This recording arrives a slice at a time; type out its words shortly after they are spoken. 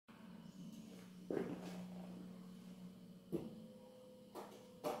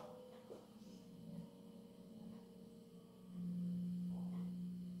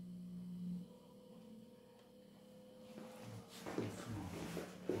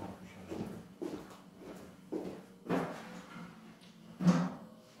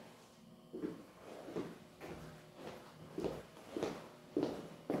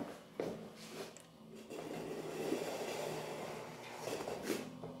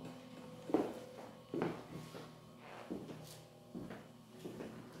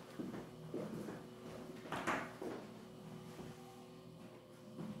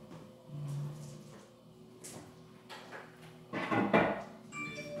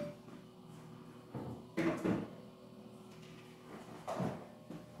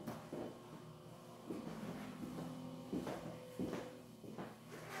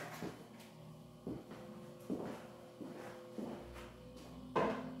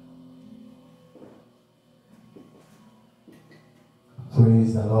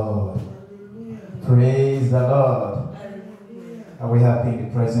Praise the Lord. Praise the Lord. Are we happy in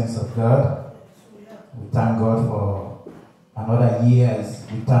the presence of God? We thank God for another year.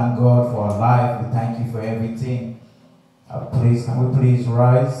 We thank God for our life. We thank you for everything. Please, can we please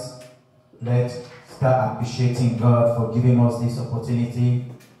rise? Let's start appreciating God for giving us this opportunity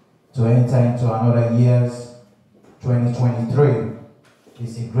to enter into another year's 2023.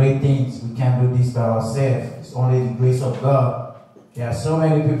 It's a great thing. We can't do this by ourselves. It's only the grace of God. There are so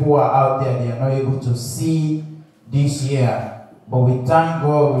many people who are out there, they are not able to see this year. But we thank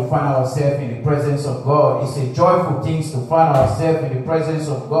God we find ourselves in the presence of God. It's a joyful thing to find ourselves in the presence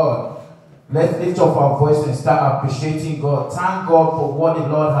of God. Let's lift up our voice and start appreciating God. Thank God for what the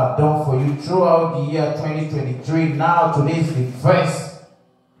Lord has done for you throughout the year 2023. Now, today is the first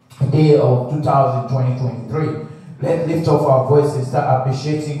day of 2023. Let's lift up our voice and start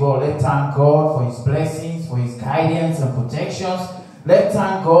appreciating God. Let's thank God for His blessings, for His guidance and protections. Let's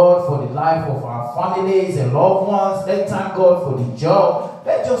thank God for the life of our families and loved ones. Let's thank God for the job.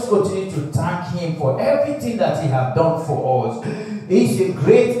 Let's just continue to thank Him for everything that He has done for us. He's a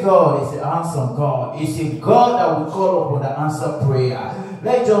great God. He's an awesome God. He's a God that we call upon to answer prayer.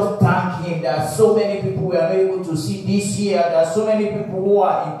 Let's just thank Him. There are so many people we are not able to see this year. There are so many people who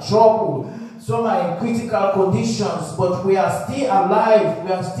are in trouble. Some are in critical conditions, but we are still alive.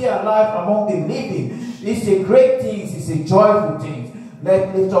 We are still alive among the living. It's a great thing. It's a joyful thing.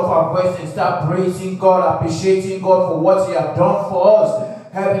 Let's lift up our voice and start praising God, appreciating God for what He has done for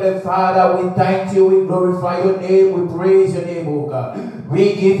us. Heavenly Father, we thank You, we glorify Your name, we praise Your name, oh God.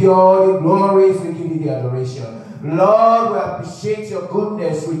 We give You all the glories, we give You the adoration. Lord, we appreciate Your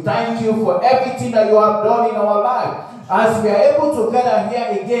goodness. We thank You for everything that You have done in our life. As we are able to gather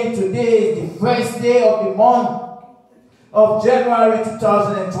here again, today is the first day of the month of January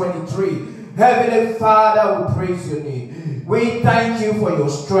 2023. Heavenly Father, we praise Your name. We thank You for Your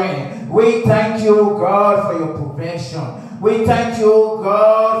strength. We thank You, God, for Your provision. We thank You,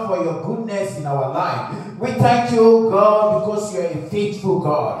 God, for Your goodness in our life. We thank You, God, because You are a faithful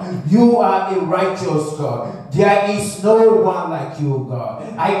God. You are a righteous God. There is no one like You,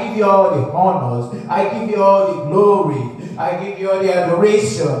 God. I give You all the honors. I give You all the glory. I give You all the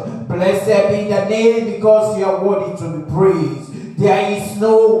adoration. Blessed be the name, because You are worthy to be praised. There is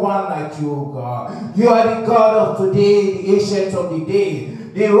no one like You, God. You are the God of today, the ancient of the day,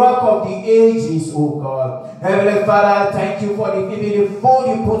 the rock of the ages, oh God. Heavenly Father, I thank You for the food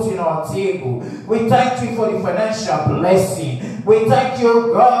You put in our table. We thank You for the financial blessing. We thank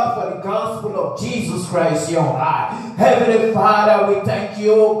You, God, for the gospel of Jesus Christ, Your high. Heavenly Father, we thank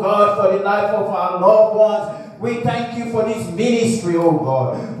You, oh God, for the life of our loved ones. We thank You for this ministry, oh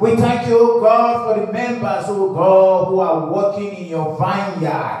God. We thank You, oh God, for the members, oh God, who are working in Your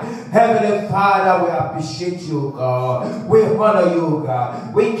vineyard. Heavenly Father, we appreciate You, God. We honor You,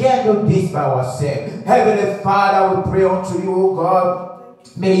 God. We can't do this by ourselves. Heavenly Father, we pray unto You, oh God.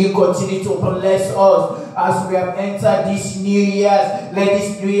 May You continue to bless us as we have entered this new year. Let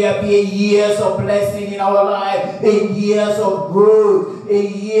this new year be a year of blessing in our life, a year of growth, a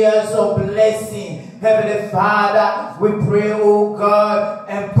year of blessing. Heavenly Father, we pray, oh God,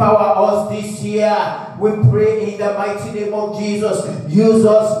 empower us this year. We pray in the mighty name of Jesus. Use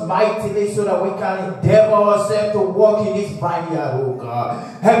us mightily so that we can endeavor ourselves to walk in this vineyard, oh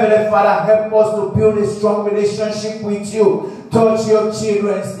God. Heavenly Father, help us to build a strong relationship with You. Touch Your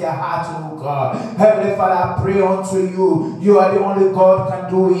children's their hearts, oh God. Heavenly Father, I pray unto You. You are the only God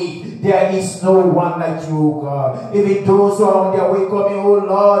can do it. There is no one like You, God. Even those who are on their way coming, oh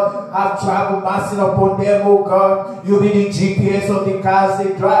Lord, have traveled mercy upon them, oh God. You be the GPS of the cars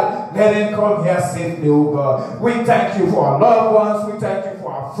they drive. Let them come here safely, oh God. We thank You for our loved ones. We thank You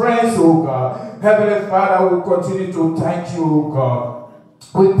for our friends, oh God. Heavenly Father, we continue to thank You, oh God.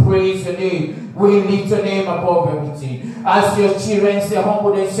 We praise Your name. We lift Your name above everything. As Your children say,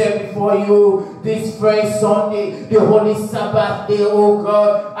 humble themselves before You this first Sunday, the Holy Sabbath day, oh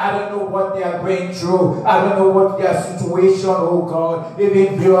God. I don't know what they are going through. I don't know what their situation, oh God.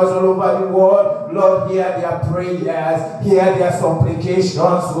 Even viewers all over the world, Lord, hear their prayers, hear their supplications,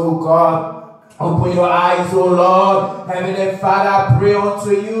 oh God. Open Your eyes, oh Lord. Heavenly Father, I pray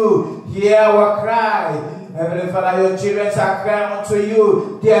unto You. Hear our cry. Heavenly Father, Your children are crying unto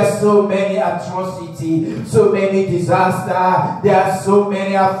You. There are so many atrocities, so many disasters. There are so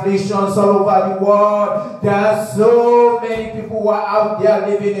many afflictions all over the world. There are so many people who are out there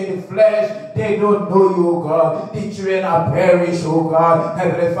living in the flesh. They don't know You, oh God. The children are perished, oh God.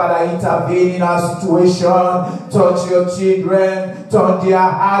 Heavenly Father, intervene in our situation. Touch Your children. Turn their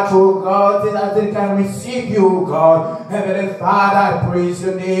heart, oh God, so that they can receive you, oh God. Heavenly Father, I praise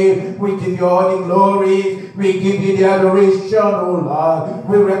your name. We give you all the glory. We give you the adoration, oh Lord.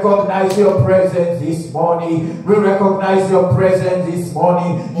 We recognize your presence this morning. We recognize your presence this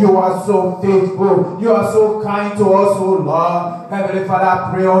morning. You are so faithful. You are so kind to us, oh Lord. Heavenly Father,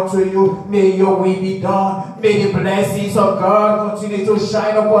 I pray unto you. May your will be done. May the blessings of God continue to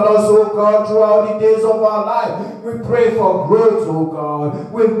shine upon us, oh God, throughout the days of our life. We pray for growth, oh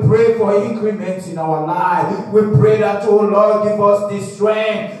God. We pray for increments in our life. We pray that, oh Lord, give us the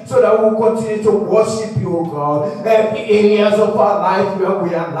strength so that we will continue to worship you, oh God. Every areas of our life where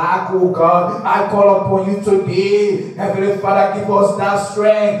we are lack, oh God, I call upon you today. Heavenly Father, give us that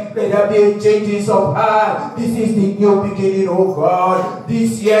strength. Let there be a changes of heart. This is the new beginning, oh God.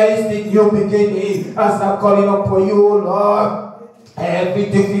 This year is the new beginning. As I'm calling upon you, oh Lord. Every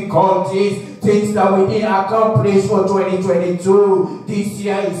difficulties, things that we didn't accomplish for 2022. This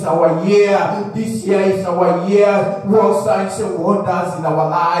year is our year. This year is our year. Work signs and wonders in our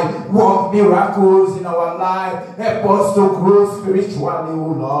life. Work miracles in our life. Help us to grow spiritually,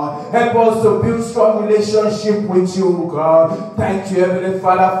 oh Lord. Help us to build strong relationship with you, God. Thank you, Heavenly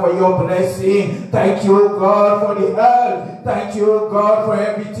Father, for your blessing. Thank you, oh God, for the help. Thank you, oh God, for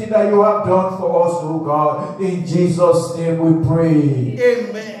everything that you have done for us, oh God. In Jesus' name we pray.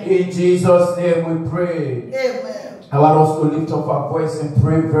 Amen. In Jesus' name we pray. Amen. I want us to lift up our voice and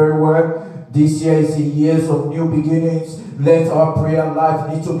pray very well. This year is a year of new beginnings. Let our prayer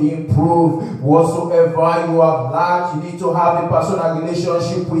life need to be improved. Whatsoever you have lacked, you need to have a personal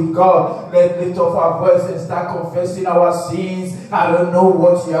relationship with God. Let's lift up our voice and start confessing our sins. I don't know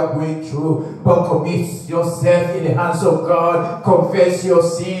what you are going through, but commit yourself in the hands of God. Confess your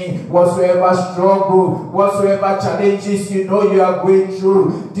sin. Whatsoever struggle, whatsoever challenges you know you are going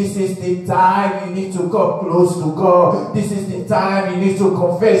through, this is the time you need to come close to God. This is the time you need to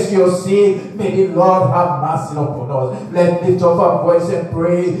confess your sin. May the Lord have mercy upon us. Let's lift up our voice and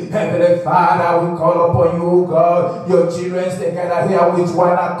pray. Heavenly Father, we call upon you, God. Your children, they gather here with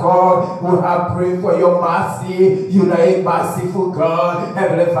one accord. We have prayed for your mercy. You are a merciful God.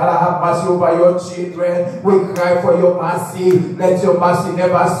 Heavenly Father, have mercy over your children. We cry for your mercy. Let your mercy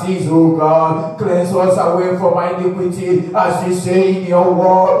never cease, oh God. Cleanse us away from iniquity. As you say in your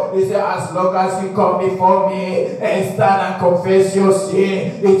word, you say, as long as you come before me and stand and confess your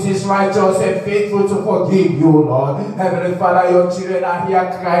sin, it is righteous and faithful to forgive you, Lord. Heavenly Father, your children are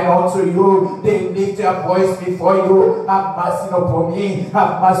here crying unto you. They lift their voice before you. Have mercy upon me.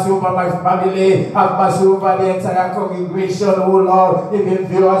 Have mercy over my family. Have mercy over the entire congregation, oh Lord. Even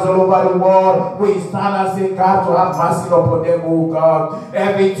viewers all over the world, we stand and say, God, to have mercy upon them, oh God.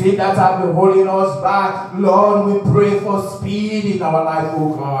 Everything that has been holding us back, Lord, we pray for speed in our life,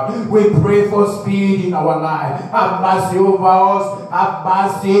 oh God. We pray for speed in our life. Have mercy over us. Have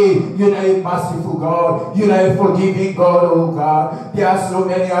mercy. You know, a merciful God. You are a forgiving God, oh God. There are so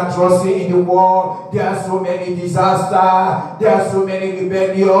many atrocities in the world. There are so many disasters. There are so many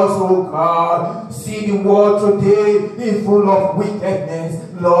rebellions, oh God. See the world today is full of wickedness.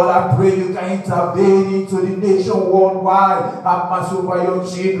 Lord, I pray you can intervene into the nation worldwide. Have mercy over your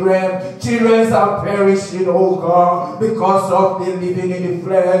children. Children are perishing, oh God, because of them living in the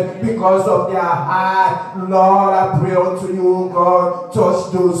flesh, because of their heart. Lord, I pray unto you, oh God,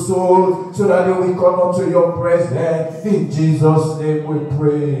 touch those souls so that they will come unto your presence. In Jesus' name we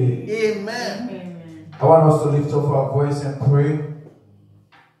pray. Amen. I want us to lift up our voice and pray.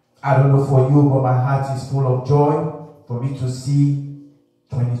 I don't know for you, but my heart is full of joy for me to see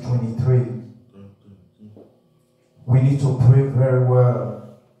 2023. We need to pray very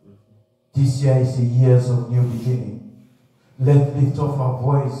well. This year is a year of new beginning. Let's lift up our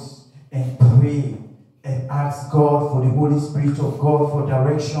voice and pray and ask God for the Holy Spirit of God for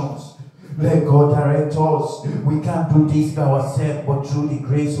directions. Let God direct us. We can't do this by ourselves, but through the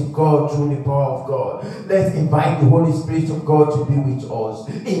grace of God, through the power of God. Let's invite the Holy Spirit of God to be with us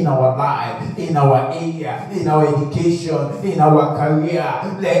in our life, in our area, in our education, in our career.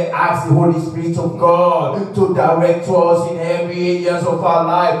 Let's ask the Holy Spirit of God to direct us in every areas of our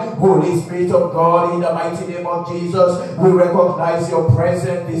life. Holy Spirit of God, in the mighty name of Jesus, we recognize your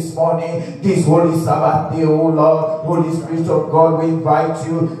presence this morning, this Holy Sabbath day, oh Lord. Holy Spirit of God, we invite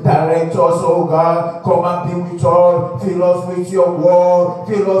you, direct us us, oh God. Come and be with us. Fill us with your word.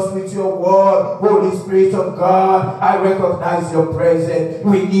 Fill us with your word. Holy Spirit of God, I recognize your presence.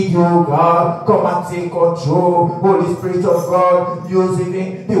 We need you, oh God. Come and take control. Holy Spirit of God, use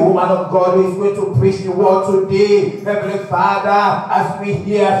even the woman of God who is going to preach the word today. Heavenly Father, as we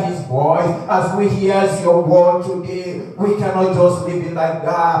hear his voice, as we hear your word today, we cannot just live it like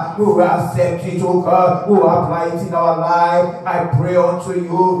that. We will accept it, oh God. We will apply it in our life. I pray unto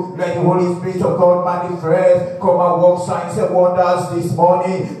you, let the Holy Spirit of God manifest. Come and work signs and wonders this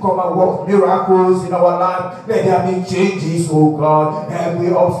morning. Come and work miracles in our life. Let there be changes, oh God.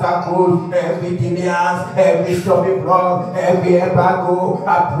 Every obstacle, every defiance, every stumbling block, every embargo,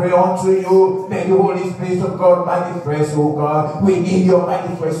 I pray unto you, let the Holy Spirit of God manifest, oh God. We need your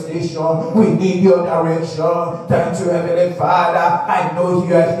manifestation. We need your direction. Thank you, Heavenly Father. I know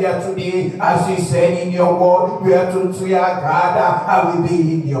you are here today. As you said in your word, we are to gather. I will be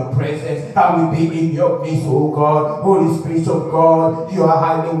in your presence. I will be in your midst, oh God. Holy Spirit of God, you are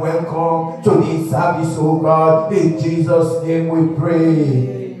highly welcome to this service, oh God. In Jesus' name we pray.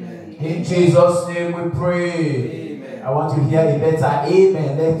 Amen. In Jesus' name we pray. Amen. I want to hear a better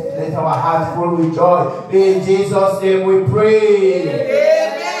amen. Let our hearts full with joy. In Jesus' name we pray.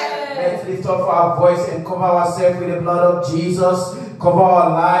 Amen. Let's lift up our voice and cover ourselves with the blood of Jesus. Cover our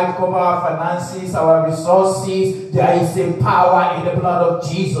life, cover our finances, our resources. There is a power in the blood of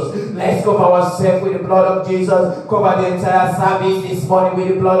Jesus. Let's cover ourselves with the blood of Jesus. Cover the entire service this morning with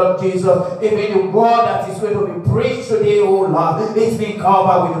the blood of Jesus. Even the word that is going to be preached today, oh Lord, it's been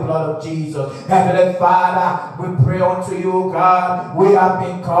covered with the blood of Jesus. Heavenly Father, we pray unto you, God. We have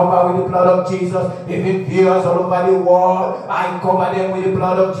been covered with the blood of Jesus. Even viewers all over the world, I cover them with the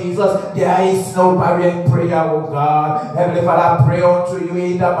blood of Jesus. There is no barrier in prayer, oh God. Heavenly Father, I pray unto you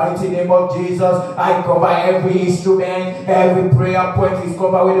in the mighty name of Jesus. I cover every instrument, every prayer point is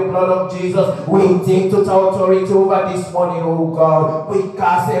covered with the blood of Jesus. We take total authority over this morning, oh God. We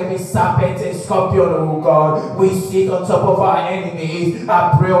cast every serpent and scorpion, oh God. We sit on top of our enemies.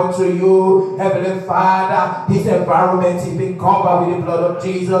 I pray unto you, Heavenly Father, this environment is being covered with the blood of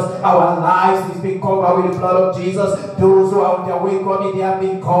Jesus. Our lives is being covered with the blood of Jesus. Those who are on their way coming, they have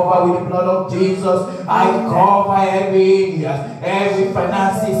been covered with the blood of Jesus. I cover every area. Every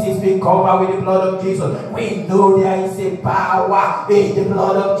finances is being covered with the blood of Jesus. We know there is a power in the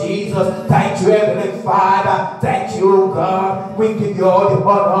blood of Jesus. Thank you, Heavenly Father. Thank you, God. We give you all the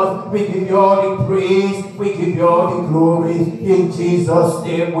honor. We give you all the praise. We give you all the glory. In Jesus'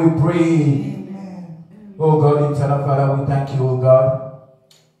 name we pray. Amen. Oh God, eternal Father, we thank you, oh God.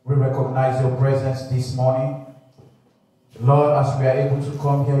 We recognize your presence this morning. Lord, as we are able to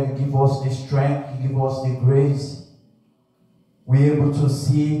come here, you give us the strength, you give us the grace. We're able to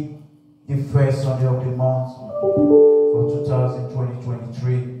see the first Sunday of the month for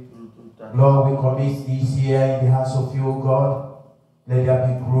 2023. Lord, we commit this year in the hands of you, O God. Let there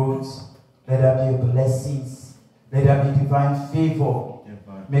be growth. Let there be blessings. Let there be divine favor.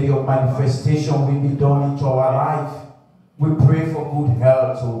 May your manifestation will be done into our life. We pray for good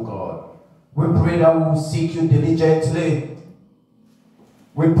health, O God. We pray that we will seek you diligently.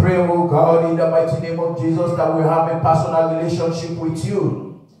 We pray, oh God, in the mighty name of Jesus, that we have a personal relationship with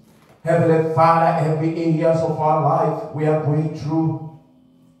you. Heavenly Father, every areas of our life we are going through,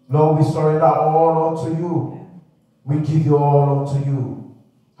 Lord, we surrender all unto you. We give you all unto you.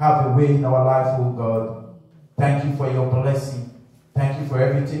 Have a way in our life, oh God. Thank you for your blessing. Thank you for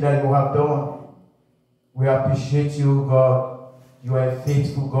everything that you have done. We appreciate you, God. You are a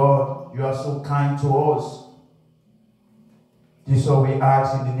faithful God. You are so kind to us. This is what we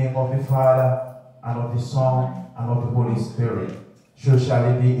ask in the name of the Father, and of the Son, and of the Holy Spirit. So shall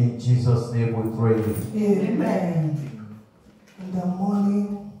it be in Jesus' name we pray. Amen. In the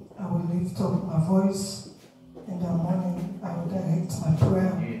morning, I will lift up my voice. In the morning, I will direct my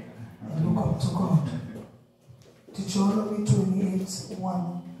prayer and look up to God. Deuteronomy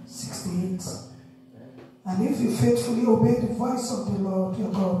 28:1-68. And if you faithfully obey the voice of the Lord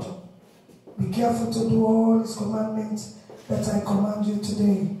your God, be careful to do all his commandments that I command you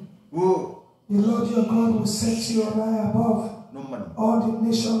today. Whoa. The Lord your God will set you on high above all the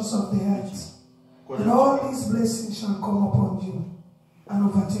nations of the earth. And all these blessings shall come upon you and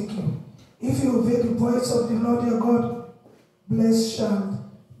overtake you. If you obey the voice of the Lord your God, blessed shall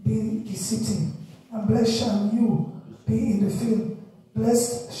be the city, and blessed shall you be in the field.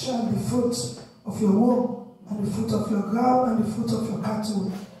 Blessed shall the fruit of your womb, and the fruit of your ground, and the fruit of your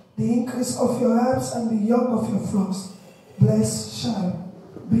cattle, the increase of your herbs, and the young of your flocks. Blessed shall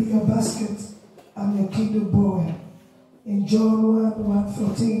be your basket and your kingdom boy. In John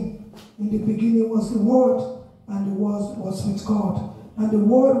 1:14, in the beginning was the Word, and the Word was with God, And the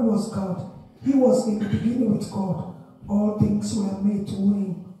Word was God. He was in the beginning with God. All things were made through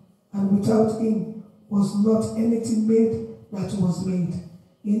him, and without him was not anything made that was made.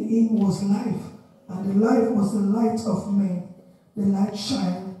 In him was life, and the life was the light of men. The light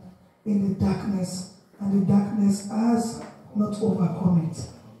shined in the darkness, and the darkness has not overcome it.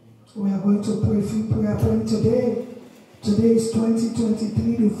 We are going to pray a few prayer points today. Today is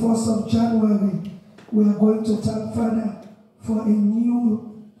 2023, the 1st of January. We are going to thank Father for a new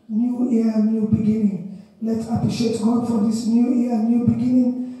year, new beginning. Let's appreciate God for this new year, new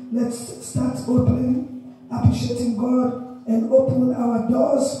beginning. Let's start appreciating God and open our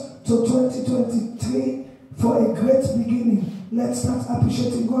doors to 2023 for a great beginning. Let's start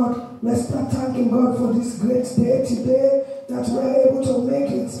appreciating God. Let's start thanking God for this great day today that we are able to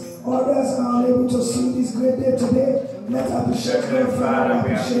make it. Others are unable to see this great day today. Let's appreciate God. Father,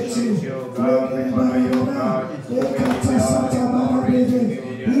 we appreciate you. God, we honor you, God.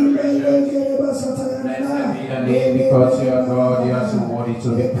 Because you are God, you are so worthy to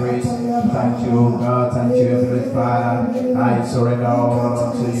be praised. Thank you, God. Thank you, Heavenly Father. I surrender all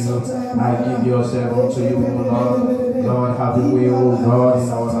unto you. I give yourself unto you, Lord. Lord, have your way, oh God, in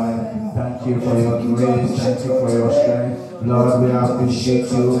our life. Thank you for your grace. Thank you for your strength. Lord, we appreciate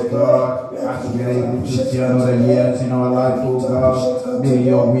you, God, as we are able to see another years in our life, oh God. May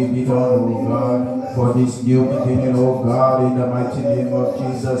your will be done, oh God, for this new beginning, oh God, in the mighty name of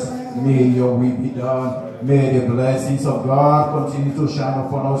Jesus. May your will be done. May the blessings of God continue to shine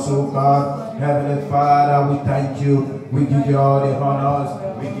upon us, oh God. Heavenly Father, we thank you. We give you all the honors.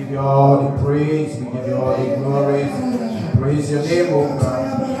 We give you all the praise. We give you all the glory. Praise your name, oh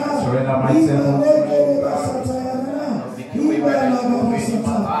God. Surrender myself unto you, oh God.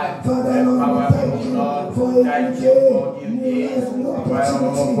 Father, Lord, thank you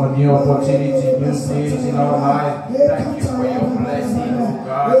for a new opportunity, new things in our life. Thank you for your blessing, oh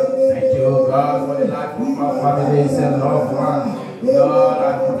God. Thank you, oh God, for the life of our families and loved ones. Lord, I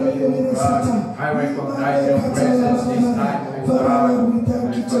honor you, oh God. I recognize your presence this time, oh God. We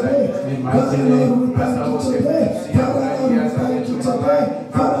thank you today. In my name, as I was able to see our years and into my life,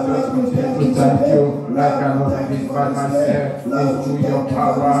 I just continue to thank you. I cannot do this by myself. It's through your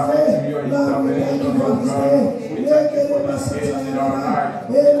power, through your intervention, oh God. We thank you for this days in our life.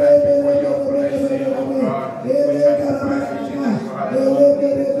 We thank you for your blessing, oh God. We thank you for everything that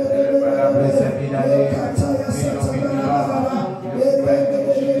you have done. Blessed be thy name. May your will be done. Your strength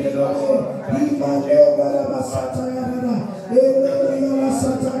is Jesus. Thank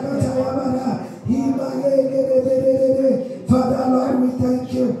you, Father, Lord, we thank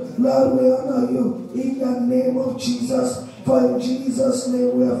you. Lord, we honor you in the name of Jesus. For in Jesus'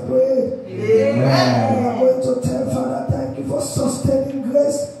 name we have prayed. Amen. We are going to tell Father, thank you for sustaining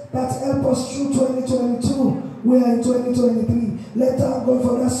grace that helped us through 2022. We are in 2023. Let's thank God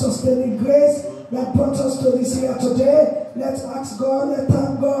for that sustaining grace that brought us to this year today. Let's ask God, let's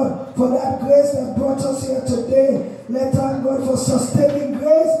thank God for that grace that brought us here today. Let's thank God for sustaining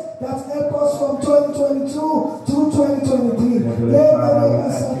grace that helped us from 2022 to 2023. Father, we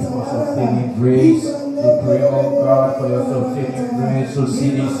thank you for sustaining grace. We pray, oh God, for your sustaining grace to see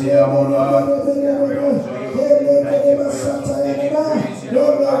this year, oh Lord. Thank you for your sustaining grace in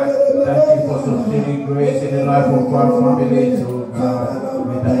our life. Thank you for sustaining grace in the life of our families, oh God.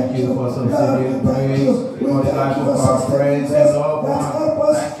 We thank you for sustaining grace for the life of our friends and loved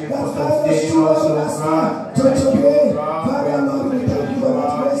ones. Thank you for sustaining us, oh God. Thank you, oh God. Lord, we thank you for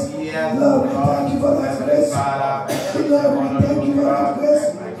that grace. Lord, we thank you for that grace. Lord, we thank you for that grace.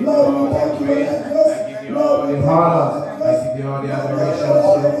 Lord, we thank you for that grace. Lord, we thank you for that grace. I give you all the adoration, oh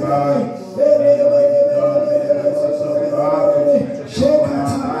God.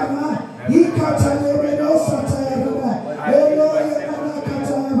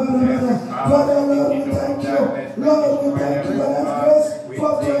 Father, Lord, we thank you. Lord, we thank you for that grace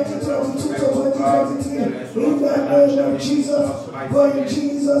from 2022 to 2023. In the name of Jesus, for in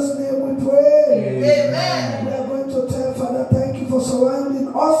Jesus' name we pray. Amen. We are going to tell Father, thank you for surrounding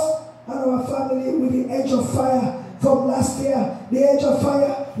us and our family with the edge of fire from last year. The edge of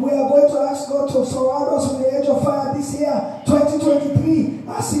fire, we are going to ask God to surround us with the edge of fire this year, 2023,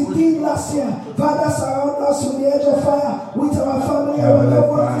 as he did last year. Father, surround us with the edge of fire with our family and our loved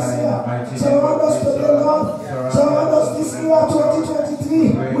ones this year. Surround us today, Lord. Surround us this year,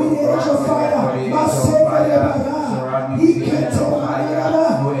 2023, with the edge of fire.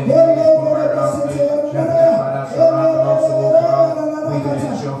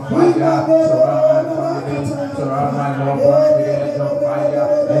 Surround my loved ones with the edge of fire.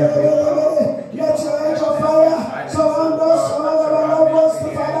 Let your edge of fire surround us, surround our loved ones,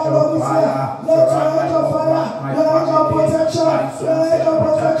 Father, Lord, this year. Let your edge of fire, let your protection,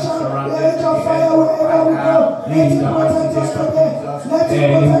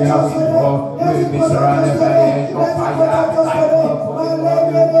 will be surrounded by the edge of fire. I call for the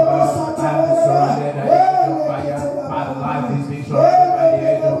Lord your God. I am surrounded by the edge of fire. My life is being surrounded by the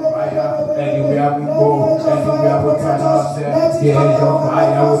edge of fire. Anywhere we go, anywhere we find ourselves, the edge of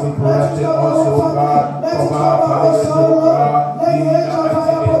fire will be protecting us, oh God. Over our families, oh God. In the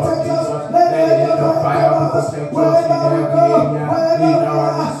mighty name of Jesus, let the edge of fire will protect us in every area, in our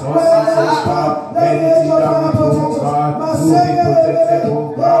resources, oh God. Anything that we do, oh God, will be protected,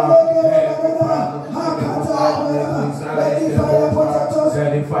 oh God. Let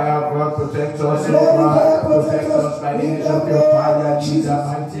the fire of God protect us, oh God. Protect us by the edge of your fire, in the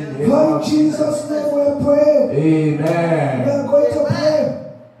mighty name of Jesus' name we pray. Amen. We are going to pray.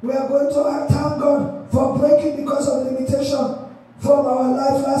 We are going to thank God for breaking because of limitation from our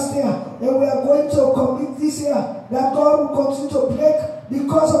life last year. And we are going to commit this year that God will continue to break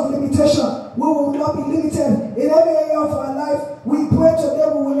because of limitation. We will not be limited in every area of our life. We pray today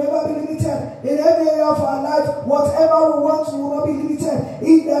we will never be limited in every area of our life. Whatever we want, we will not be limited.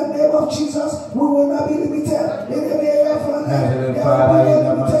 In the name of Jesus, we will not be limited in every area of our life. There will be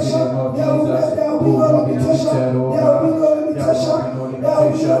no limitation. There will be no limitation. There will be no limitation. There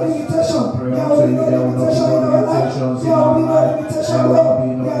will be no limitation. There will be no limitation in our life. There will be no limitation. There will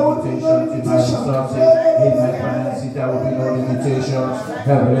be no limitation in my resources, in my finances. There will be no limitations.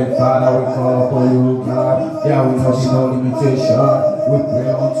 Heavenly Father, we call upon you, God. There will not be no limitation. We pray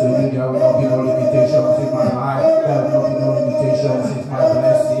unto you. There will not be no limitations in my life. There will not be no limitations in my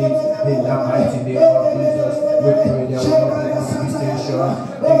blessings. In the mighty name of Jesus, we pray there will not be no limitations.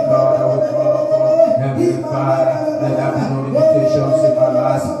 In God, I will call upon Heavenly Father. Let there be no limitations in my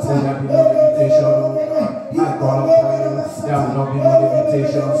life. Let there be no limitation, oh God. I call upon you. There will not be no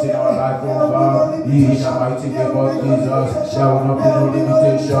limitations in our life, oh God. In the mighty name of Jesus, there will not be no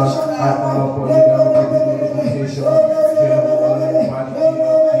limitations. I call upon you. There will not be no limitations.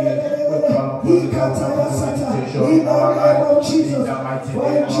 In our life, in the mighty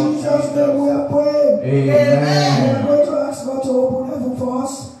name of Jesus, we are praying. Amen. We are going to ask God to open heaven for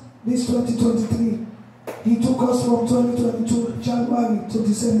us this 2023. He took us from 2022 January to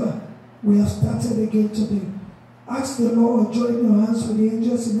December. We have started again today. Ask the Lord, join your hands with the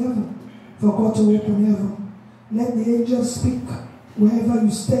angels in heaven for God to open heaven. Let the angels speak wherever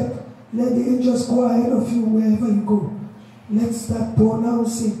you step. Let the angels go ahead of you wherever you go. Let's start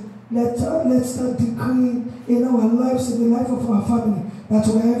pronouncing. Let's start decreeing in our lives, in the life of our family, that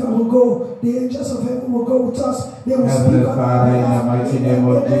wherever we go, the angels of heaven will go with us. They will Heavenly speak on Father, in the mighty name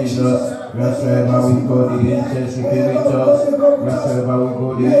of Jesus, wherever we go, the angels will be with us. Wherever we go,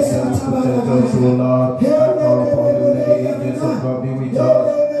 the angels will protect us, O Lord. I call upon you, let the angels of God be with us.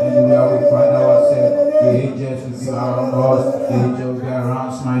 Anywhere we find ourselves, the angels will be around us. The angels will be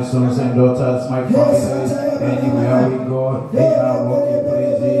around my sons and daughters, my families. Anywhere we go, in our working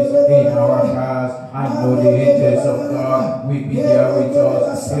places, in our cars, I know the angels of God will be there with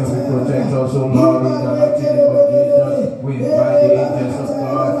us. They will protect us, O Lord, in the mighty name of Jesus. We invite the angels of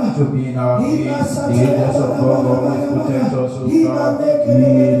God to be in our midst. The angels of God always protect us, O God,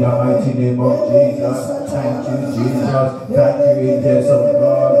 in the mighty name of Jesus. Thank you, Jesus. Thank you, angels of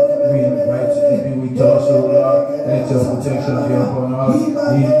God. We invite you to be with us, O Lord. Let your protection be upon us in the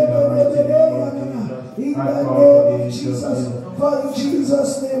mighty name of Jesus. I call for the angels. For in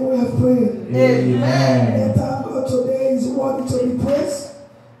Jesus' name we have prayed. Amen. And thank God today is worthy to be praised.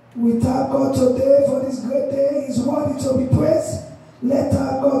 We thank God today for this great day. Is worthy to be praised. Let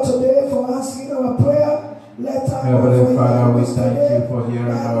thank God today for answering our prayer. Heavenly Father, we thank you for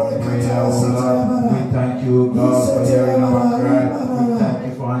hearing our prayer, O Lord. We thank you, God, for hearing our cry. We thank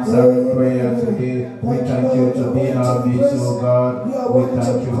you for answering prayer today. We thank you to be in our midst, O God. We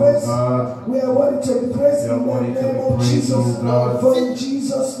thank you, O God. We are worthy to be praised in the name of Jesus, God. For in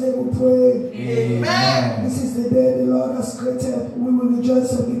Jesus' name we pray. Amen. This is the day the Lord has created. We will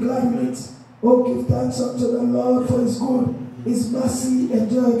rejoice and be glad in it. Oh, give thanks unto the Lord for his good. His mercy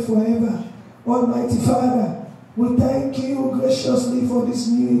endureth forever. Almighty Father, we thank you graciously for this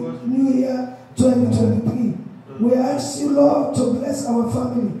new year 2023. We ask you, Lord, to bless our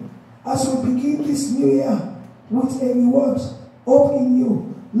family as we begin this new year with a reward, hope in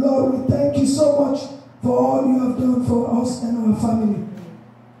you. Lord, we thank you so much for all you have done for us and our family.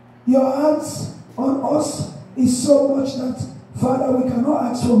 Your hands on us is so much that, Father, we cannot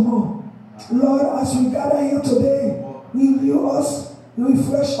ask for more. Lord, as we gather here today, renew us,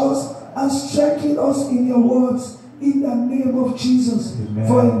 refresh us, and strengthen us in your words in the name of Jesus. Amen.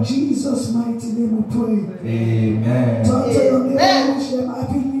 For in Jesus' mighty name we pray. Amen. Turn to your neighbor and wish them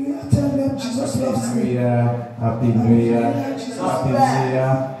Happy New Year. Tell them Jesus loves you. Happy New Year. Happy New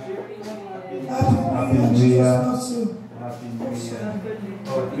Year. Happy New Year. Jesus loves you. Happy New Year.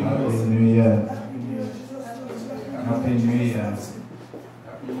 Happy New Year. Happy New Year.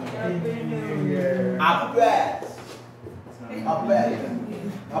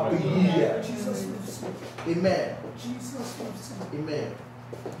 Happy Year. Amen. Amen.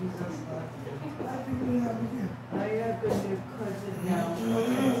 I have a new cousin now.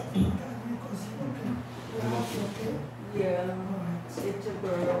 Yeah, it's a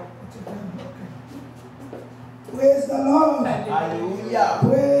girl. Praise the Lord. Hallelujah.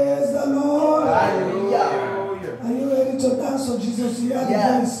 Praise the Lord. Hallelujah. Are you ready to dance for Jesus? You hear the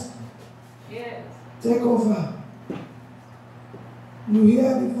voice? Yes. Take over. You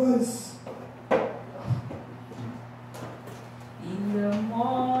hear the voice. In the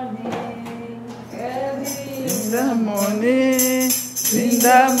morning, In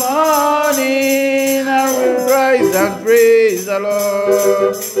the morning, I will rise and praise the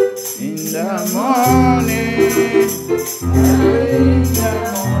Lord. In the morning,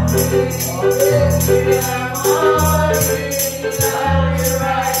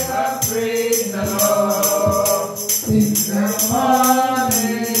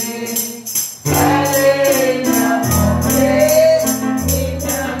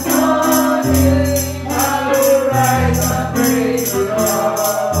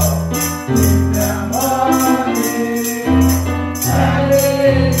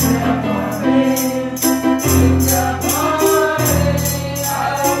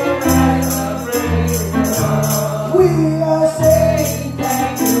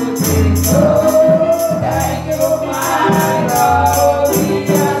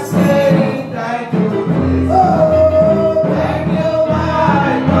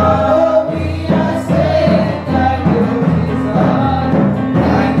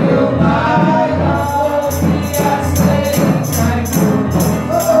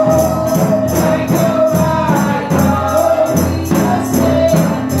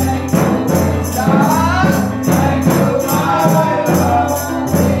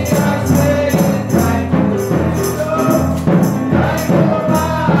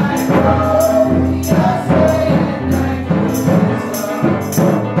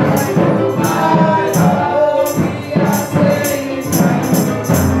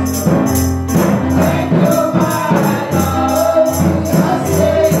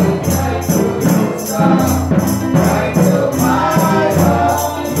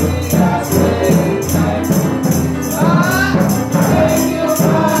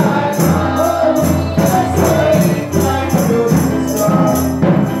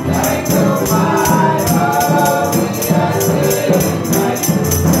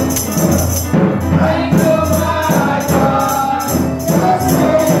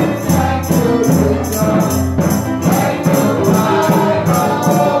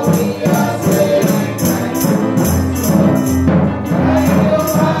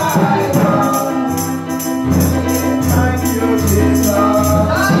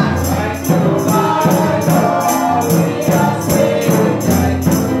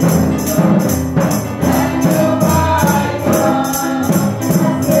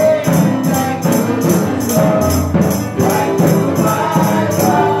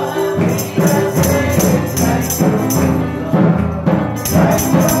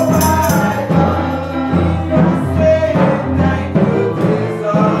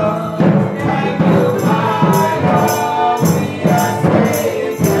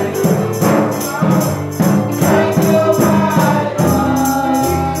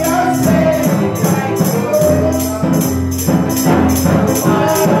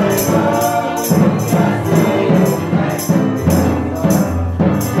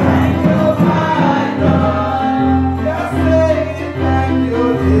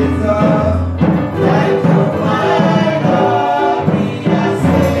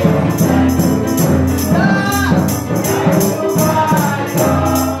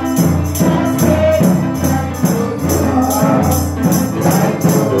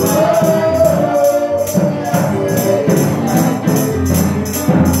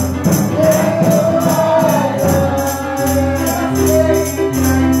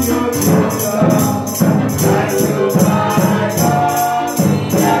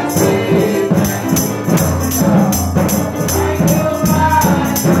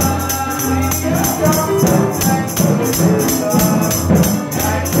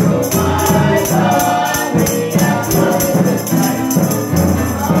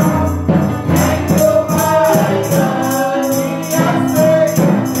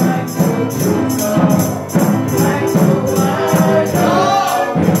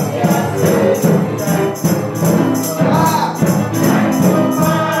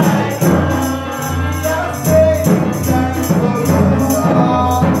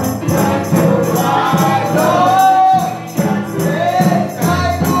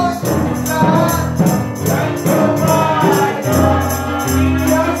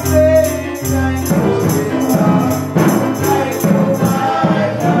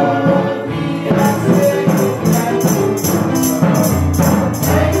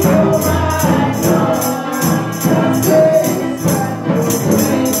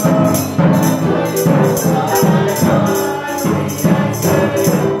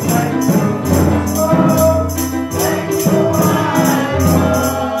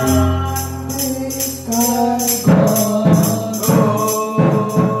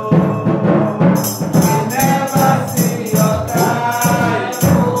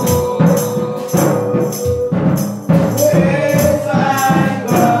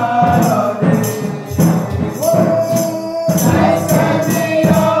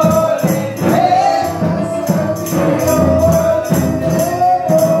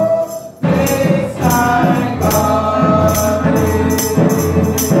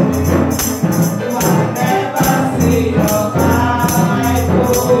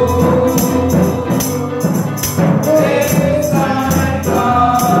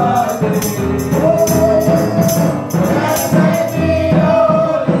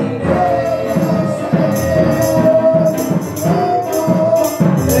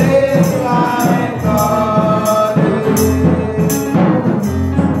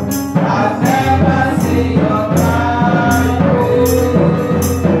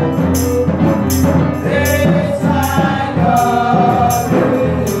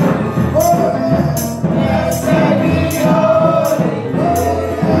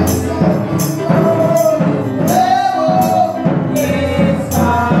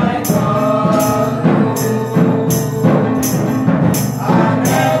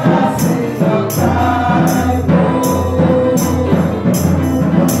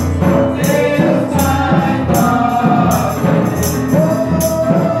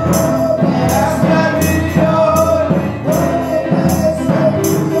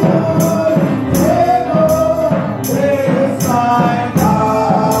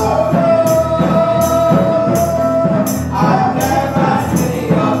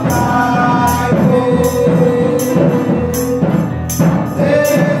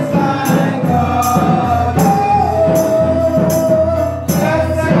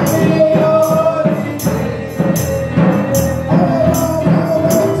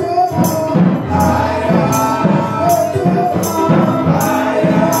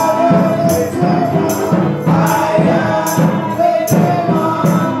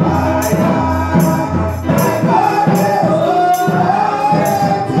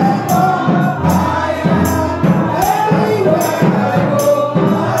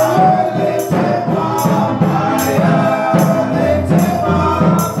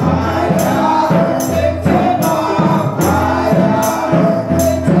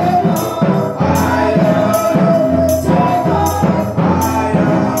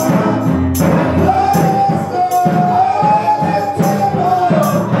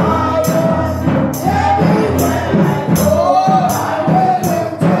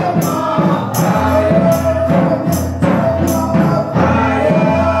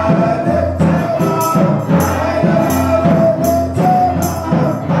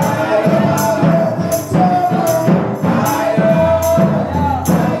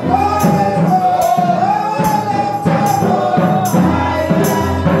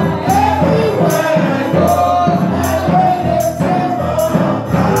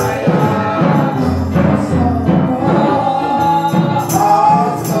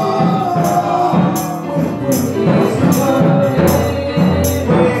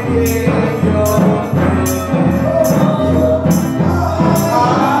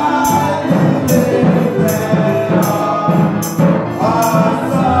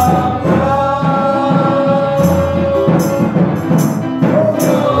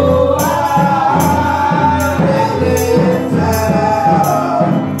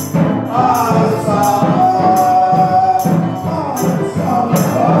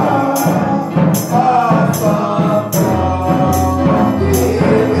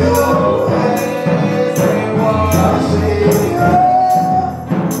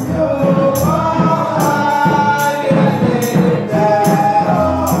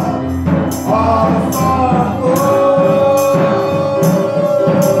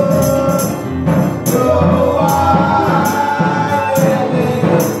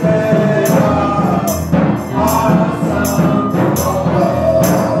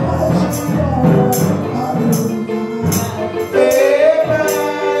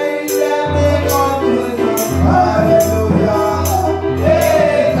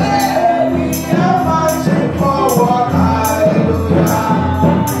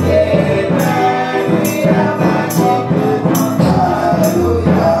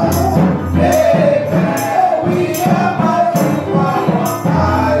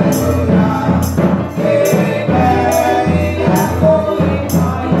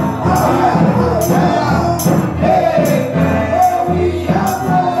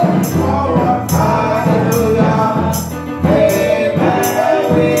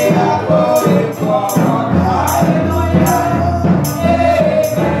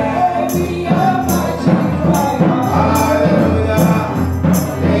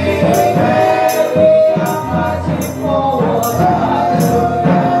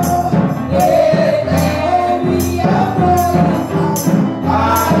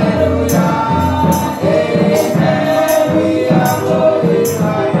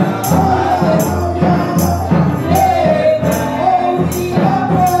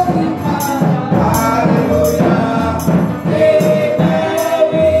 Hallelujah.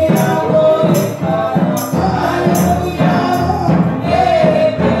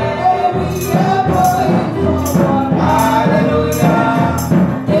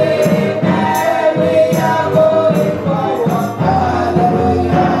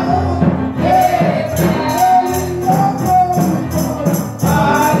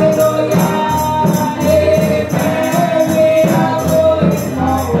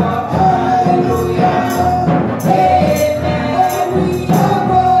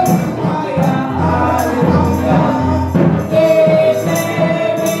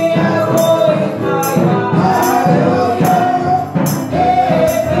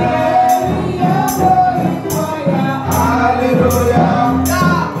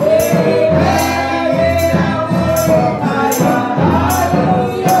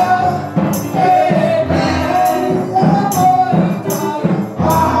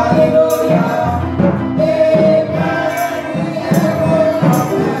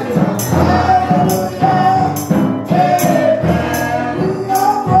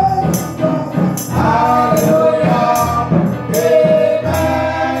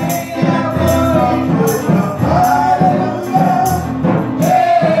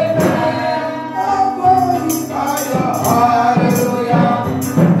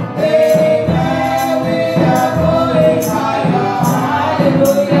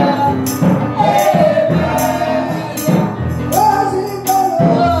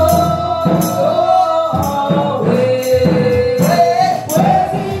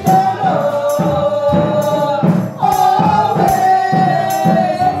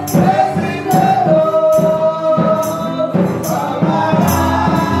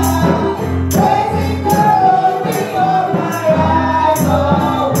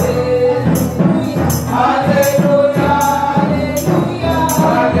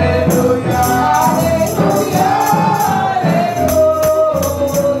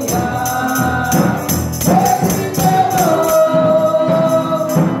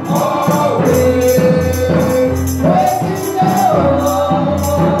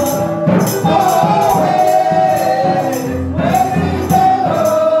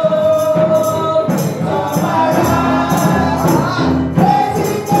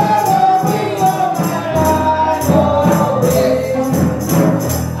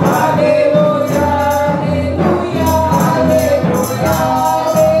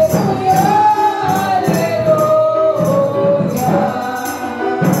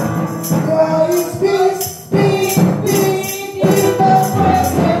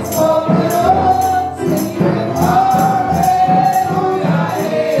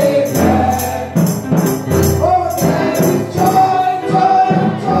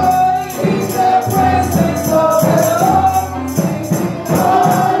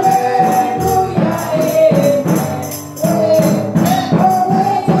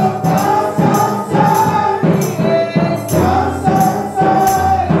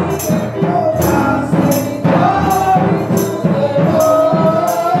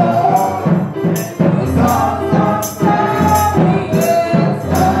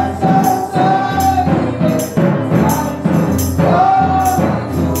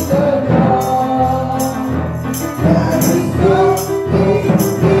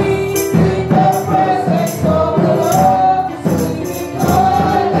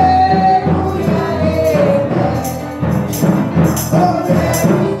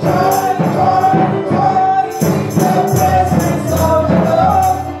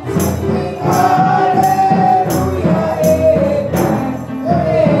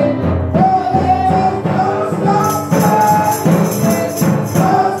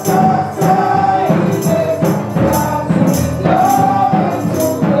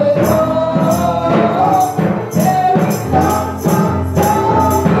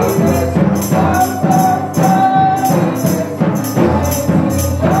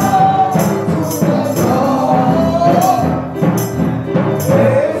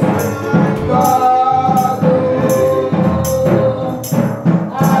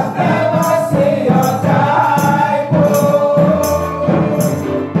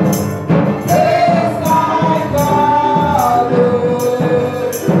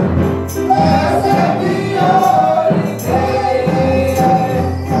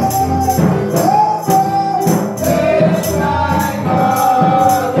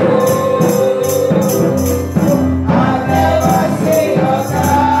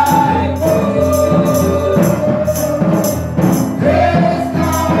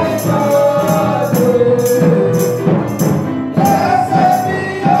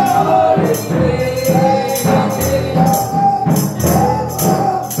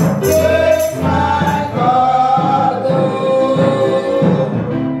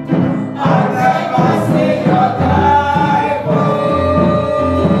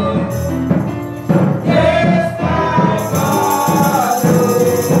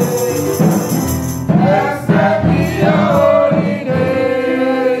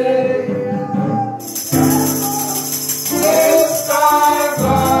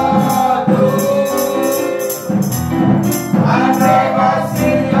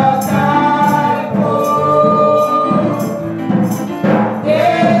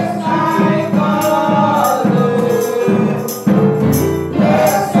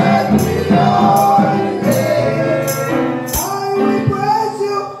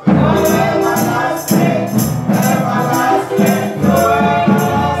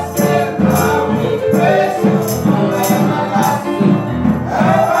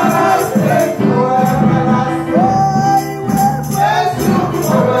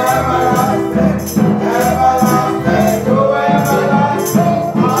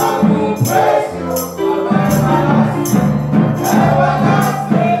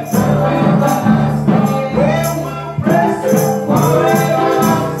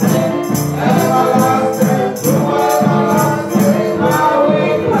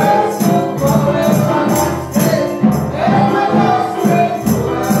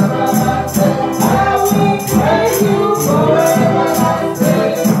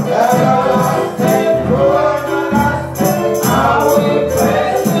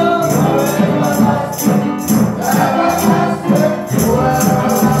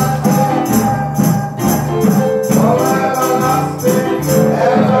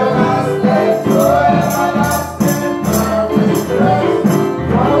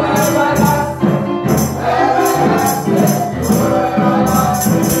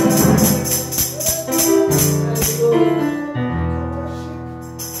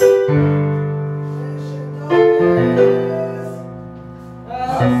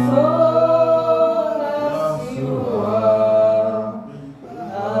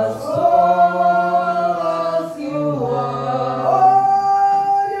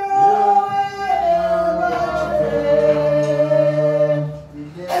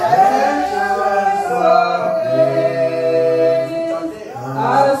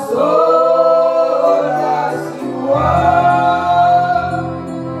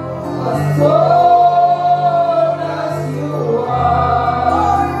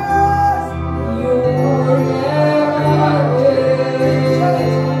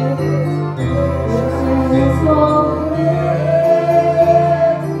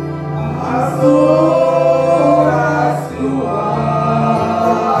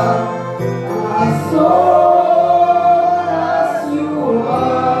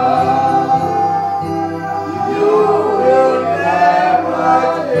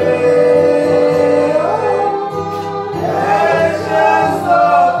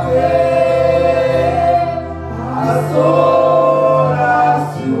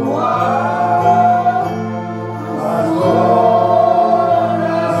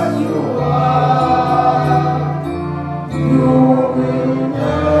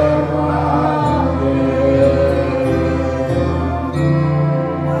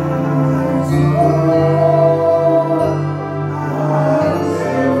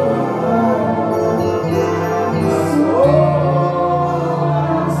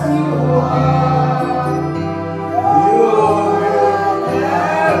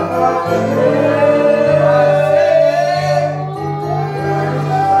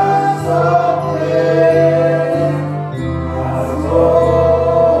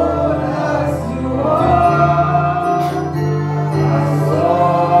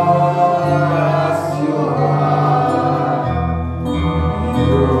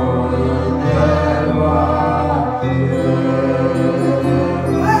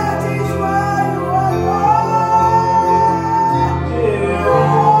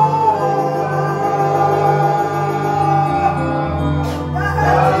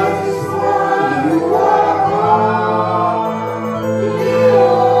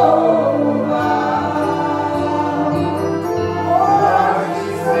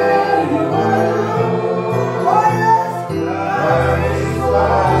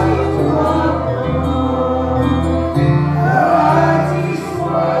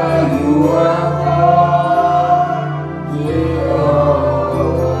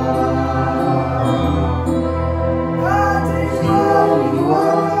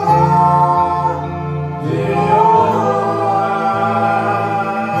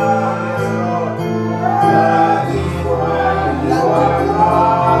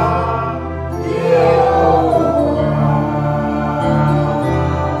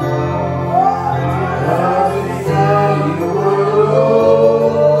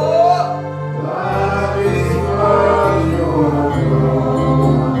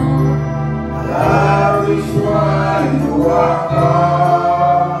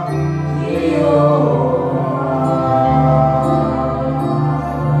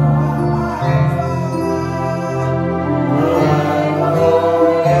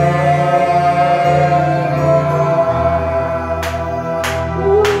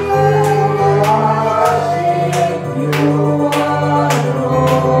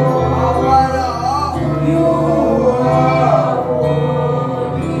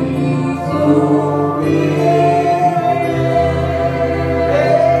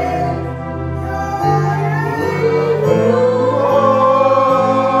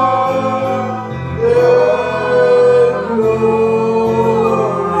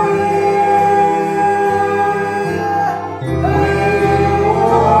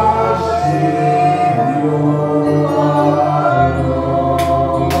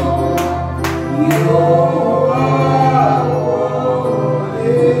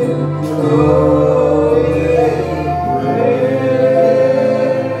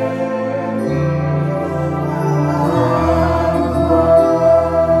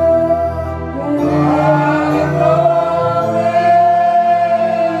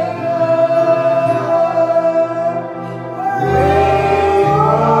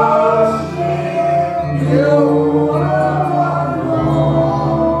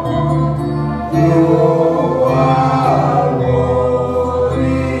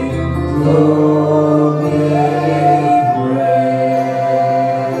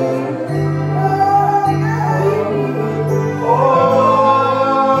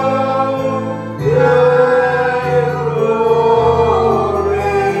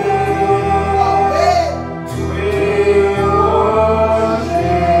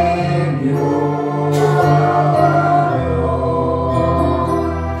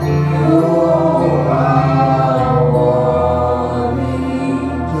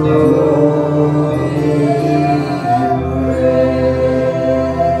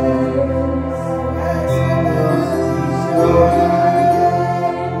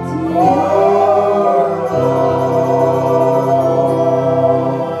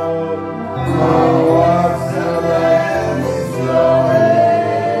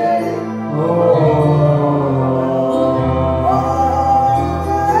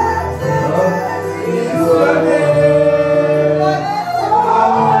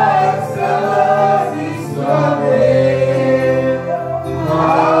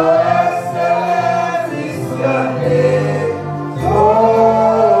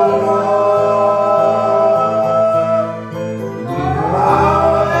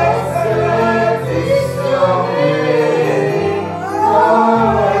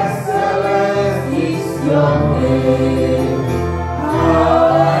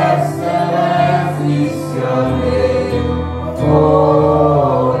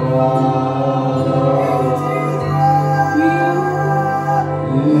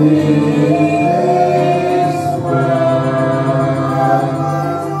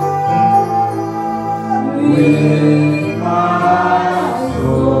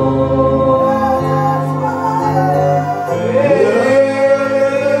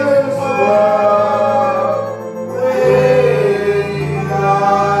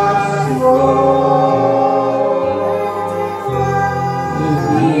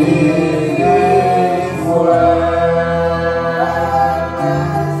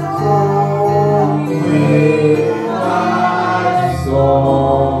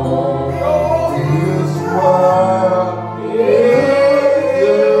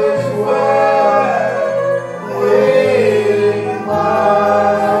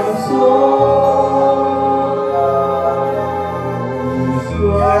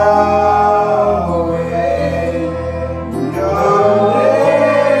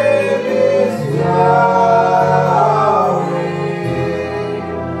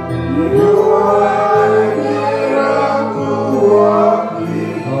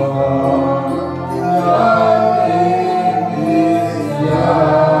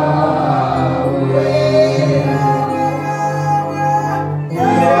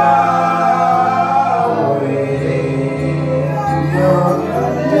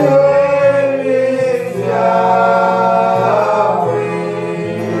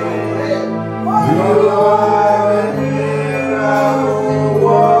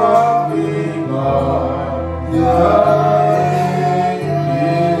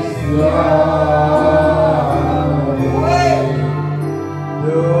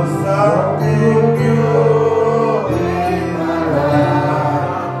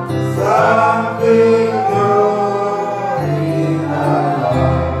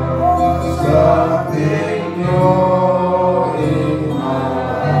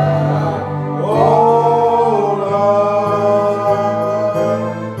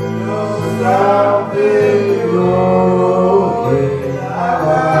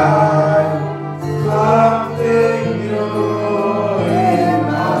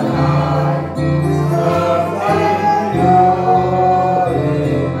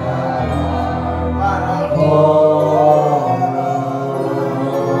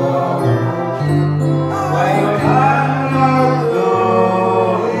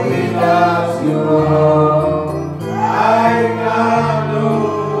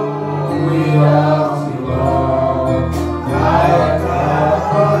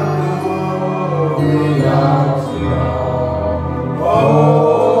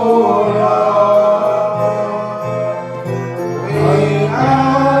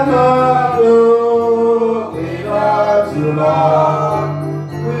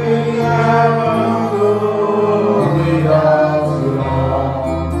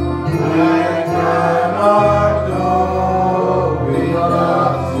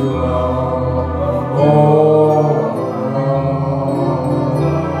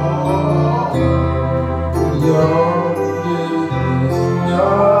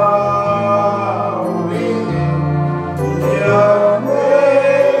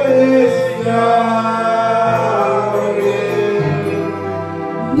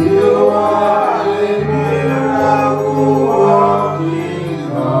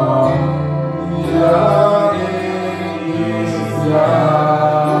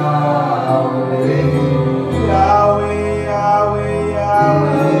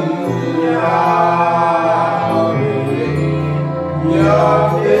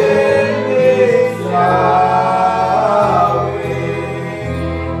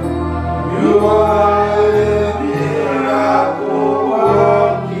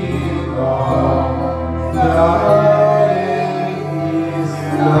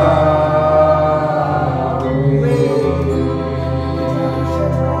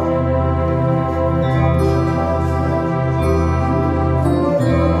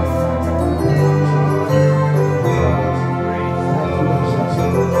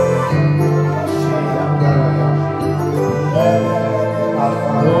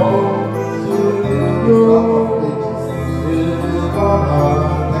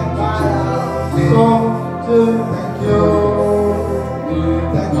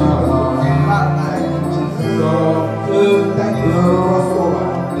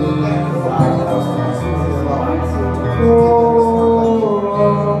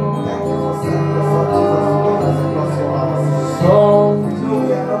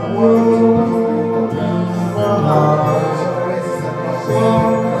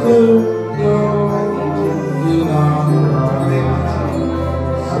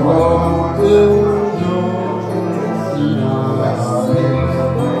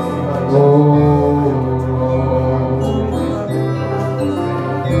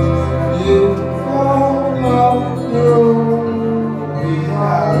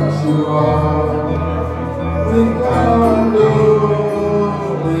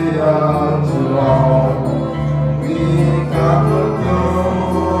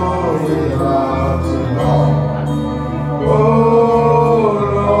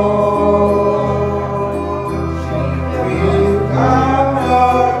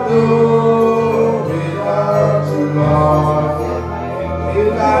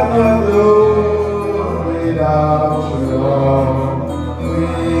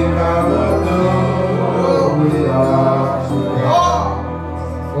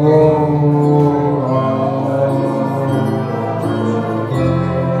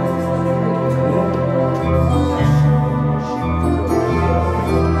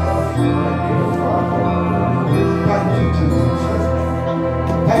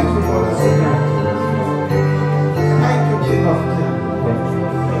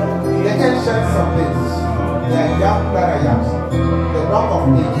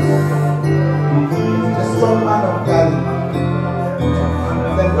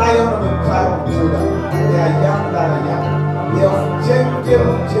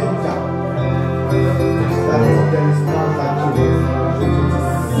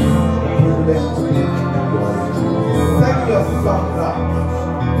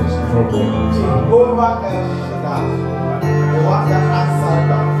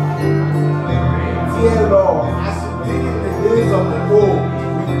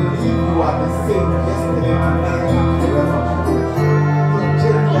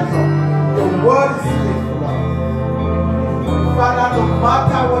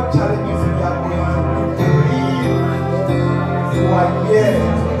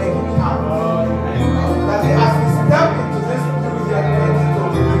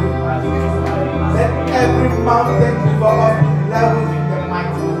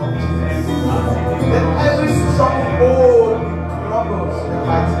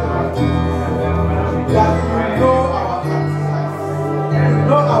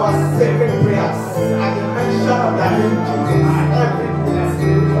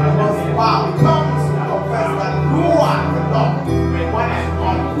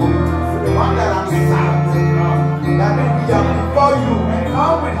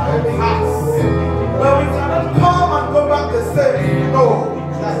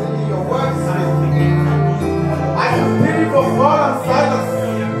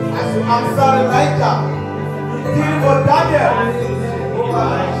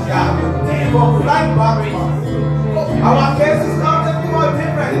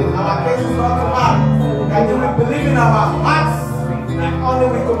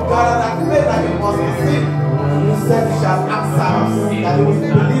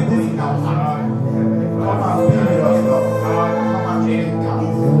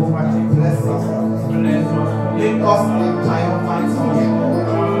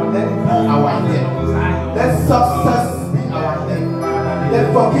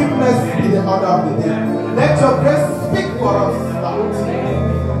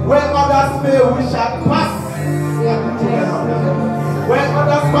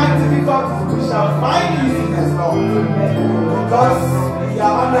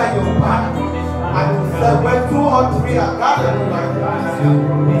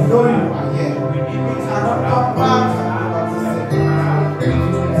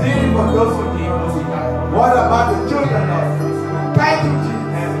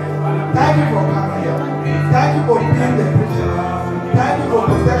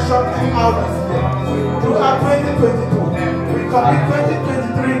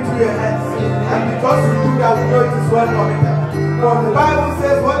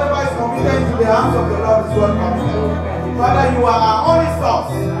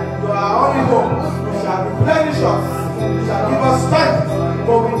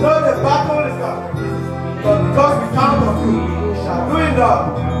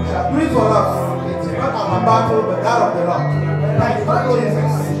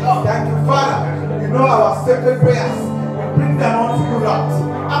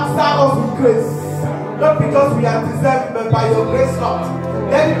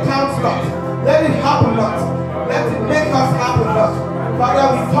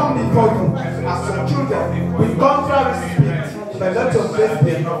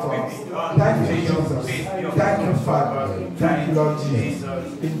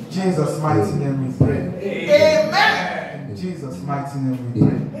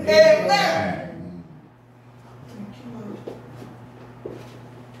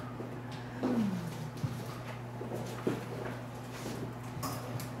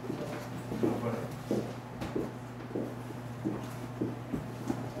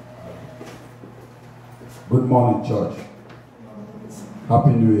 Good morning, church.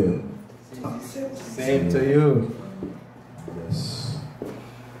 Happy New Year. Same to you. Yes.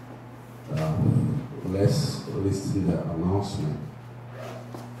 Let's listen to the announcement.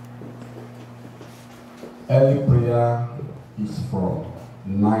 Early prayer is from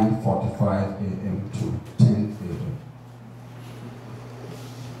 9:45 a.m. to 10 a.m.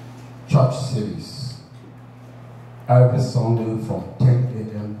 Church service every Sunday from 10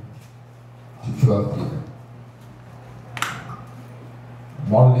 a.m. to 12 p.m.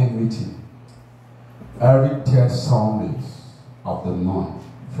 Monthly meeting every third Sundays of the month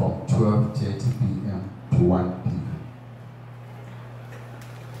from 12:30 p.m. to 1 p.m.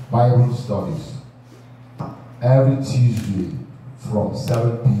 Bible studies every Tuesday from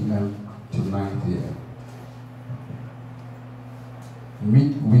 7 p.m. to 9 p.m.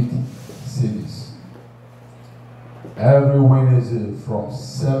 Midweek service every Wednesday from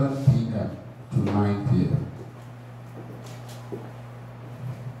 7 p.m. to 9 p.m.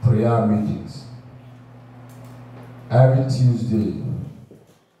 Prayer meetings every Tuesday,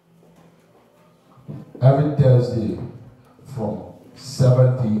 every Thursday from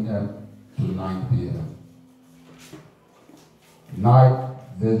 7 p.m. to 9 p.m. Night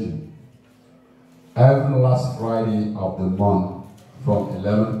vigil every last Friday of the month from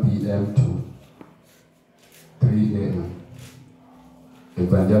 11 p.m. to 3 a.m.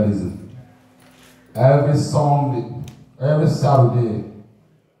 Evangelism every Sunday, every Saturday.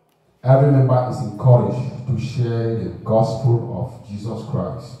 Every member is encouraged to share the gospel of Jesus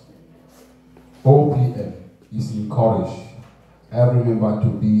Christ. OPM is encouraged every member to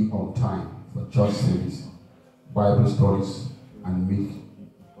be on time for church service, Bible studies, and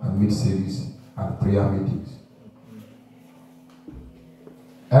mid service and prayer meetings.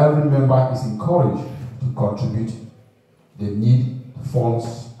 Every member is encouraged to contribute the need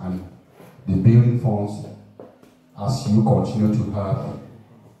funds and the building funds. As you continue to have,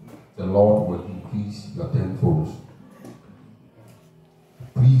 the Lord will increase your tenfold.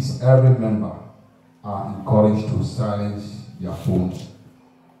 Please, every member are encouraged to silence their phones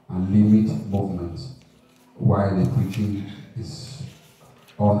and limit movements while the preaching is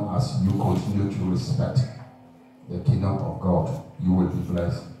on. As you continue to respect the kingdom of God, you will be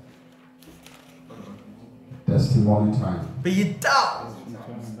blessed. Testimony time. Be it down.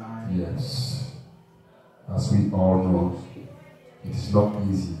 Yes. As we all know, it is not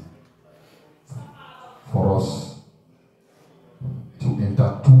easy for us to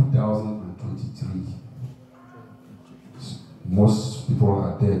enter 2023. Most people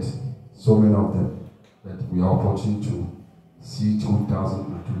are dead, so many of them, that we are approaching to see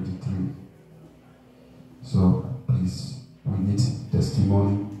 2023. So please, we need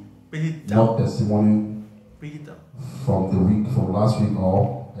testimony, not testimony from the week, from last week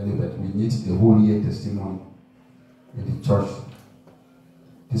or any, but we need the whole year testimony in the church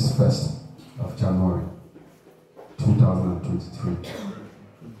this 1st of January 2023.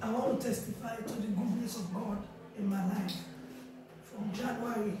 I want to testify to the goodness of God in my life. From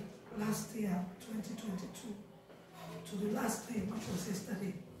January last year, 2022, to the last day, which was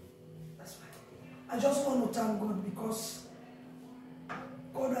yesterday. That's why. I just want to thank God because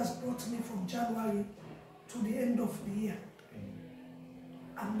God has brought me from January to the end of the year.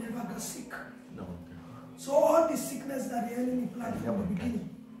 I never got sick. No. So all the sickness that the enemy planned from the beginning,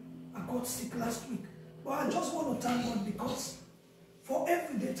 I got sick last week. But I just want to thank God because for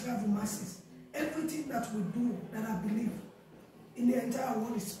everyday travel masses, everything that we do, that I believe in the entire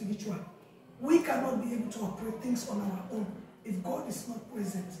world is spiritual. We cannot be able to operate things on our own if God is not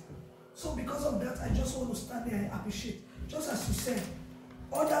present. So because of that, I just want to stand there and appreciate. Just as you said,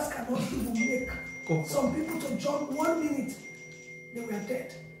 others cannot even make some people to jump 1 minute, they were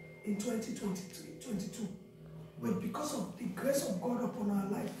dead in 2022. But because of the grace of God upon our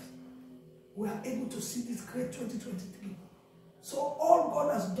life, we are able to see this great 2023. So all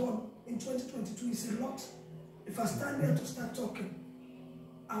God has done in 2022 is a lot. If I stand there to start talking,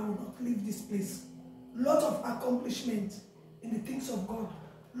 I will not leave this place. Lot of accomplishment in the things of God.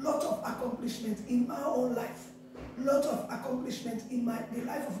 Lot of accomplishment in my own life. Lot of accomplishment in the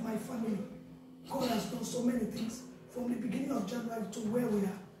life of my family. God has done so many things from the beginning of January to where we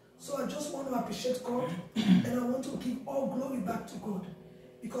are. So I just want to appreciate God and I want to give all glory back to God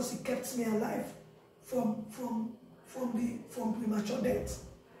because He kept me alive from premature death,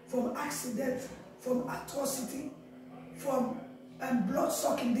 from accident, from atrocity, from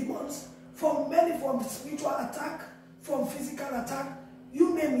blood-sucking demons, from spiritual attack, from physical attack,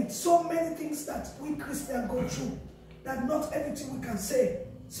 you name it. So many things that we Christians go through, that not everything we can say.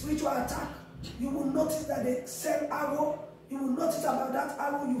 Spiritual attack, you will notice that they send arrow, you will notice about that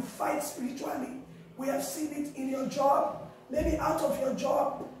arrow, you fight spiritually We have seen it in your job, maybe out of your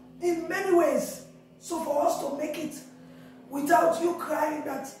job, in many ways. So for us to make it without you crying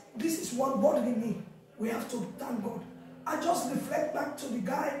that this is what bothering me, we have to thank God. I just reflect back to the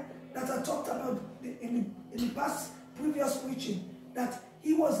guy that I talked about in the past previous preaching, that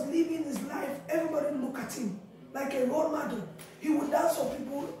he was living his life, everybody look at him like a role model. He would dance for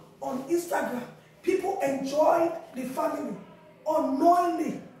people on Instagram. People enjoyed the family.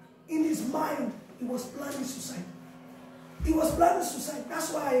 Unknowingly, in his mind, he was planning suicide. He was planning suicide.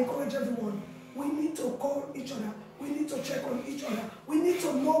 That's why I encourage everyone. We need to call each other. We need to check on each other. We need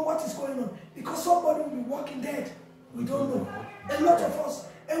to know what is going on. Because somebody will be walking dead. We don't know. A lot of us.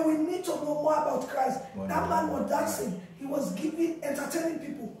 And we need to know more about Christ. That man was dancing. He was entertaining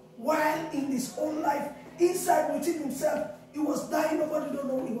people. While in his own life, inside within himself, he was dying. Nobody don't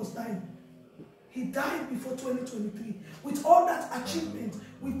know he was dying. He died before 2023. With all that achievement,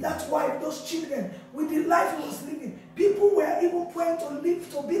 with that wife, those children, with the life he was living, people were even praying to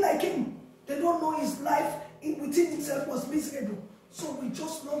live to be like him. They don't know his life within himself was miserable. So we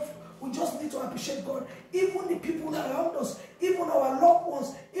just need to appreciate God. Even the people around us, even our loved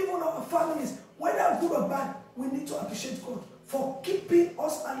ones, even our families, whether good or bad, we need to appreciate God for keeping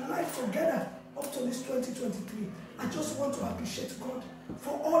us alive together up to this 2023. I just want to appreciate God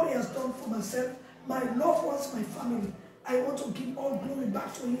for all he has done for myself, my loved ones, my family. I want to give all glory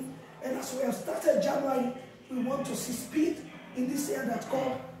back to him. And as we have started January, we want to see speed in this year that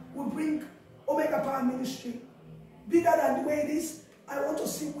God will bring Omega Power Ministry bigger than the way it is. I want to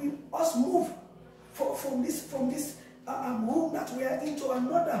see us move from this room that we are into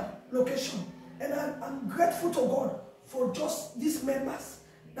another location. And I'm grateful to God for just these members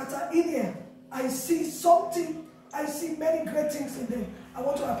that are in here. I see something. I see many great things in them. I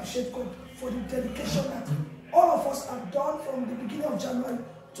want to appreciate God for the dedication that all of us have done from the beginning of January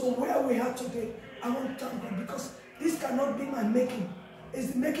to where we are today. I want to thank God because this cannot be my making.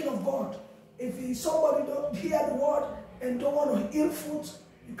 It's the making of God. If somebody don't hear the word and don't want to ill fruit,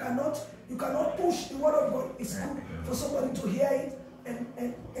 you cannot push the word of God. It's good for somebody to hear it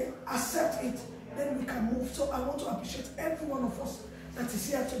and accept it. Then we can move. So I want to appreciate every one of us that is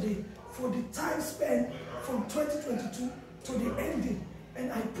here today for the time spent from 2022 to the ending.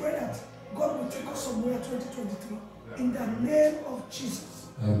 And I pray that God will take us somewhere 2023 in the name of Jesus.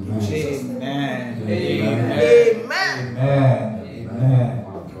 Amen. Amen. Amen. Amen. Amen.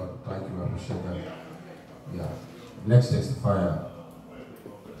 Oh, God, thank you. I appreciate that. Yeah. Next testifier.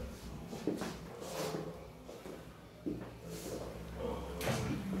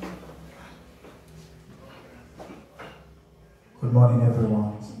 Good morning,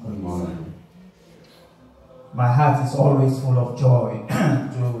 everyone. Good morning. My heart is always full of joy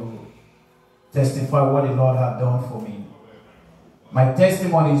to testify what the Lord has done for me. My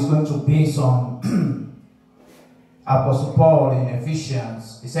testimony is going to be based on Apostle Paul in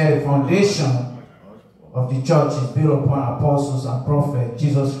Ephesians. He said the foundation of the church is built upon apostles and prophets,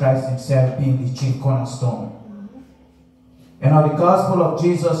 Jesus Christ himself being the chief cornerstone. And now the gospel of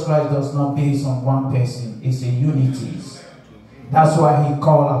Jesus Christ does not base on one person, it's a unity. That's why he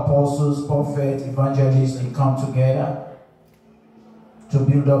called apostles, prophets, evangelists to come together to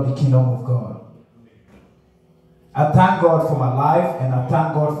build up the kingdom of God. I thank God for my life, and I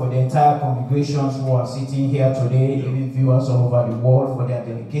thank God for the entire congregations who are sitting here today, even viewers all over the world, for their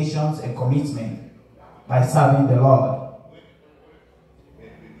dedications and commitment by serving the Lord.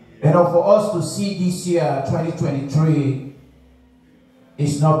 And for us to see this year, 2023,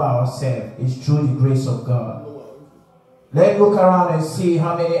 it's not by ourselves, it's through the grace of God. Let's look around and see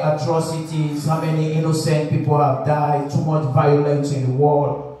how many atrocities, how many innocent people have died, too much violence in the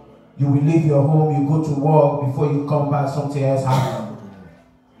world. You will leave your home, you go to work, before you come back, something else happens.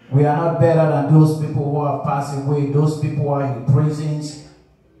 We are not better than those people who have passed away, those people who are in the prisons.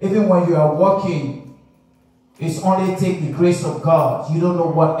 Even when you are working, it's only take the grace of God. You don't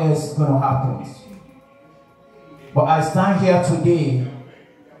know what else is going to happen. But I stand here today,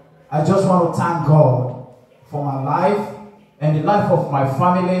 I just want to thank God for my life and the life of my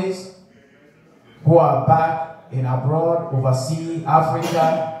families who are back in abroad, overseas,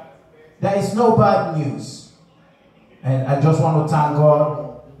 Africa. There is no bad news. And I just want to thank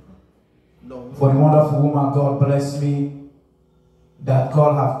God for the wonderful woman God bless me, that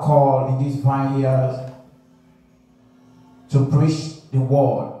God have called in these 5 years to preach the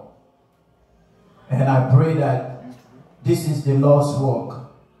word. And I pray that this is the Lord's work.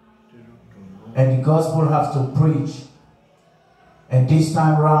 And the gospel has to preach. And this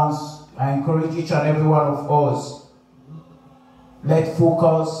time round, I encourage each and every one of us, let's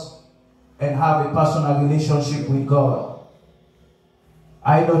focus and have a personal relationship with God.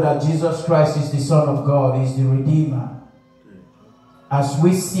 I know that Jesus Christ is the Son of God, is the Redeemer. As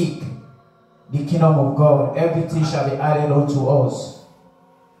we seek the kingdom of God, everything shall be added unto us.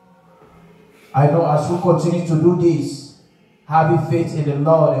 I know as we continue to do this, having faith in the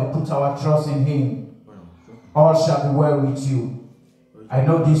Lord and put our trust in Him, all shall be well with you. I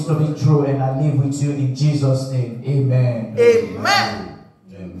know this to be true, and I live with you in Jesus' name. Amen. Amen.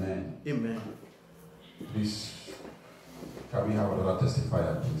 Amen. Amen. Please, can we have another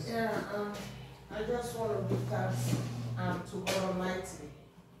testifier, please? Yeah, I just want to give thanks to God Almighty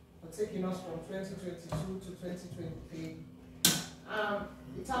for taking us from 2022 to 2023.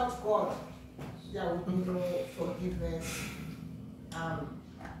 Without God, there would be no forgiveness.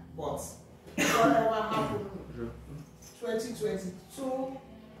 But whatever happened, 2022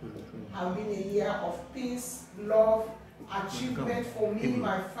 has been a year of peace, love, achievement for me,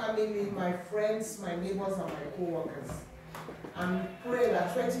 my family, my friends, my neighbors, and my co-workers. And pray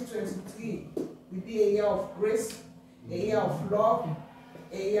that 2023 will be a year of grace, a year of love,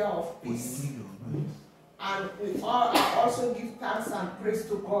 a year of peace. And we all also give thanks and praise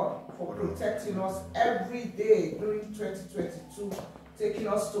to God for protecting us every day during 2022, taking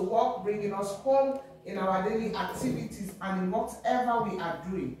us to work, bringing us home in our daily activities and in whatever we are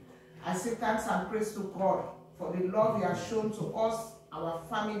doing. I say thanks and praise to God for the love He has shown to us, our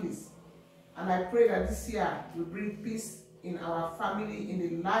families. And I pray that this year will bring peace in our family, in the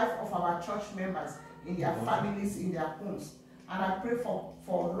life of our church members, in their families, in their homes. And I pray for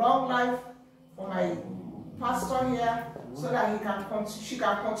long life for my pastor here, so that she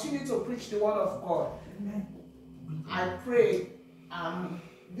can continue to preach the word of God. I pray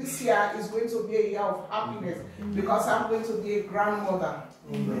this year is going to be a year of happiness because I'm going to be a grandmother.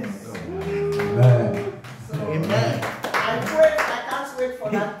 Amen. So, amen. I can't wait for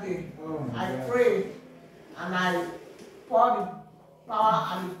that day. I pray and I pour the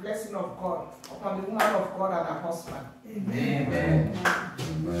power and the blessing of God upon the woman of God and her husband. Amen.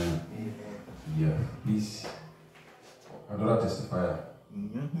 Amen. Yeah, please. Another testifier.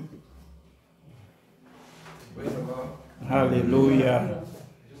 Praise the Lord. Hallelujah.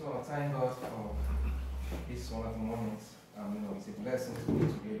 I just want to thank God for this wonderful moment. It's a blessing to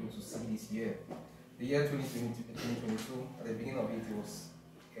me to be able to see this year. The year 2022, at the beginning of it, it was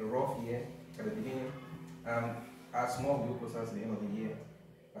a rough year. At the beginning, as more we go closer to the end of the year,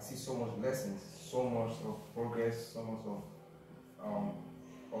 I see so much blessings, so much of progress, so much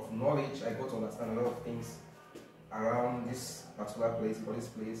of knowledge. I got to understand a lot of things around this particular place, for this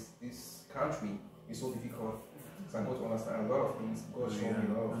place, this country is so difficult. So I got to understand a lot of things. God showed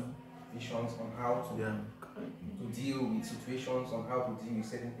me a lot of visions on how to deal with situations, on how to deal with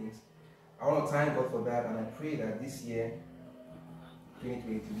certain things. I want to thank God for that, and I pray that this year,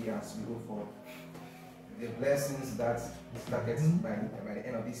 2023, as we go forward, the blessings that started by the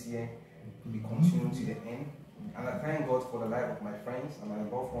end of this year will be continued to the end. And I thank God for the life of my friends and my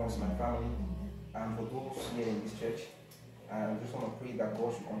loved ones, my family, and for those here in this church. And I just want to pray that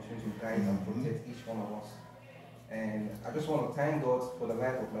God should continue to guide and protect each one of us. And I just want to thank God for the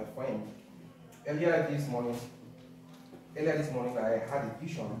life of my friend. Earlier this morning, I had a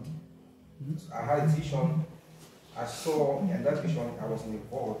vision. I had a vision. I saw, and that vision, I was in a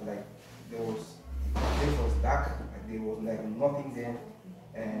vault, like the place was dark, like there was like nothing there,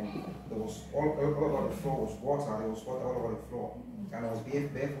 and there was all over the floor was water. There was water all over the floor, and I was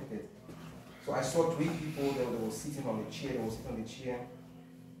barefooted. So I saw three people that were sitting on the chair. They were sitting on the chair,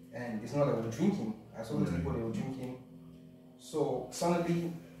 and it's not that they were drinking. I saw those people, they were drinking. So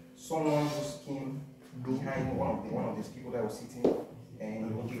suddenly, someone just came behind one of these people that was sitting,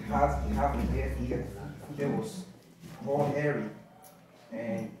 and he had the bare foot was all hairy,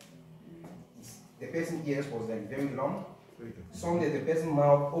 and the person's ears was like very long. Suddenly the person's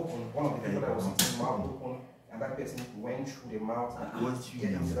mouth opened, one of the people that was sitting mouth opened, and that person went through the mouth and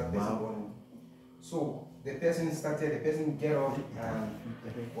get into that person's body. So the person get up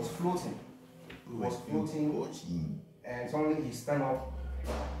and was floating. And suddenly he stand up.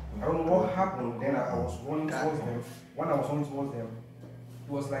 I don't know what happened. Then I was running towards them. When I was running towards them,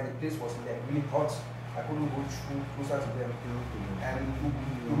 it was like the place was like really hot. I couldn't go through closer to them. And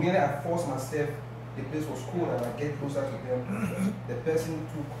immediately I forced myself. The place was cold, and I get closer to them. The person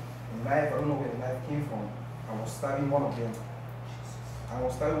took a knife. I don't know where the knife came from. I was stabbing one of them.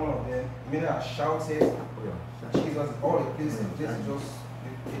 Immediately I shouted, Jesus! All the place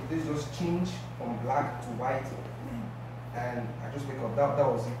just changed from black to white. And I just wake up. That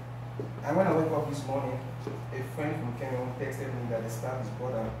was it. And when I wake up this morning, a friend from Cameroon texted me that the staff is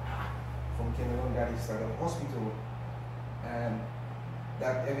brother from Cameroon that is at the hospital, and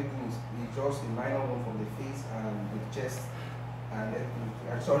that everything is just a minor wound from the face and the chest,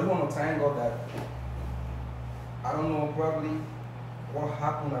 And so I really want to thank God that, I don't know probably what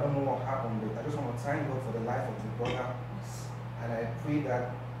happened, I don't know what happened, but I just want to thank God for the life of the brother. And I pray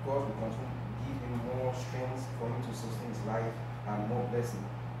that God will continue to give him more strength for him to sustain his life and more blessing.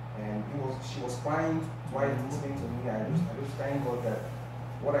 And she was crying while listening to me. I just thank God that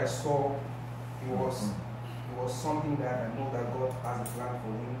what I saw, it was something that I know that God has a plan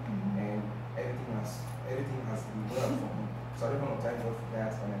for him, and everything has been well for him. So I just want to thank God for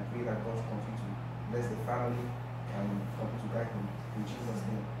that, and I pray that God will continue to bless the family and continue to guide him in Jesus'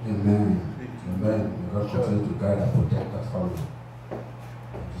 name. Amen. Amen. May God continue to guide and protect that family. In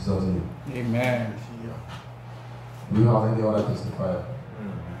Jesus' name. Amen. Do you have any other testifier?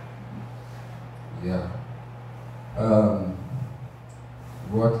 Yeah.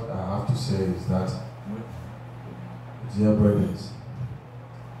 What I have to say is that, dear brothers,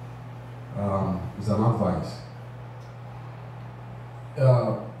 it's an advice.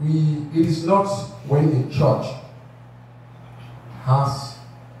 It is not when a church has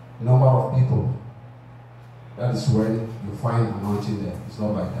a number of people, that is when you find anointing there. It's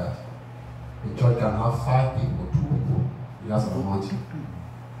not like that. A church can have 5 people, 2 people, it has an anointing.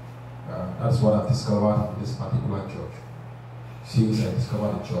 That's what I've discovered in this particular church. Since I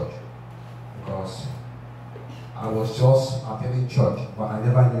discovered the church, because I was just attending church, but I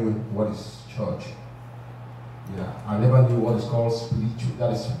never knew what is church. Yeah, I never knew what is called spiritual.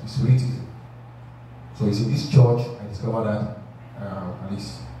 That is spiritism. So it's in this church I discovered that at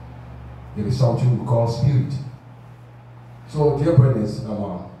least there is something we call spirit. So, dear brothers,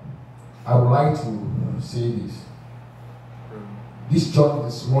 I would like to say this. This church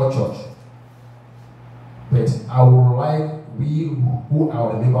is a small church, but I would like we who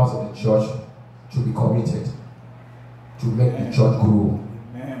are the members of the church to be committed to make the church grow.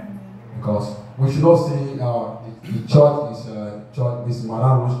 Amen. Because we should not say the church is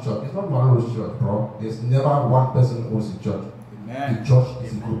Madame Rose's church. It's not Madame Rose's church, bro. There's never one person who owns the church. Amen. The church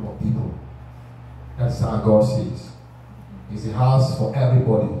is a group of people. That's how God says. It's a house for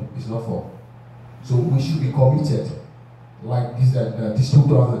everybody. It's not for. So we should be committed. Like this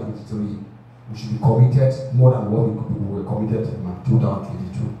 2023, we should be committed more than what we were committed in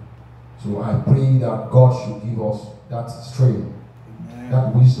 2022. So I pray that God should give us that strength,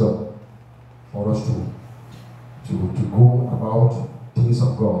 that wisdom for us to go about things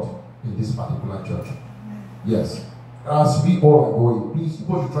of God in this particular church. Yes. As we all are going, please,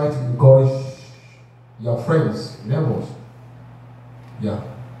 people should try to encourage your friends, neighbors,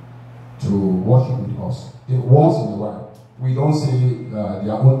 to worship with us. Once in a while. We don't say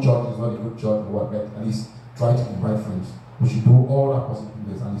their own church is not a good church, but at least try to invite friends. We should do all that possible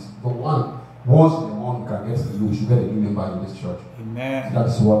things. At least once in a month we can get to you, we should get a new member in this church. Amen. That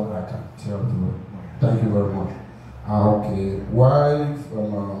is what I can tell you. Thank you very much. Okay, why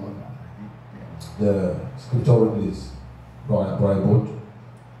the scripture release, Brother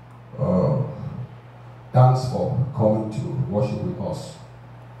thanks for coming to worship with us.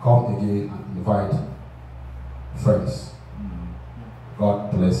 Come again and invite friends.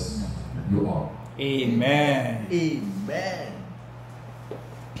 God bless you all. Amen. Amen.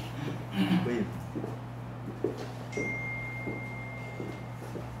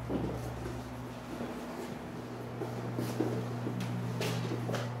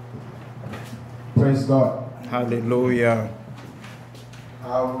 Praise God. Hallelujah.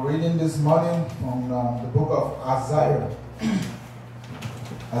 I'm reading this morning from the book of Isaiah.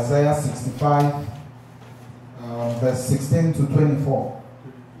 Isaiah 65, verse 16 to 24.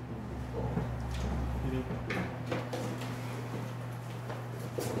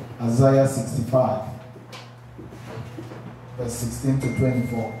 Isaiah 65, verse 16 to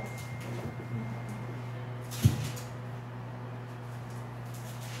 24.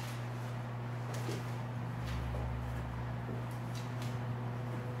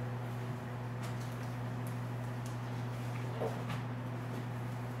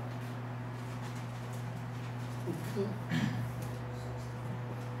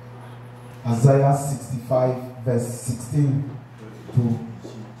 Isaiah 65, verse 16 to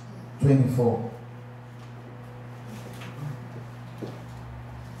 24.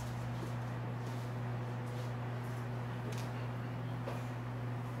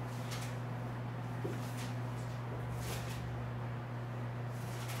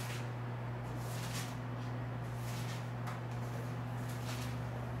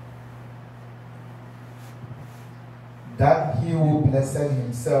 That he who blessed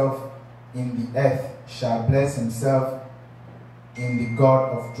himself in the earth shall bless himself in the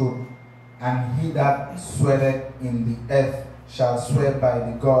God of truth, and he that sweareth in the earth shall swear by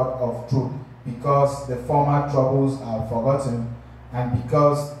the God of truth, because the former troubles are forgotten, and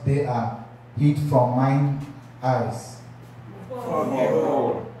because they are hid from mine eyes. For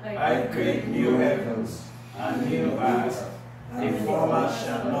behold, I create new heavens and new earth. The former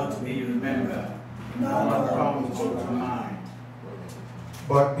shall not be remembered, nor come to mind.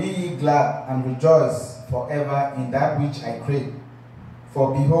 But be ye glad and rejoice forever in that which I create.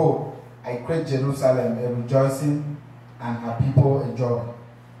 For behold, I create Jerusalem a rejoicing, and her people a joy.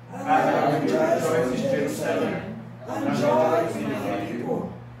 And I will rejoice in Jerusalem, and joy in her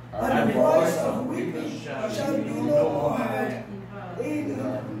people. And the voice of weeping shall be no more heard.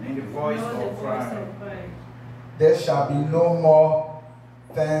 In the voice of cry. There shall be no more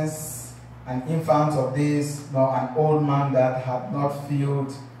thence an infant of days, nor an old man that hath not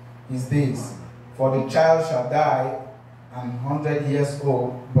filled his days. For the child shall die 100 years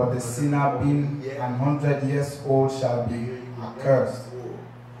old, but the sinner being 100 years old shall be accursed.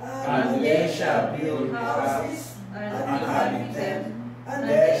 And they shall build houses and inhabit them, and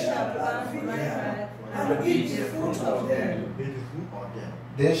they shall plant vineyards and eat the fruit of them.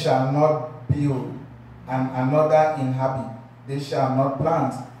 They shall not build and another inhabit. They shall not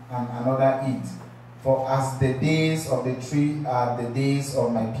plant and another eat. For as the days of the tree are the days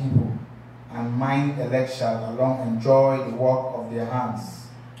of my people, and mine elect shall alone enjoy the work of their hands.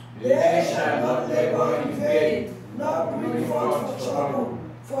 They shall not labor in vain, nor bring forth for trouble,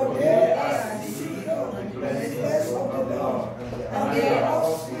 for they are the seed of the blessed of the Lord, and their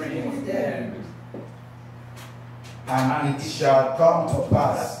offspring with them. And it shall come to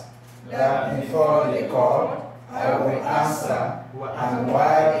pass that before they call, I will answer, and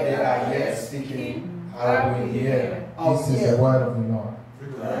while they are yet speaking, I will hear. This is the word of the Lord.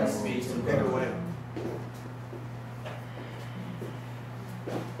 Thanks be to God.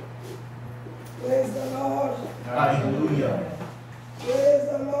 Praise the Lord. Hallelujah. Praise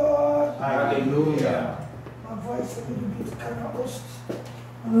the Lord. Hallelujah. My voice a little bit kind of hoarse.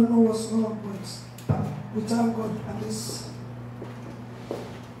 I don't know what's wrong, but we thank God at this.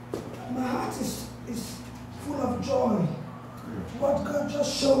 My heart is full of joy. What God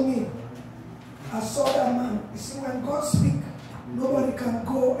just showed me. I saw that man. You see, when God speaks, nobody can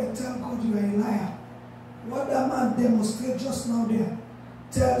go and tell God you are a liar. What that man demonstrated just now there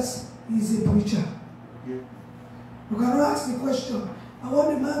tells he's a preacher. You cannot ask the question. I want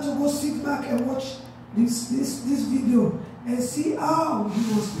the man to go sit back and watch this video and see how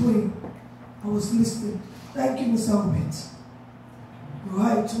he was praying. I was listening. Thank you, Mr. Obet. You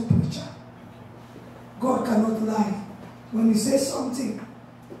are a true preacher. God cannot lie. When he says something,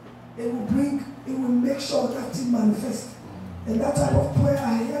 it will make sure that thing manifests. And that type of prayer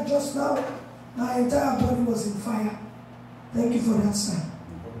I heard just now, my entire body was in fire. Thank you for that, sir.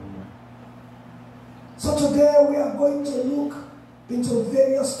 So today we are going to look into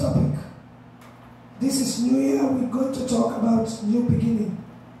various topics. This is New Year. We're going to talk about new beginning.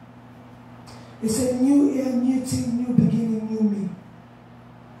 It's a new year, new thing, new beginning, new me.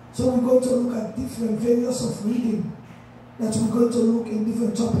 So we're going to look at different various of reading that we're going to look in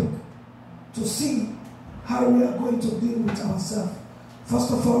different topics to see how we are going to deal with ourselves.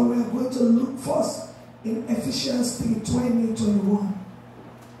 First of all, we are going to look first in Ephesians 3:20-21.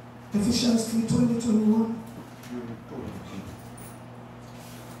 Ephesians 3:20-21.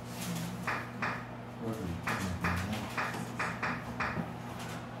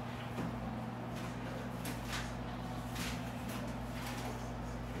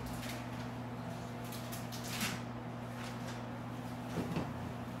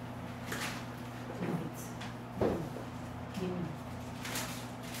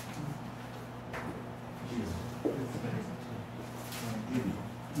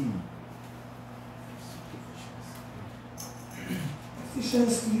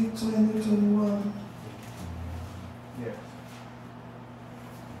 Ephesians 3:20-21. Yes.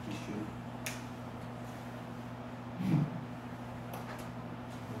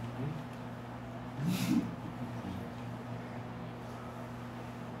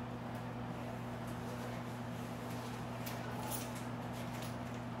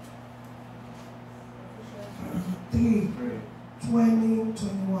 Three,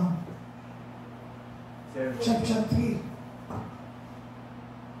 20-21. Chapter 3,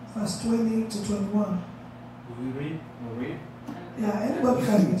 verse 20-21. Do we read? We read? Yeah, anybody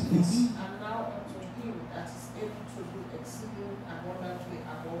can read, please. And now unto him that is able to do exceeding abundantly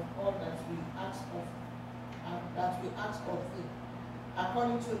above all that we ask of, and that we ask of him,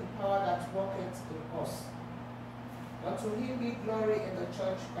 according to the power that worketh in us. Unto him be glory in the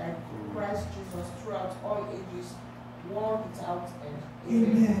church by Christ Jesus throughout all ages, world without end.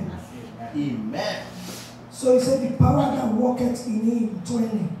 Amen. Amen. So he said the power that worketh in him,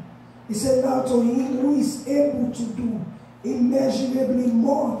 20. He said now to him who is able to do immeasurably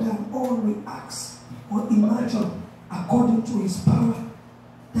more than all we ask or imagine, according to his power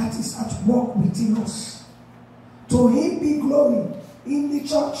that is at work within us. To him be glory in the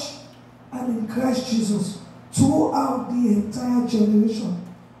church and in Christ Jesus throughout the entire generation,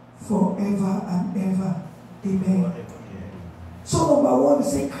 forever and ever. Amen. So number one,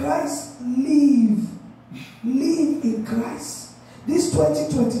 say Christ, live. Live in Christ. This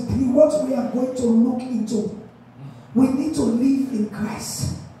 2023, what we are going to look into, we need to live in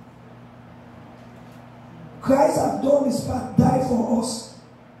Christ. Christ has done his part, died for us.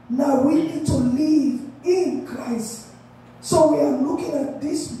 Now we need to live in Christ. So we are looking at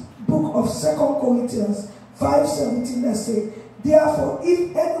this book of 2 Corinthians 5:17 that says, therefore,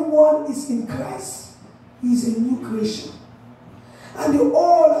 if anyone is in Christ, he is a new creation. And the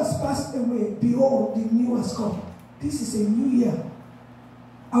old has passed away. Behold, the new has come. This is a new year.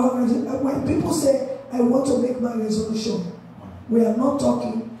 When people say, I want to make my resolution, we are not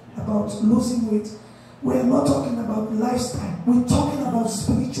talking about losing weight. We are not talking about lifestyle. We're talking about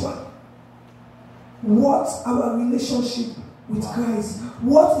spiritual. What's our relationship with Christ?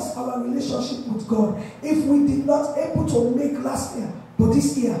 What is our relationship with God? If we did not able to make last year, but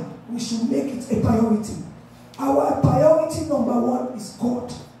this year, we should make it a priority. Our priority number one is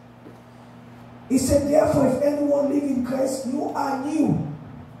God. He said, therefore, if anyone live in Christ, you are new.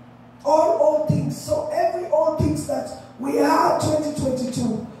 All things. So every old things that we had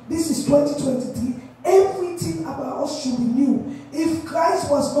 2022, this is 2023. Everything about us should be new. If Christ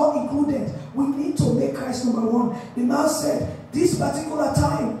was not included, we need to make Christ number one. The man said, this particular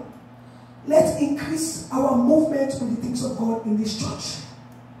time, let's increase our movement with the things of God in this church.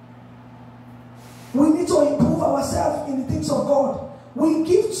 We need to improve ourselves in the things of God. We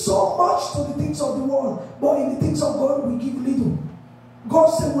give so much to the things of the world, but in the things of God, we give little. God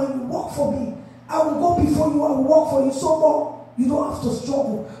said, when you work for me, I will go before you, I will work for you so more. You don't have to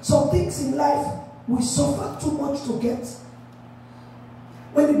struggle. Some things in life, we suffer too much to get.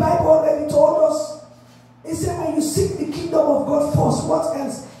 When the Bible already told us, it said, when you seek the kingdom of God first, what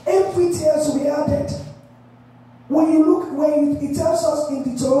else? Everything else will be added. When you look, it tells us in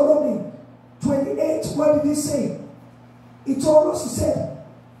Deuteronomy 28, what did he say? He told us, he said,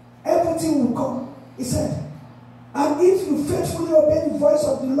 everything will come. He said, and if you faithfully obey the voice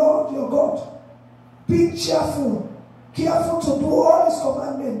of the Lord your God, be careful to do all his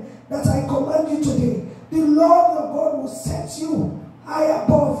commandments that I command you today. The Lord your God will set you high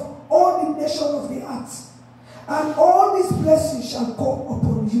above all the nations of the earth, and all these blessings shall come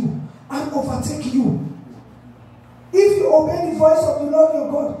upon you and overtake you. If you obey the voice of the Lord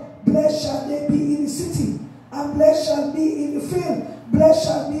your God, blessed shall they be in the city, and blessed shall be in the field. Blessed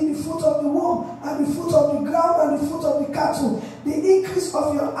shall be the fruit of the womb, and the fruit of the ground, and the fruit of the cattle, the increase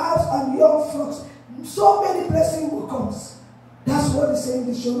of your herds and your flocks. So many blessings will come. That's what it's saying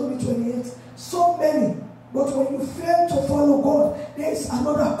in Deuteronomy 28. So many. But when you fail to follow God, there is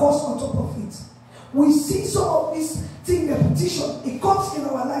another cost on top of it. We see some of this thing, repetition. It comes in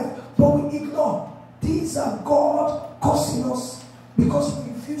our life, but we ignore. These are God causing us because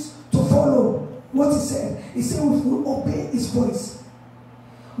we refuse to follow what he said. He said we will obey his voice.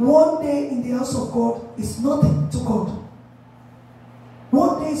 One day in the house of God is nothing to God.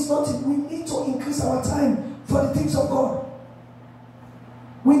 One day is nothing. We need to increase our time for the things of God.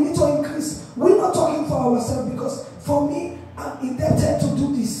 We need to increase. We're not talking for ourselves, because for me, I'm indebted to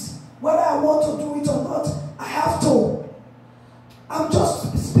do this. Whether I want to do it or not, I have to. I'm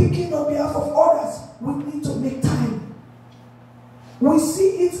just speaking on behalf of others. We need to make time. We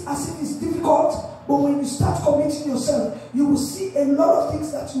see it as if it's difficult, but when you start committing yourself, you will see a lot of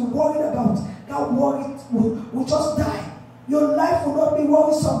things that you're worried about. That worry will just die. Your life will not be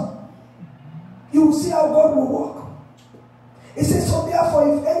worrisome. You will see how God will work. It says, so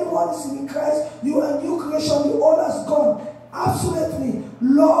therefore, if anyone is in Christ, you are a new creation, the old has gone. Absolutely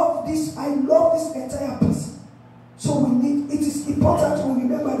love this. I love this entire piece. So it is important to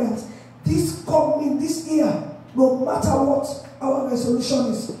remember that this coming, this year, no matter what our resolution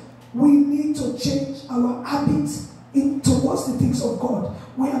is, we need to change our habits towards the things of God.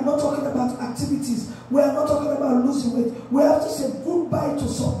 We are not talking about activities. We are not talking about losing weight. We have to say goodbye to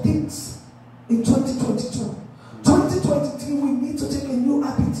some things in 2022. 2023, we need to take a new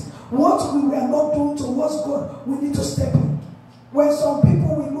habit. What we were not doing towards God, we need to step in. When some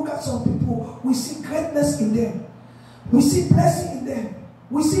people, we look at some people, we see greatness in them. We see blessing in them.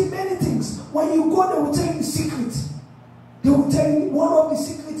 We see many things. When you go, they will tell you the secret. They will tell you, one of the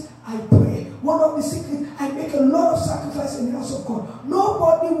secrets, I pray. One of the secrets, I make a lot of sacrifice in the house of God.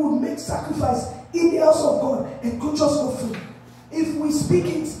 Nobody would make sacrifice in the house of God and could just go free. If we speak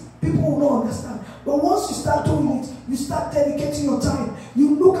it, people will not understand. But once you start doing it, You start dedicating your time.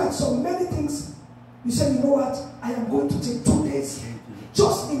 You look at so many things. You say, you know what? I am going to take 2 days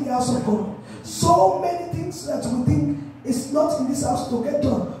just in the house of God. So many things that we think is not in this house to get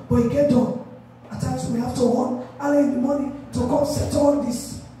done, but it get done. At times we have to run early in the morning to come settle all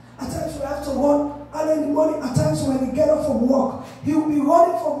this. At times we have to run early in the morning. At times when he get up from work, he will be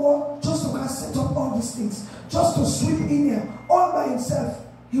running from work just to come set up all these things, just to sweep in here all by himself.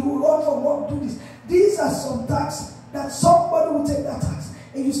 He will run from work, do this. These are some tasks that somebody will take that task,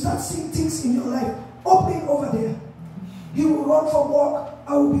 and you start seeing things in your life opening over there. He will run from work.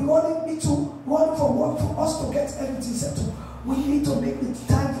 I will be running, me too, running from work for us to get everything settled. We need to make the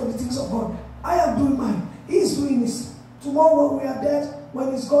time for the things of God. I am doing mine. He is doing this. Tomorrow when we are dead,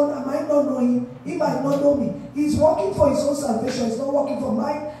 when he's gone, I might not know him. He might not know me. He's working for his own salvation. He's not working for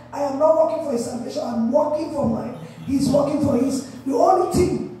mine. I am not working for his salvation. I'm working for mine. He's working for his. The only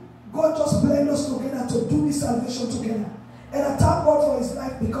thing, God just blend us together to do this salvation together. And I thank God for his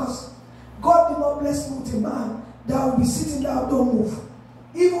life, because God did not bless me with a man that will be sitting down, don't move.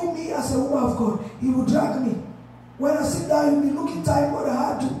 Even me as a woman of God, he will drag me. When I sit down, he'll be looking time what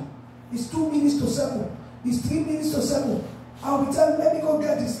I had to. It's 2 minutes to 7. It's 3 minutes to 7. I'll be telling him, let me go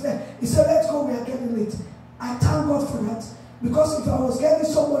get this. He said, let's go, we are getting late. I thank God for that. Because if I was getting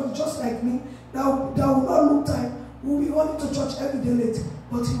somebody just like me, that will not look time, we'll be running to church every day late.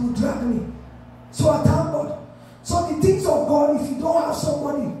 But he will drag me. So I thank God. So the things of God, if you don't have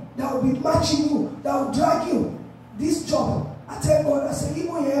somebody that will be matching you, that will drag you, this job, I tell God, I say,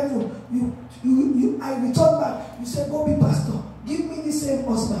 even in heaven, I return back. You say, go be pastor. Give me the same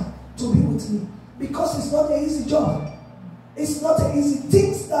husband to be with me. Because it's not an easy job. It's not an easy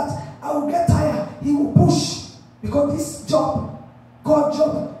things that I will get tired. He will push. Because this job, God's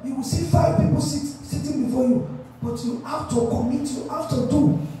job, you will see 5 people sitting before you. But you have to commit, you have to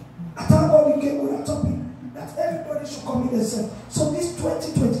do. I thank God you came with a topic that everybody should commit themselves. So this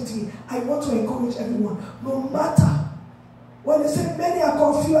 2023, I want to encourage everyone, no matter. When they say many are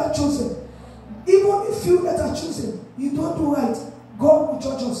called, few are chosen. Even the few that are chosen, you don't do right, God will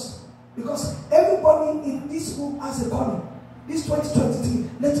judge us. Because everybody in this room has a calling. This 2023,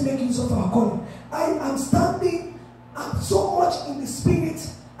 let's make use of our calling. I am standing, I'm so much in the spirit.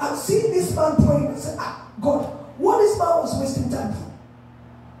 I'm seeing this man praying and say, God, what this man was wasting time for?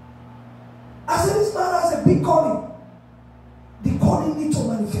 I said, this man has a big calling. The calling needs to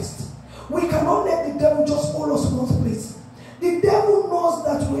manifest. We cannot let the devil just hold us in one place. The devil knows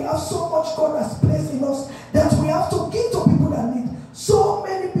that we have so much God has placed in us that we have to give to people that need. So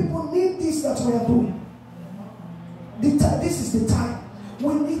many people need this that we are doing. This is the time.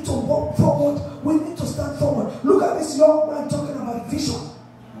 We need to walk forward. We need to stand forward. Look at this young man talking about vision.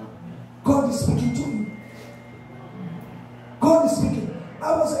 God is speaking to you. God is speaking.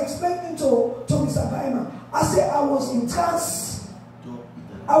 I was explaining to Mr. Baima. I said I was in trance.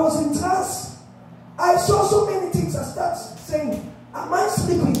 I was in trance. I saw so many things. I started saying, am I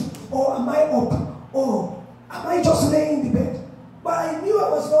sleeping? Or am I up? Or am I just laying in the bed? But I knew I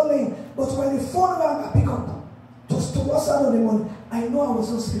was not laying. But when the phone rang, I picked up. Just towards the end of the morning, I know I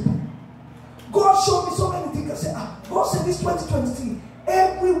was not sleeping. God showed me so many things. I said, God said this 2023,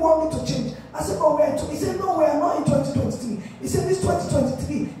 everyone need to change. I said, oh, he said, no, we are not in 2023. He said, this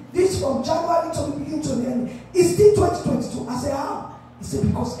 2023, this from January to the beginning to the end, it's still 2022. I said, how? He said,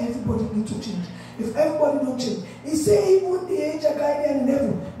 because everybody need to change. If everybody don't change, he said, even the angel guardian in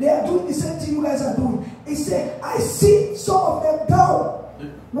heaven, they are doing the same thing you guys are doing. He said, I see some of them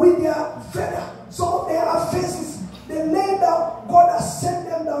down with their feather. Some of them have faces. They lay down. God has sent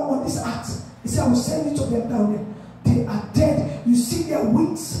them down on this earth. He said, I will send you to them down there. They are dead. You see their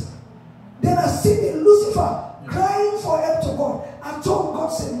wings. Then I see the Lucifer crying for help to God. I told God,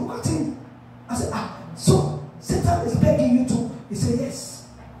 said, look at him. I said, so Satan is begging you to. He said, yes.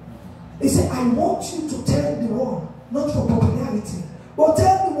 He said, I want you to tell the world, not for popularity, but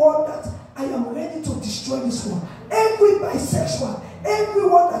tell the world that I am ready to destroy this world. Every bisexual,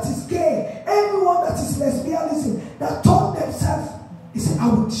 everyone that is gay, everyone that is lesbianism, that turned themselves, he said, I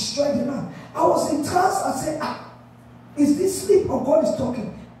will destroy the land. I was in trance. I said, is this sleep or God is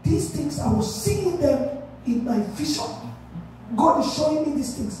talking? These things, I was seeing them in my vision. God is showing me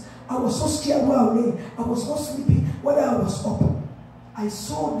these things. I was so scared where I lay. I was not sleeping, whether I was up. I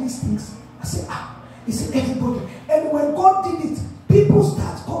saw these things. I said, he said, everybody. And when God did it, people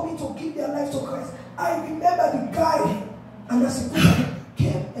start coming to give their life to Christ. I remember the guy, and as he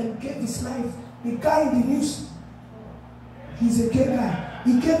came and gave his life, the guy in the news, he's a gay guy.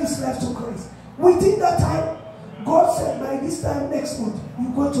 He gave his life to Christ. Within that time, God said, by this time next month,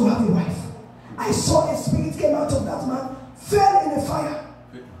 you're going to have a wife. I saw a spirit came out of that man, fell in the fire.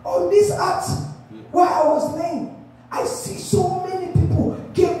 On this earth, where I was laying, I see so many people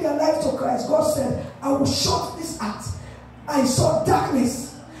gave their life to Christ. God said, I will shut this act. I saw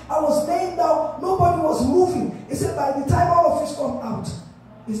darkness. I was laying down. Nobody was moving. He said, by the time all of us come out,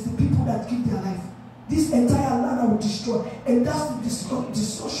 it's the people that give their life. This entire land I will destroy. And that's the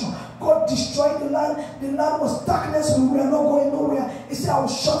destruction. God destroyed the land. The land was darkness. We were not going nowhere. He said, I will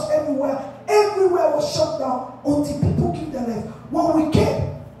shut everywhere. Everywhere was shut down until people give their life. When we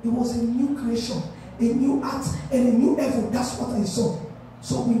came, it was a new creation, a new act, and a new heaven. That's what I saw.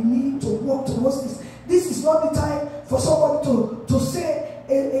 So we need to work towards this. This is not the time for somebody to say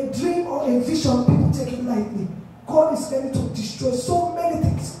a dream or a vision, people take it lightly. God is ready to destroy so many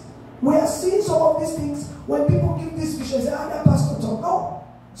things. We are seeing some of these things when people give this vision, say, that pastor talk. No.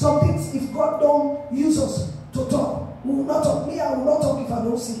 Some things, if God don't use us to talk, we will not talk. Me, I will not talk if I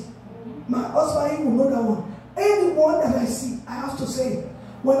don't see. My husband, he will know that one. Anyone that I see, I have to say.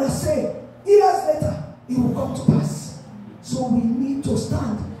 When I say, years later, it will come to pass. So we need to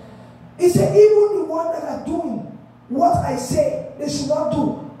stand. He said, even the one that are doing what I say they should not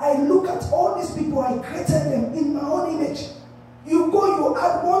do. I look at all these people, I created them in my own image. You go, you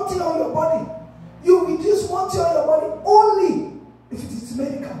add one thing on your body. You reduce one thing on your body only if it is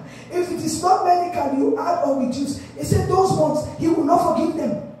medical. If it is not medical, you add or reduce. He said those ones, he will not forgive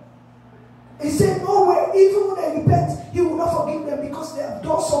them. He said nowhere, even when they repent, he will not forgive them because they have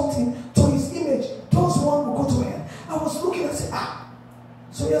done something to his image. Those ones will go to hell. I was looking and said,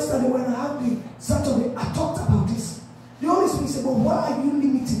 So yesterday when I had the Saturday, I talked about this. The Holy Spirit said, but why are you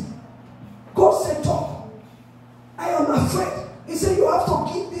limiting? God said, talk. I am afraid. He said, you have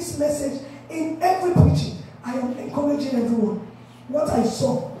to give this message in every preaching. I am encouraging everyone. What I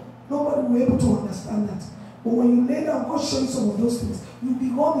saw, nobody will be able to understand that. But when you lay down, God show you some of those things, you'll be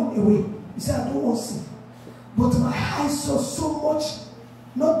running away. He said, I don't want to see. But my eyes saw so much,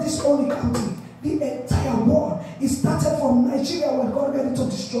 not this only country, the entire world. It started from Nigeria when God ready to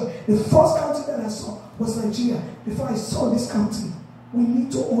destroy. The first country that I saw was Nigeria. Before I saw this country, we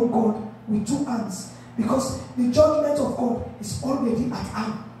need to hold God with two hands. Because the judgment of God is already at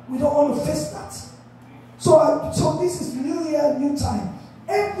hand. We don't want to face that. So this is new year, new time.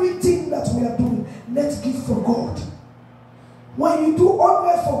 Everything that we are doing, let's give for God. When you do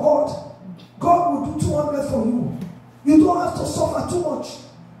 100 for God, God will do 200 for you. You don't have to suffer too much.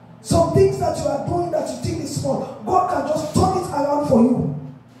 Some things that you are doing that you think is small, God can just turn it around for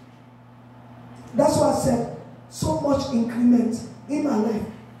you. That's why I said, so much increment in my life.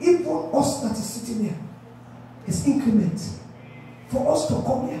 Even us that is sitting here, is increment. For us to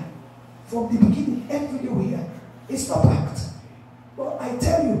come here, from the beginning, every day we're here, it's not packed. But I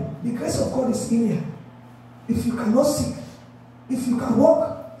tell you, the grace of God is in here. If you cannot seek, if you can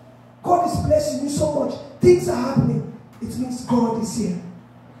walk, God is blessing you so much. Things are happening. It means God is here.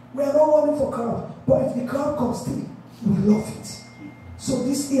 We are not running for crowd. But if the crowd comes still, we love it. So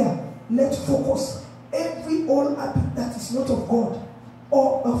this year, let's focus every old habit that is not of God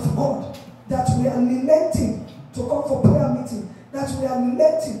or of God, that we are relenting to come for prayer meeting, that we are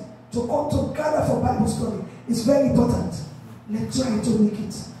relenting to come to gather for Bible study. It's very important. Let's try to make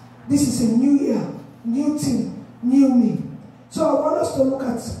it. This is a new year, new thing, new me. So I want us to look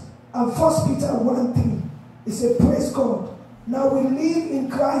at 1 Peter 1:3. It says, praise God. Now we live in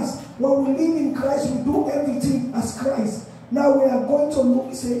Christ. When we live in Christ, we do everything as Christ. Now we are going to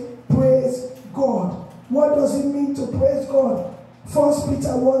look, say, praise God. What does it mean to praise God? 1 Peter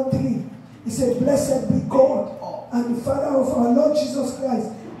 1:3. It says, blessed be God and the Father of our Lord Jesus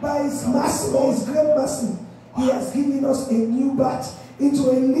Christ. By his mercy, by his great mercy, he has given us a new birth into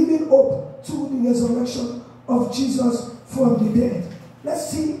a living hope through the resurrection of Jesus from the dead. Let's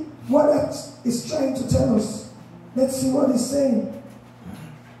see what that is trying to tell us. Let's see what he's saying.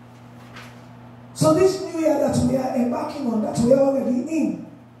 So this new year that we are embarking on, that we are already in,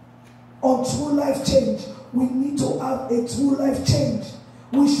 on true life change, we need to have a true life change.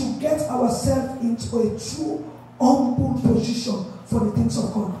 We should get ourselves into a true humble position for the things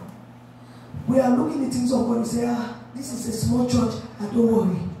of God. We are looking at things of God and say, this is a small church, and don't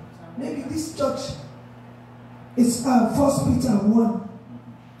worry. Maybe this church is 1 Peter 1,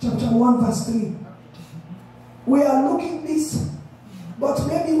 chapter 1, verse 3. We are looking this, but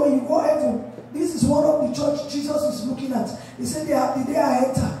maybe when you go heaven, this is one of the church Jesus is looking at. He said, the day I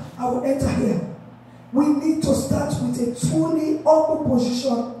enter, I will enter here. We need to start with a truly humble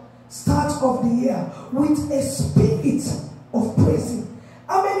position, start of the year, with a spirit of praising.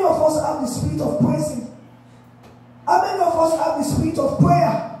 How many of us have the spirit of praising? How many of us have the spirit of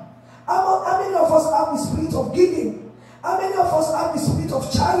prayer? How many of us have the spirit of giving? How many of us have the spirit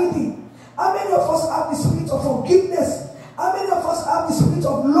of charity? How many of us have the spirit of forgiveness? How many of us have the spirit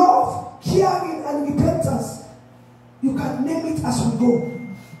of love, caring, and repentance? can name it as we go.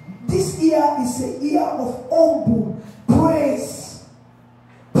 This year is a year of humble praise.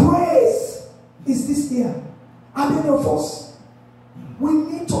 Praise is this year. How many of us? We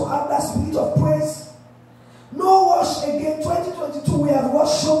need to have that spirit of praise. No wash again. 2022, we have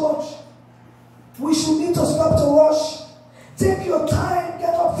washed so much. We should need to stop to wash. Take your time,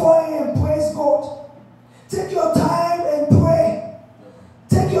 get up 4 a.m. praise God. Take your time and pray.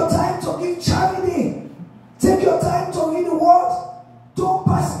 Take your time to give charity. Take your time to read the word. Don't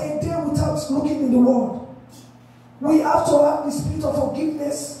pass a day without looking in the word. We have to have the spirit of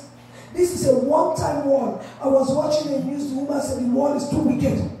forgiveness. This is a one-time world. I was watching a news, the woman said the world is too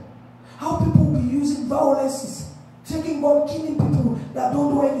wicked. How people will be using violences, taking God, killing people that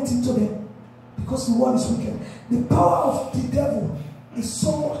don't do anything to them. Because the world is wicked. The power of the devil is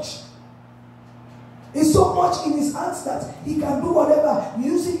so much. It's so much in his hands that he can do whatever,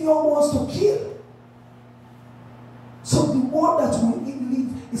 using young ones to kill. So the world that we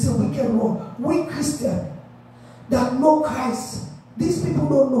live is a wicked world. We Christians that know Christ, these people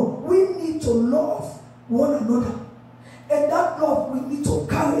don't know. We need to love one another. And that love, we need to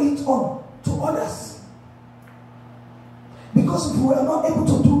carry it on to others. Because if we are not able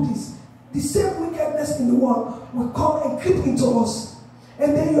to do this, the same wickedness in the world will come and creep into us.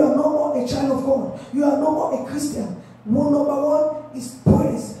 And then you are no more a child of God. You are no more a Christian. Number one is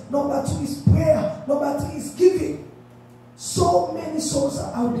praise. Number two is prayer. Number three is giving. So many souls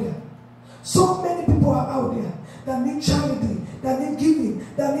are out there. So many people are out there that need charity, that need giving,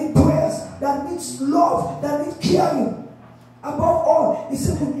 that need prayers, that needs love, that need caring. Above all, he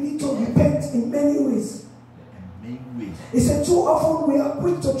said we need to repent in many ways. He said too often we are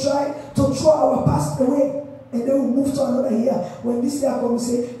quick to try to throw our past away, and then we move to another year. When this year comes,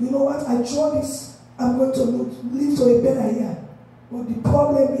 we say, you know what, I throw this, I'm going to live to a better year. But the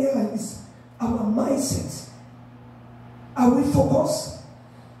problem here is our mindset. Are we focused?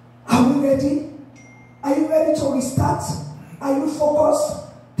 Are we ready? Are you ready to restart? Are you focused?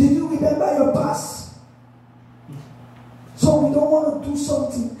 Did you remember your past? So we don't want to do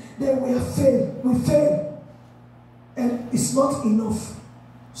something, then we have failed. We fail. And it's not enough.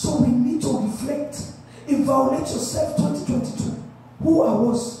 So we need to reflect. Evaluate yourself 2022. Who I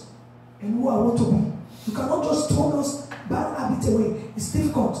was and who I want to be. You cannot just throw those bad habits away. It's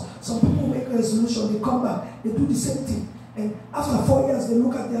difficult. Some people make a resolution, they come back, they do the same thing. And after 4 years, they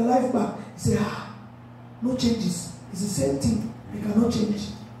look at their life back and say, no changes. It's the same thing. They cannot change.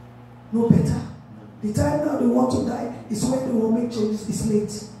 No better. The time now they want to die is when they will make changes. It's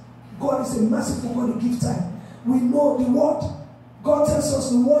late. God is a merciful God to give time. We know the word. God tells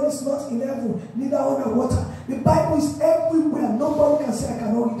us the word is not in heaven, neither on the water. The Bible is everywhere. Nobody can say I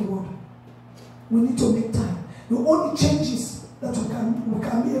cannot read the word. We need to make time. The only changes that we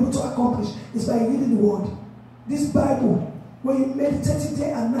can be able to accomplish is by reading the word. This Bible, when you meditate it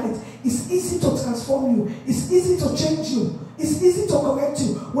day and night, it's easy to transform you. It's easy to change you. It's easy to correct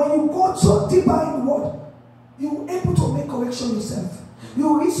you. When you go so deeper in the word, you're able to make correction yourself.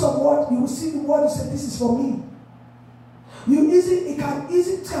 You read some word, you will see the word, you say, this is for me. It can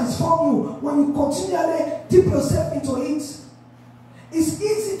easily transform you when you continually dip yourself into it. It's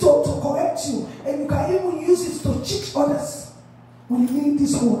easy to correct you, and you can even use it to teach others when you need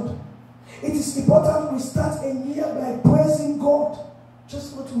this word. It is important we start a year by praising God.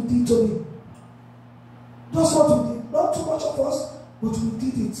 Just what we did today. Just what we did. Not too much of us, but we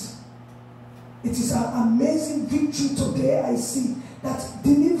did it. It is an amazing victory today. I see that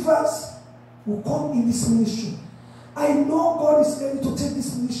deliverance will come in this ministry. I know God is ready to take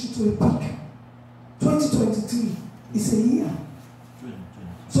this ministry to a peak. 2023 is a year.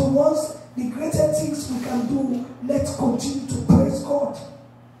 So once the greater things we can do, let's continue to praise God.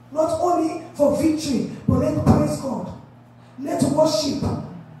 Not only for victory, but let's praise God. Let's worship.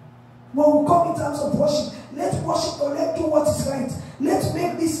 When we come in terms of worship, let's worship God. Let's do what is right. Let's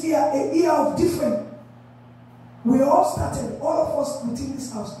make this year a year of different. We all started, all of us within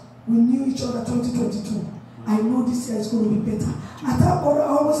this house, we knew each other 2022. I know this year is going to be better. I thank God, I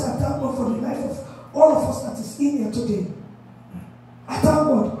always thank God for the life of all of us that is in here today. I thank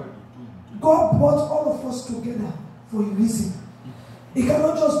God. God brought all of us together for a reason. He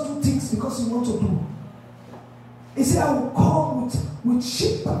cannot just do things because he wants to do. He said, I will come with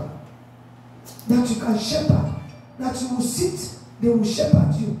sheep that you can shepherd, that you will sit, they will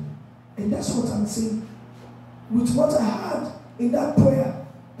shepherd you. And that's what I'm saying. With what I had in that prayer,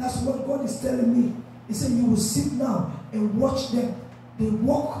 that's what God is telling me. He said, you will sit now and watch them. They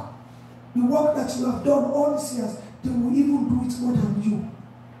walk. The work that you have done all these years, they will even do it more than you.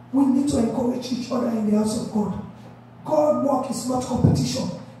 We need to encourage each other in the house of God. God work is not competition.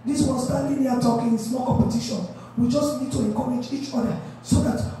 This one standing here talking is not competition. We just need to encourage each other so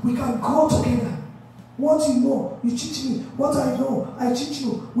that we can grow together. What you know, you teach me. What I know, I teach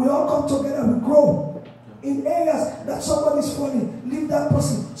you. We all come together, we grow. In areas that somebody is falling, leave that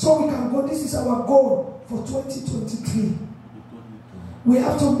person so we can go. This is our goal for 2023. We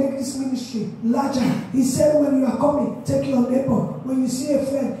have to make this ministry larger. He said when you are coming, take your neighbor. When you see a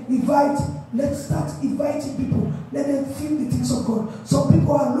friend, invite. Let's start inviting people. Let them feel the things of God. Some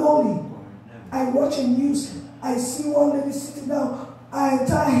people are lonely. I watch a news. I see one lady sitting down. Her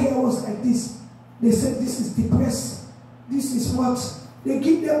entire hair was like this. They said this is depressed. This is what. They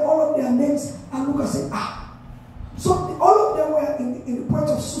give them all of their names and look and say, ah. So all of them were in the point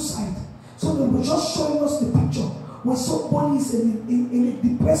of suicide. So they were just showing us the picture. When somebody is in a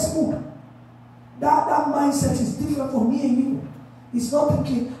depressed mood, that mindset is different for me and you. It's not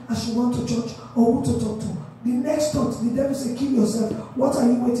thinking I should want to church or who to talk to. The next thought, the devil said, kill yourself. What are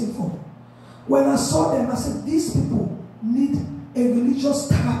you waiting for? When I saw them, I said, these people need a religious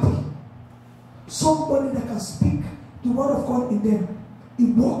therapy. Somebody that can speak the word of God in them.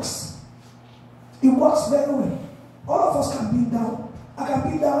 It works. It works very well. All of us can be down. I can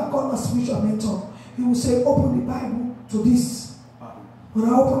be down and call my spiritual mentor. He will say, open the Bible to this. When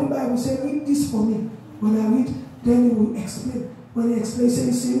I open the Bible, say, read this for me. When I read, then he will explain. When he explains, say,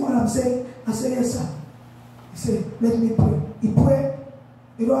 you see what I'm saying? I say, yes, sir. He said, let me pray. He prayed.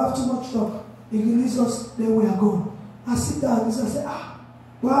 You don't have too much talk. He releases us, then we are gone. I sit down and I say,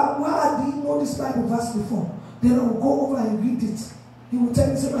 why did you know this Bible verse before? Then I will go over and read it. He will tell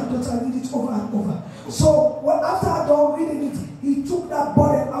me, say, my daughter, read it over and over. So after I done reading it, he took that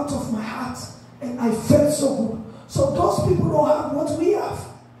burden out of my heart. And I felt so good. So those people don't have what we have.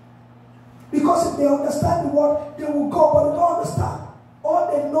 Because if they understand the word, they will go, but they don't understand. All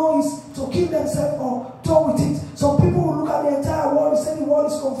they know is to kill themselves or talk with it. Some people will look at the entire world and say the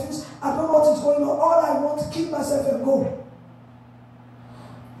world is confused. I don't know what is going on. All I want to kill myself and go.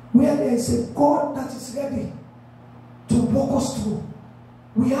 Where there is a God that is ready to walk us through.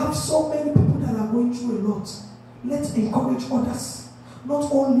 We have so many people that are going through a lot. Let's encourage others.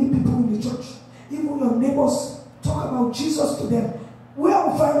 Not only people in the church. Even your neighbors, talk about Jesus to them. Where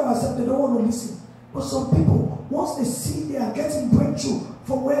we find ourselves, they don't want to listen. But some people, once they see they are getting breakthrough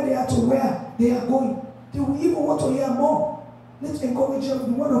from where they are to where they are going, they will even want to hear more. Let's encourage them with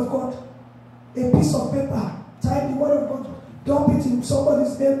the word of God. A piece of paper, type the word of God, dump it in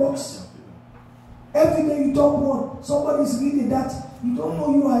somebody's mailbox. Every day you dump one, somebody is reading that. You don't know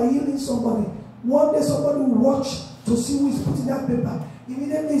you are healing somebody. One day somebody will watch to see who is putting that paper.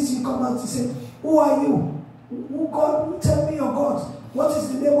 Immediately you come out and say, who are you? Who God? Tell me your God. What is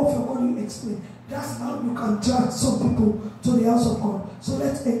the name of your God? You explain. That's how you can drag some people to the house of God. So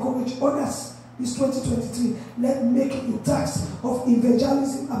let's encourage others. It's 2023. Let's make it a task of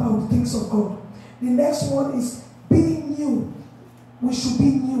evangelism about the things of God. The next one is being new. We should be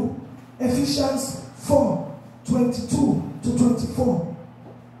new. Ephesians 4:22-24.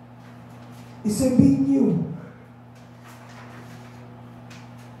 It says, be new.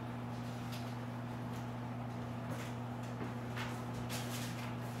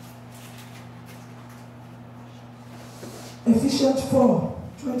 Ephesians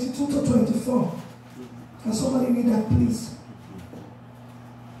 4:22-24. Can somebody read that, please?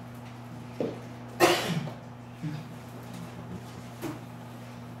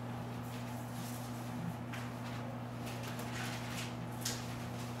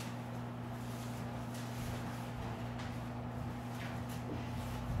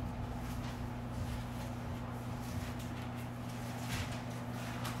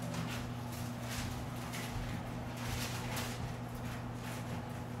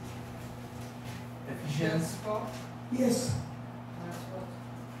 Ephesians 4. Yes. That's what?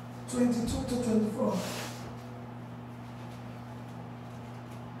 22-24.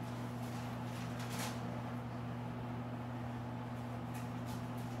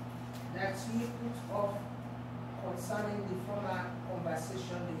 That ye put off concerning the former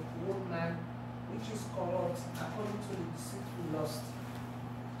conversation the old man which is corrupt according to the deceitful lust,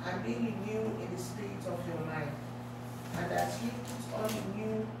 and be renewed in the spirit of your mind, and that ye put on the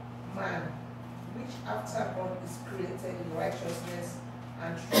new man, which after God is created in righteousness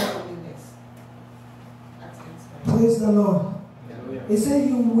and true holiness. Praise the Lord. Hallelujah. He said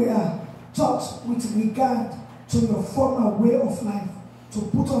you were taught with regard to your former way of life to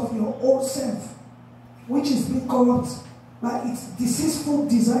put off your old self, which is being corrupt by its deceitful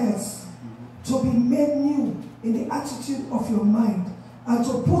desires, to be made new in the attitude of your mind, and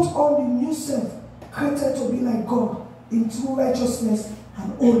to put on the new self, created to be like God in true righteousness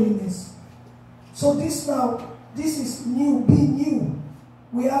and holiness. So this is new, be new.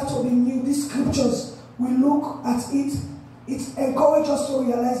 We have to be new. These scriptures we look at it, it encourages us to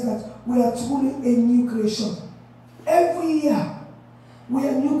realize that we are truly a new creation. Every year, we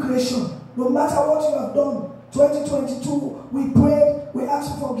are a new creation. No matter what you have done, 2022, we prayed, we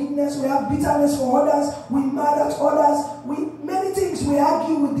asked for forgiveness, we have bitterness for others, we mad at others, many things, we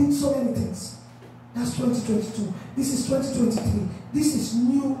argue, we did so many things. That's 2022. This is 2023. This is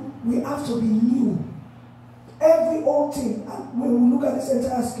new. We have to be new. Every old thing, and when we look at this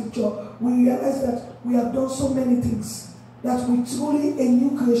entire scripture, we realize that we have done so many things, that we truly a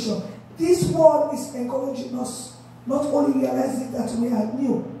new creation. This one is encouraging us, not only realizing that we are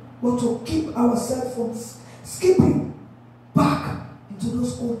new, but to keep ourselves from skipping back into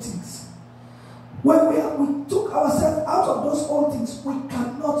those old things. When we took ourselves out of those old things, we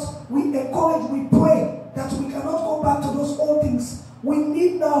encourage, we pray that we cannot go back to those old things. We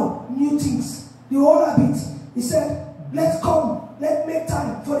need now new things. The old habits. He said, let's make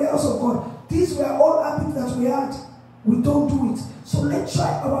time for the house of God. These were all habits that we had. We don't do it. So let's try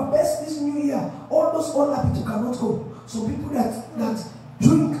our best this new year. All those old habits you cannot go. Some people that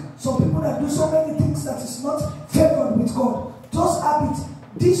drink, some people that do so many things that is not favored with God. Those habits,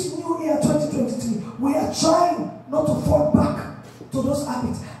 this new year 2023, we are trying not to fall back to those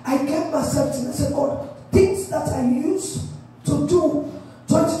habits. I gave myself to, I said, God, things that I used to do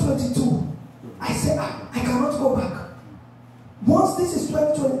 2022, I said, I cannot go back. Once this is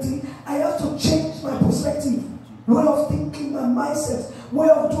 2023, I have to change my perspective, way of thinking, my mindset, way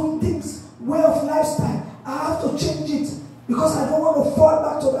of doing things, way of lifestyle. I have to change it because I don't want to fall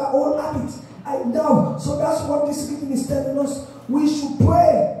back to that old habit. So that's what this reading is telling us. We should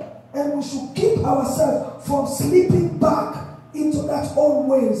pray and we should keep ourselves from slipping back into that old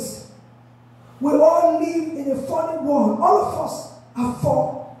ways. We all live in a fallen world. All of us are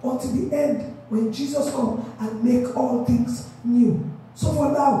fall until the end when Jesus comes and make all things new. So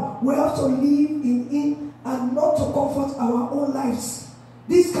for now, we have to live in Him and not to comfort our own lives.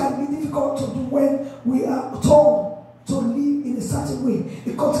 This can be difficult to do when we are told to live in a certain way.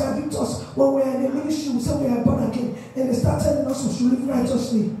 It contradicts us when we are in the ministry, we say we are born again, and they start telling us we should live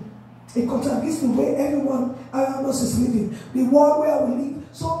righteously. It contradicts the way everyone around us is living. The world where we live,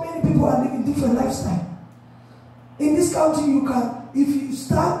 so many people are living different lifestyle. In this country, you can, if you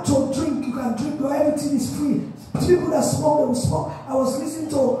start to drink, you can drink, but everything is free. People that smoke, they will smoke. I was listening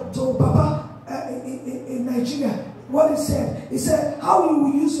to Papa in Nigeria. What he said, how you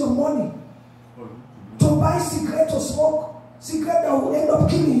will use your money to buy cigarette to smoke, cigarette that will end up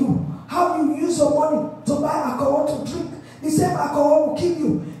killing you. How you use your money to buy alcohol to drink. The same alcohol will kill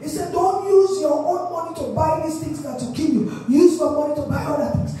you. He said, don't use your own money to buy these things that will kill you. Use your money to buy other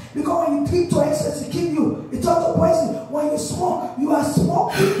things. Because when you drink to excess, it kills you. It turns to poison. When you smoke, you are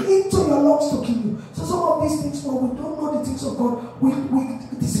smoking into your lungs to kill you. So some of these things, when we don't know the things of God, we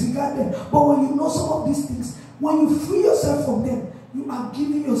disregard them. But when you know some of these things, when you free yourself from them, you are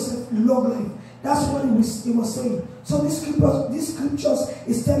giving yourself long life. That's what he was saying. So these scriptures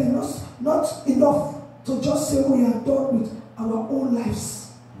is telling us not enough to just say we are done with our own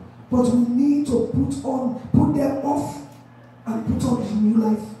lives, but we need to put them off and put on a new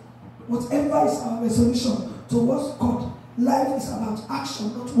life. Whatever is our resolution towards God, life is about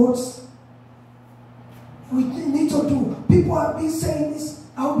action, not words. We need to do. People have been saying this,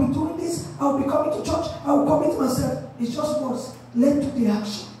 I'll be doing this, I'll be coming to church, I'll commit myself. It's just words. Let's do the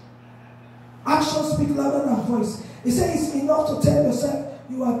action. Action speaks louder than voice. He said it's enough to tell yourself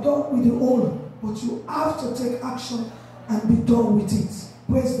you are done with the old, but you have to take action and be done with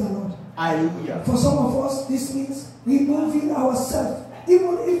it. Praise the Lord. Hallelujah. For some of us, this means removing ourselves,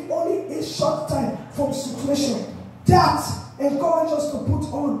 even if only a short time, from situation. That encourages us to put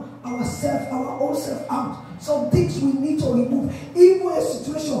on ourselves, our own self out. Some things we need to remove. Even a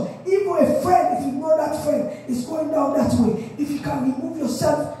situation, even a friend, if you know that friend is going down that way, if you can remove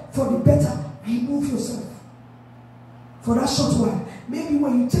yourself for the better, remove yourself for that short while. Maybe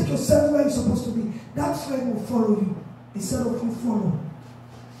when you take yourself where you're supposed to be, that friend will follow you instead of you follow.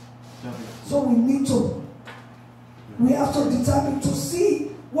 So we have to determine to see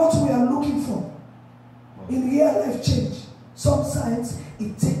what we are looking for in real life change. Sometimes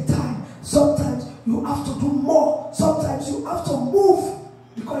it takes time. Sometimes you have to do more. Sometimes you have to move.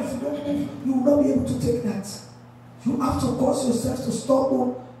 Because if you don't move, you will not be able to take that. You have to cause yourself to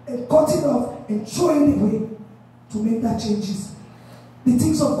stumble and cut it off and throw it away to make that changes. The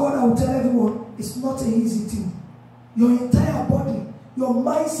things of God, I will tell everyone, it's not an easy thing. Your entire body, your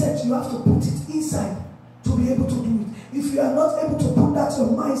mindset, you have to put it inside to be able to do it. If you are not able to put that your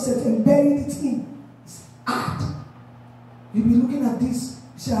mindset and bury it in, it's hard. You'll be looking at this,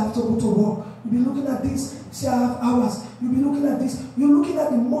 you say, I have to go to work. You'll be looking at this, say I have hours. You'll be looking at this. You're looking at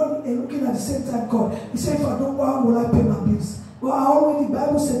the money and looking at the same time God. You say, if I don't go, how will I pay my bills? Well, I already, the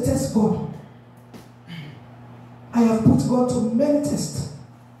Bible said, test God. I have put God to many tests.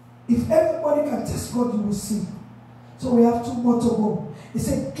 If everybody can test God, you will see. So we have 2 more to go. He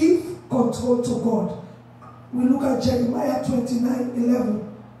said, give control to God. We look at Jeremiah 29:11.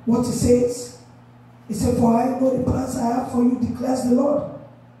 What he says. He said, for I know the plans I have for you, declares the Lord.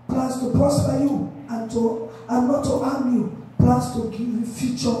 Plans to prosper you and not to harm you. Plans to give you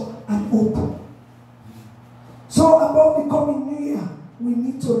future and hope. So about the coming new year, we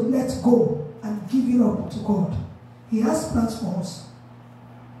need to let go and give it up to God. He has plans for us.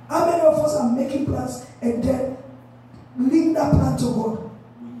 How many of us are making plans and then leave that plan to God?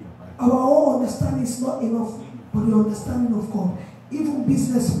 Our own understanding is not enough, but the understanding of God. Even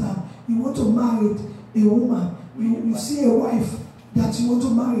business plan, you want to marry a woman, you see a wife that you want to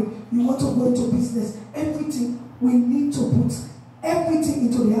marry, you want to go into business, everything, we need to put everything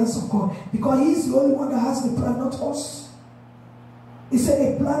into the hands of God, because He's the only one that has the plan, not us. He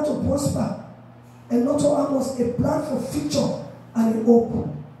said a plan to prosper and not to harm us, a plan for future and a hope.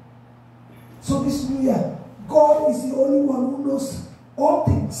 So this new year, God is the only one who knows all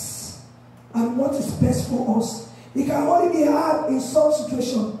things and what is best for us. It can only be hard in some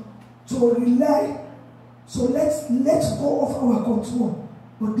situation to rely. So let's go of our control.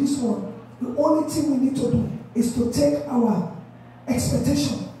 But this one, the only thing we need to do is to take our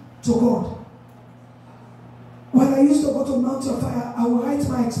expectation to God. When I used to go to Mount of Fire, I would write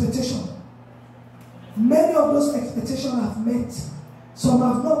my expectation. Many of those expectations I've met. Some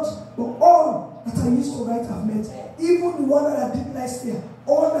have not. But all that I used to write I've met. Even the one that I did last year,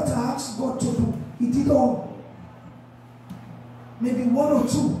 all that I asked God to do, He did all. Maybe 1 or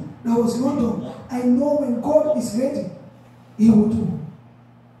 2 that was not done. I know when God is ready, He will do.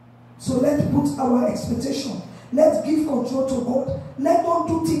 So let's put our expectation. Let's give control to God. Let's not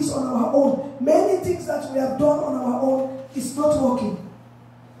do things on our own. Many things that we have done on our own is not working.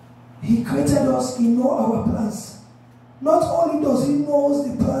 He created us. He knows our plans. Not only does He knows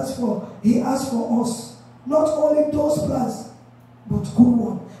the plans He has for us. Not only those plans, but good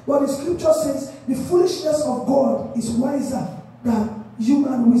one. But the scripture says the foolishness of God is wiser than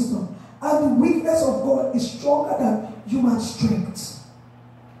human wisdom, and the weakness of God is stronger than human strength.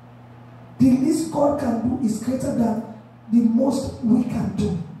 The least God can do is greater than the most we can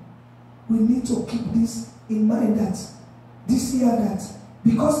do. We need to keep this in mind, that this year, that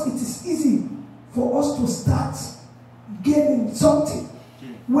because it is easy for us to start gaining something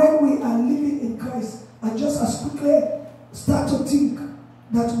when we are living in Christ, and just as quickly start to think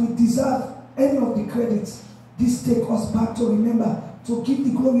that we deserve any of the credits. This takes us back to remember to give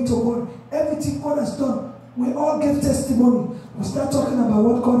the glory to God. Everything God has done, we all give testimony. We start talking about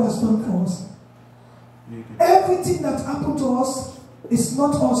what God has done for us. Everything that happened to us is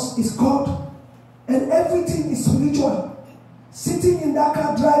not us, it's God. And everything is spiritual. Sitting in that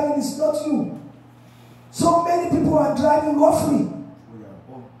car driving is not you. So many people are driving roughly.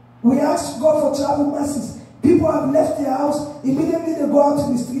 We ask God for travel mercies. People have left their house, immediately they go out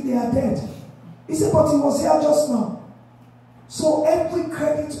in the street, they are dead. He said, but He was here just now. So every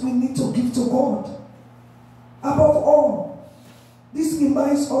credit we need to give to God. Above all, this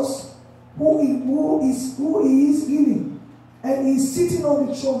reminds us who He is really. And He is sitting on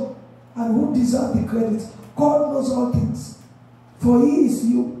the throne, and who deserves the credit. God knows all things. For He is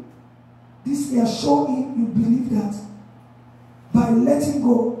you. This year, show Him you believe that by letting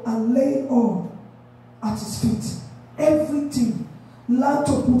go and laying all at His feet. Everything. Learn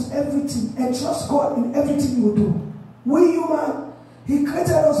to put everything and trust God in everything you do. We human, He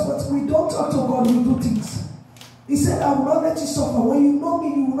created us, but we don't talk to God, we do things. He said, I will not let you suffer. When you know me,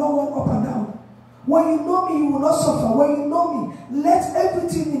 you will not walk up and down. When you know me, you will not suffer. When you know me, let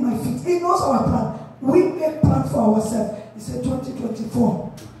everything in my feet. He knows our plan. We make plans for ourselves. He said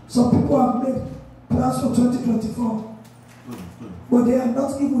 2024. Some people have made plans for 2024. But they are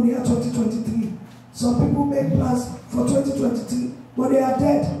not even here 2023. Some people make plans for 2023, but they are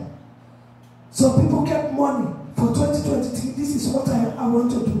dead. Some people kept money for 2023. This is what I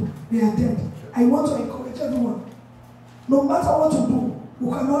want to do. They are dead. I want to encourage everyone. No matter what you do,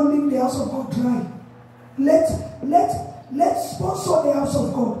 we cannot leave the house of God dry. Let's sponsor the house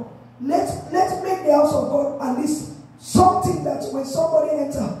of God. Let's make the house of God at least something that when somebody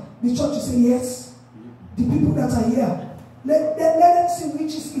enters, the church will say, yes, the people that are here, let them see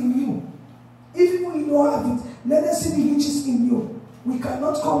riches in you. Even when you don't have it, let them see the riches in you. We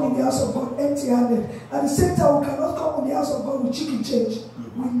cannot come in the house of God empty-handed. At the same time, we cannot come in the house of God with chicken change.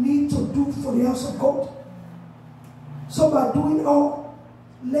 We need to do for the house of God. So by doing all,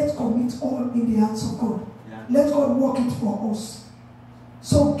 let's commit all in the hands of God. Yeah. Let God work it for us.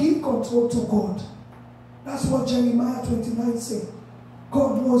 So give control to God. That's what Jeremiah 29 said.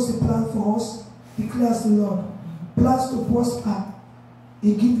 God knows the plan for us, declares the Lord. Plans to prosper.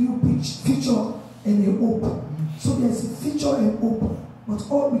 He give you future and a hope. So there's a future and hope. But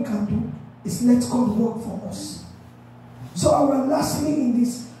all we can do is let God work for us. So our lastly in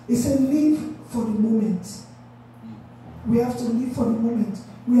this is a live for the moment. We have to live for the moment.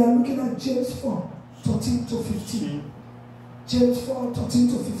 We are looking at James 4, 13 to 15. James 4, 13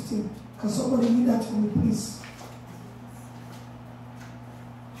 to 15. Can somebody read that for me, please?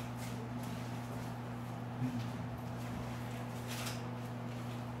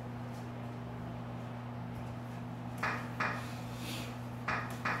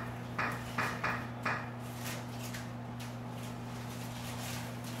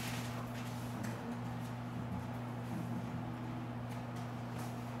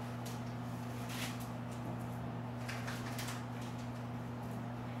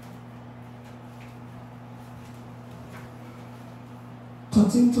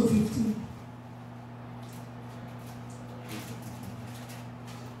 To 15.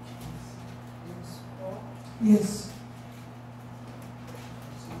 Yes.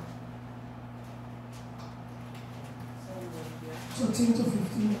 To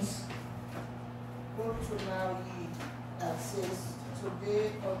 15, yes. Go to now ye that says,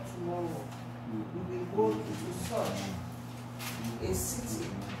 today or tomorrow, we will go to such a city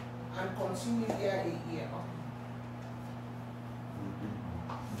and continue there a year.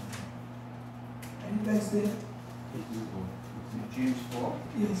 Are you guys there? James 4,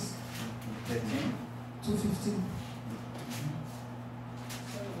 Yes. 13. To 15.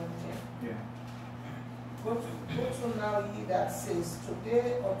 Yeah. Go to now ye that says,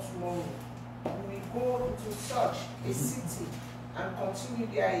 today or tomorrow, we will go into such a city and continue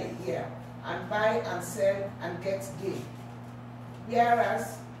there a year, and buy and sell and get gain.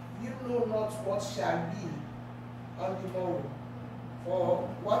 Whereas you know not what shall be on the morrow, for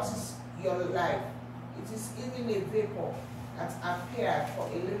what is your life? It is even a vapor that appeared for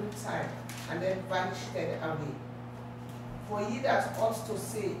a little time and then vanished away. For ye that ought to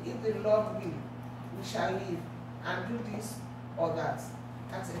say, if the Lord will, we shall live and do this or that.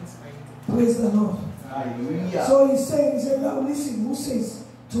 That ends my reading. Praise the Lord. Hallelujah. So he said, now listen, who says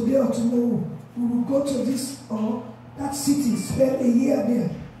today or tomorrow we will go to this or that city, spend a year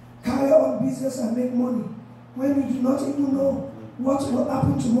there, carry on business and make money, when you do not even know what will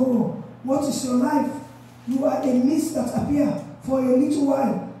happen tomorrow? What is your life? You are a mist that appear for a little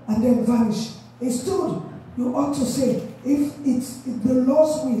while and then vanish. Instead, you ought to say, if it's the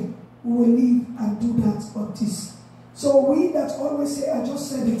Lord's will, we will live and do that or this. So we that always say, I just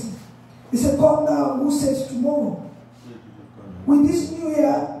said it. He said, come now, who says tomorrow? With this new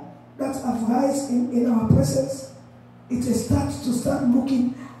year that have risen in our presence, it is to start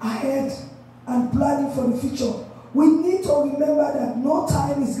looking ahead and planning for the future. We need to remember that no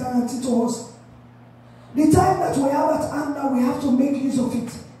time is guaranteed to us. The time that we have at hand now, we have to make use of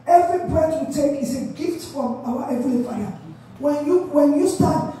it. Every breath we take is a gift from our Heavenly Father. When you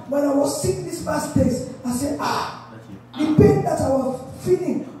stand, when I was sick these past days, I said, the pain that I was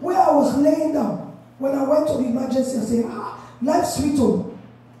feeling, where I was laying down, when I went to the emergency, I said, life's sweet home.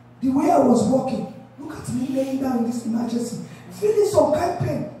 The way I was walking, look at me laying down in this emergency, feeling some kind of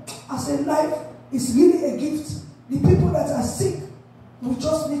pain. I said, life is really a gift. The people that are sick, we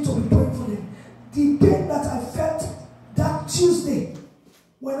just need to be praying for them. The pain that I felt that Tuesday,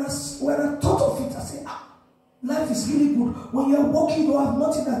 when I thought of it, I said, life is really good. When you're walking, you have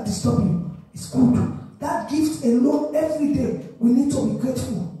nothing that disturbs you. It's good. That gift alone, every day, we need to be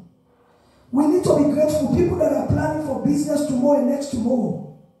grateful. We need to be grateful. People that are planning for business tomorrow and next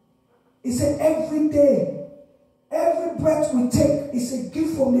tomorrow. He said every day, every breath we take is a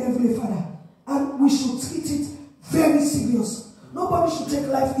gift from the Heavenly Father. And we should treat it very serious. Nobody should take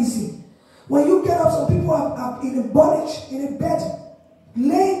life easy. When you get up, some people are in a bondage, in a bed,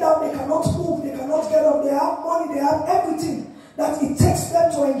 laying down, they cannot move, they cannot get up, they have money, they have everything that it takes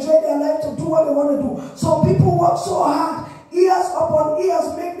them to enjoy their life, to do what they want to do. Some people work so hard, years upon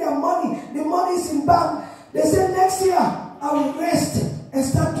years, make their money. The money is in bank. They say next year, I will rest and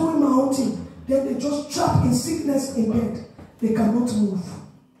start doing my own thing. Then they just trapped in sickness in bed. They cannot move.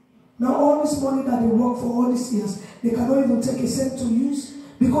 Now all this money that they work for all these years, they cannot even take a cent to use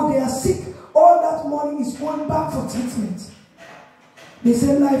because they are sick. All that money is going back for treatment. They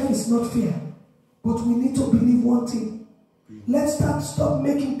say life is not fair. But we need to believe one thing. Let's stop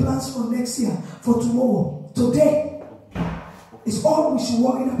making plans for next year, for tomorrow. Today is all we should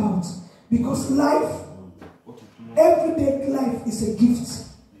worry about. Because life, everyday life is a gift.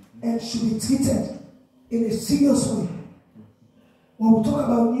 and should be treated in a serious way. When we talk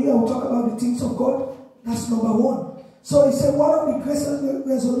about New Year, we talk about the things of God. That's number one. So he said one of the greatest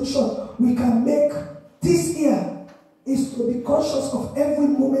resolutions we can make this year is to be conscious of every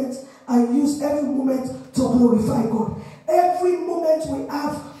moment and use every moment to glorify God. Every moment we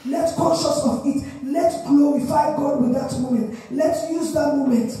have, let's conscious of it. Let's glorify God with that moment. Let's use that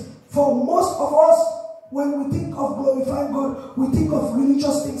moment. For most of us, when we think of glorifying God, we think of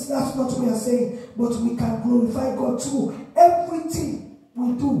religious things. That's not what we are saying. But we can glorify God through everything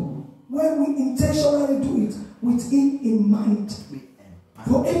we do. When we intentionally do it with Him in mind.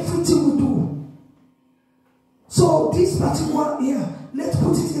 For everything we do. So this particular year, let's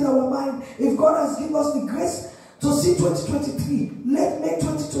put it in our mind. If God has given us the grace to see 2023, let's make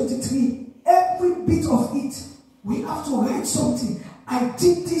 2023 every bit of it. We have to write something. I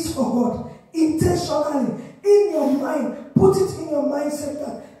did this for God. Intentionally. In your mind. Put it in your mindset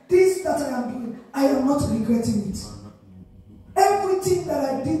that this that I am doing, I am not regretting it. Everything that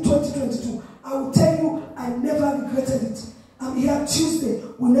I did 2022, I will tell you, I never regretted it. I'm here Tuesday,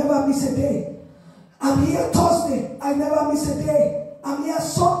 we never miss a day. I'm here Thursday, I never miss a day. I'm here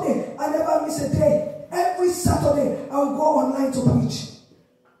Sunday, I never miss a day. Every Saturday, I will go online to preach.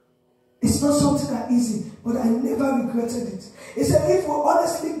 It's not something that easy, but I never regretted it. He said, if we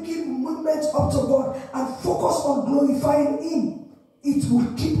honestly give movement up to God and focus on glorifying Him, it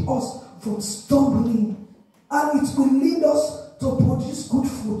will keep us from stumbling. And it will lead us to produce good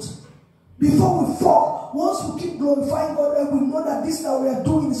fruit. Before we fall, once we keep glorifying God and we know that this that we are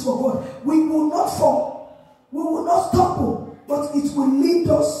doing is for God, we will not fall. We will not stumble, but it will lead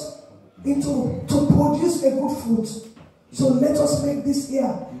us to produce a good fruit. So let us make this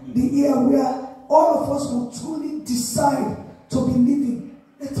year the year where all of us will truly decide to be living.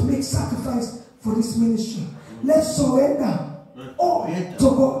 Let's make sacrifice for this ministry. Let's surrender all to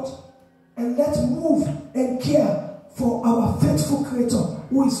God. And let's move and care for our faithful Creator,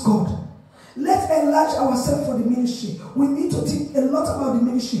 who is God. Let's enlarge ourselves for the ministry. We need to think a lot about the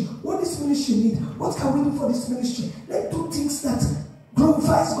ministry. What this ministry needs. What can we do for this ministry? Let's do things that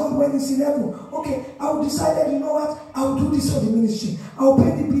glorifies God when He's in heaven. Okay, I will decide that, you know what? I will do this for the ministry. I will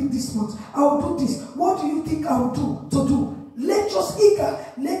pay the bill this month. I will do this. What do you think I will do to do? Let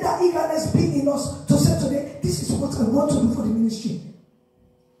that eagerness be in us to say today, this is what I want to do for the ministry.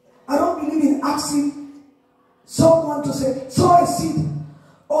 I don't believe in asking someone to say, sow a seed,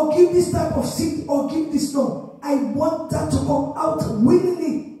 or give this type of seed, or give this. No. I want that to come out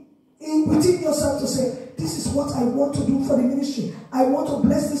willingly within yourself to say, this is what I want to do for the ministry. I want to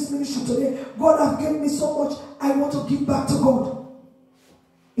bless this ministry today. God has given me so much. I want to give back to God.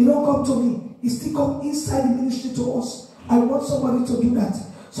 It don't come to me. It still comes inside the ministry to us. I want somebody to do that.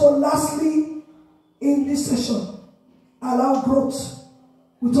 So lastly, in this session, allow growth.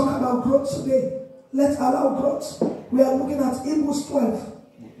 We talk about growth today. Let's allow growth. We are looking at Hebrews 12,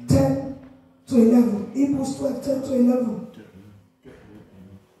 10 to 11. Hebrews 12, 10 to 11.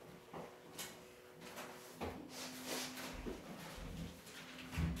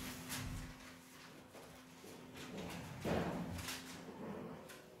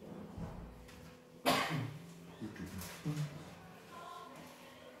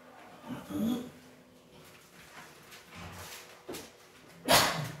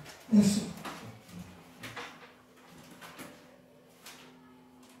 Yes.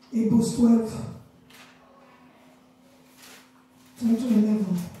 Hebrews 12, 10 to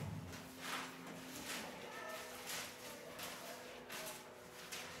 11.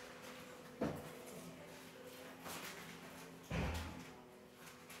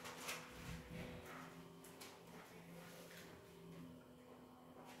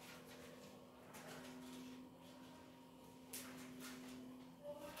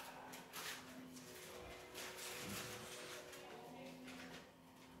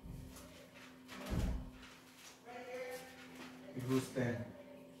 Hebrews 10.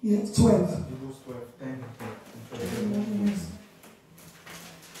 Yes, 12. Hebrews 12, 10. Yes.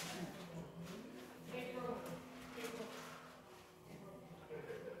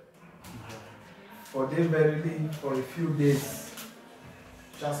 For they verily for a few days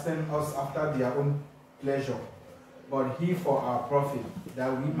chasten us after their own pleasure, but He for our profit,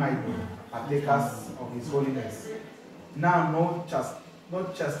 that we might be partakers of His holiness. Now no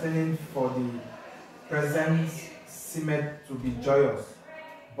chastening for the present seemeth to be joyous,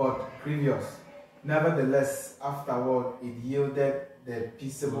 but grievous. Nevertheless, afterward it yielded the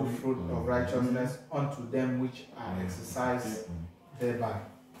peaceable fruit of righteousness unto them which are exercised thereby.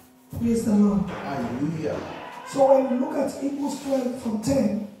 Praise the Lord. Hallelujah. So when we look at Hebrews 12 from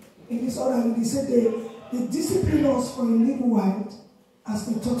 10, in this order, he said they discipline us for a little while, as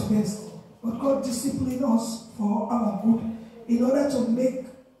they thought best. But God disciplined us for our good, in order to make,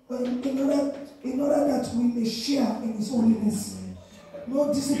 in order that we may share in His holiness.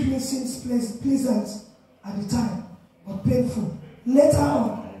 No discipline seems pleasant at the time, but painful. Later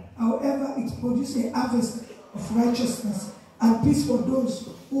on, however, it produces a harvest of righteousness and peace for those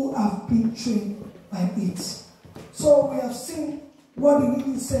who have been trained by it. So we have seen what the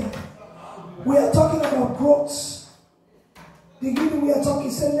reading said. We are talking about growth. The reading we are talking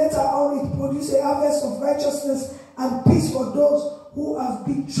said later on it produces a harvest of righteousness and peace for those who have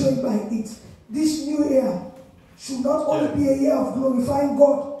been trained by it. This new year should not only be a year of glorifying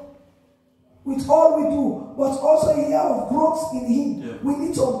God with all we do, but also a year of growth in Him. Yeah. We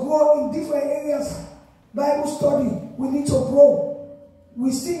need to grow in different areas. Bible study, we need to grow.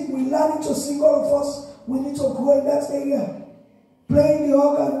 We sing, we learn to sing, all of us, we need to grow in that area. Playing the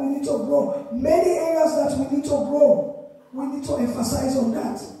organ, we need to grow. Many areas that we need to grow, we need to emphasize on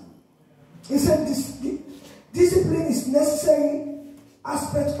that. He said discipline is necessary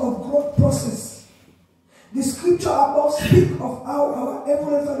aspect of growth process. The scripture above speak of how our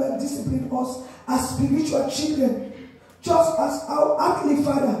Heavenly Father disciplined us as spiritual children, just as our earthly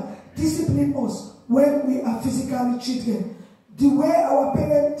Father disciplined us when we are physically children. The way our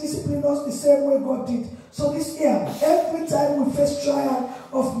parents disciplined us, the same way God did. So this year, every time we face trial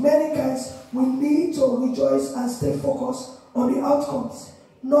of many kinds, we need to rejoice and stay focused on the outcomes,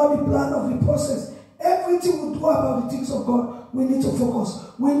 not the plan of the process. Everything we do about the things of God, we need to focus.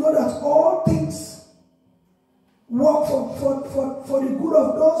 We know that all things work for the good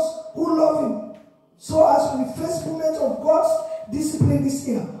of those who love Him. So as we face moments of God's discipline this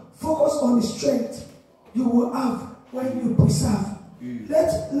year, focus on the strength you will have when you preserve.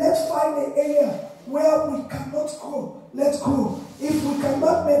 Let's find an area where we cannot grow. Let's grow. If we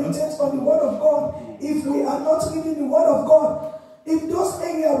cannot meditate on the Word of God, if we are not reading the Word of God, if those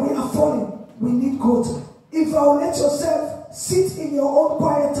areas we are falling, we need growth. If you let yourself sit in your own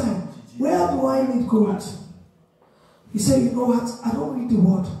quiet time, where do I need growth? You say, you know what, I don't read the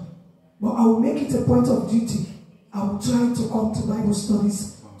Word, but I will make it a point of duty. I will try to come to Bible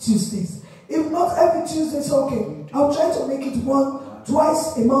studies Tuesdays. If not every Tuesday, it's okay. I'll try to make it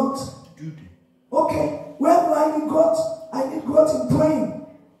twice a month. Okay, where do I need growth? I need growth in praying.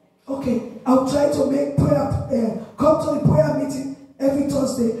 Okay, I'll try to make prayer, come to the prayer meeting every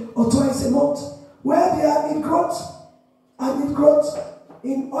Thursday or twice a month. Where do I need growth? I need growth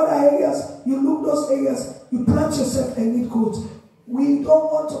in other areas. You look those areas, you plant yourself and need growth. We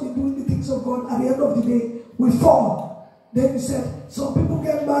don't want to be doing the things of God. At the end of the day, we fall. Then you said, some people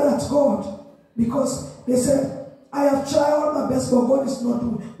get mad at God because they said, I have tried all my best, but God is not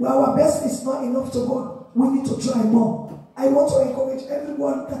doing. Well, our best is not enough to God. We need to try more. I want to encourage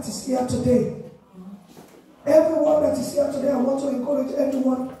everyone that is here today. Everyone that is here today, I want to encourage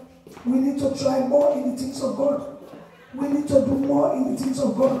everyone. We need to try more in the things of God. We need to do more in the things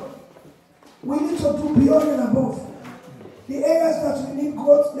of God. We need to do beyond and above. The areas that we need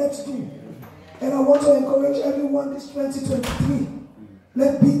growth, let's do. And I want to encourage everyone this 2023.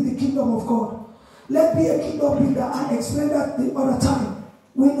 Let's build the kingdom of God. Let's be a kingdom builder. I explained that the other time.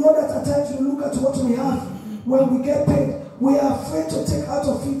 We know that at times we look at what we have. When we get paid, we are afraid to take out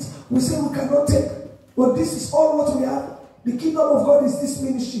of it. We say we cannot take. But this is all what we have. The kingdom of God is this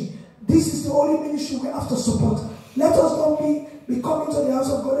ministry. This is the only ministry we have to support. Let us not be coming to the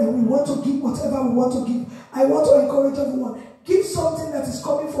house of God and we want to give whatever we want to give. I want to encourage everyone. Give something that is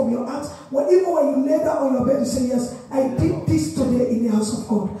coming from your heart. Even when you lay down on your bed, you say, yes, I did this today in the house of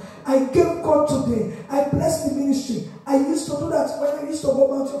God. I gave God today. I blessed the ministry. I used to do that when I used to go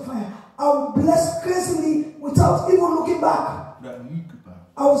Mount of Fire. I would bless crazily without even looking back.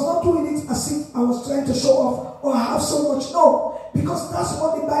 I was not doing it as if I was trying to show off or have so much. No. Because that's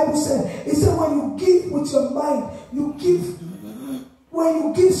what the Bible said. It said when you give with your mind, you give. When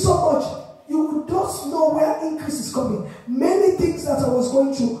you give so much, you will just know where increase is coming. Many things that I was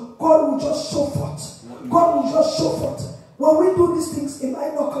going through, God will just show forth. God will just show forth. When we do these things, it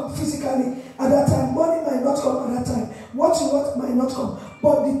might not come physically at that time. Money might not come at that time. What you want might not come.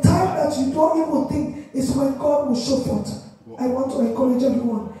 But the time that you don't even think is when God will show forth. I want to encourage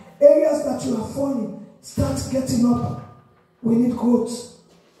everyone. Areas that you are falling, start getting up. We need growth.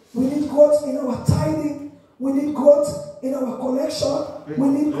 We need growth in our tithing. We need growth in our collection. We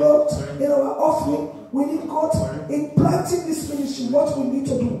need growth in our offering. We need growth in planting this ministry. What we need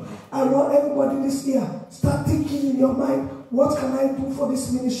to do. I want everybody this year, start thinking in your mind, what can I do for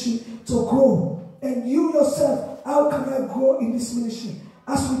this ministry to grow? And you yourself, how can I grow in this ministry?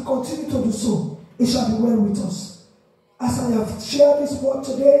 As we continue to do so, it shall be well with us. As I have shared this word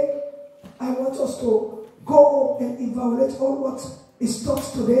today, I want us to go home and evaluate all what his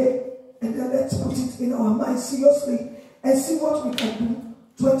thoughts today, and then let's put it in our minds seriously and see what we can do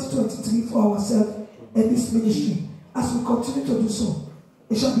 2023 for ourselves and this ministry. As we continue to do so,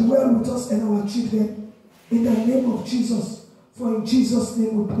 it shall be well with us and our children in the name of Jesus. For in Jesus'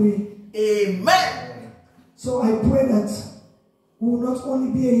 name we pray. Amen. So I pray that we will not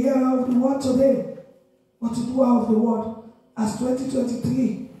only be a hearer of the word today, but to do out of the word. As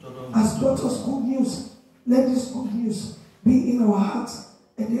 2023 has brought us good news, let this good news be in our hearts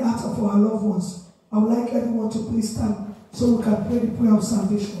and the hearts of our loved ones. I would like everyone to please stand so we can pray the prayer of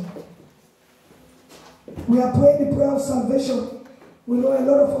salvation. We are praying the prayer of salvation. We know a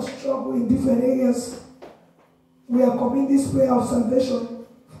lot of us struggle in different areas. We are committing this prayer of salvation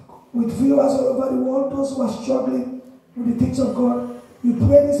with viewers all over the world, those who are struggling with the things of God. You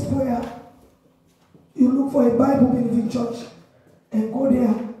pray this prayer. You look for a Bible-believing church and go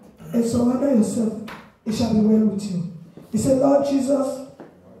there and surrender yourself. It shall be well with you. He said, Lord Jesus,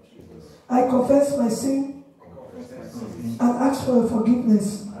 I confess my sin and ask for your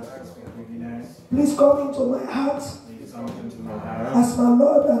forgiveness. Please come into my heart as my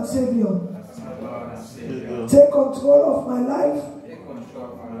Lord and Savior. Take control of my life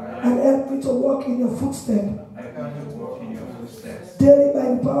and help me to walk in your footsteps. Daily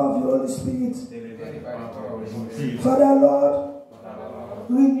by the power of your Holy Spirit. Father Lord,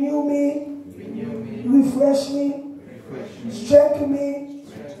 renew me, refresh me, strengthen me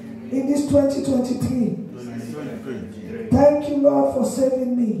in this 2023. Thank you, Lord, for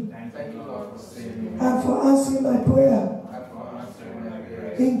saving me and for answering my prayer.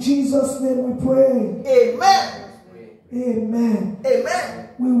 In Jesus' name we pray. Amen. Amen. Amen.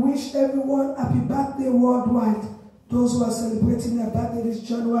 We wish everyone happy birthday worldwide. Those who are celebrating their birthday this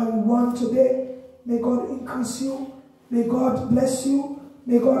January 1 today, may God increase you. May God bless you.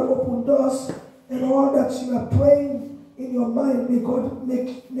 May God open doors. And all that you are praying in your mind, may God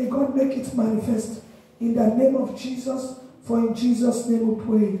make it manifest. In the name of Jesus, for in Jesus' name we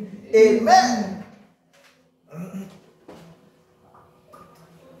pray. Amen.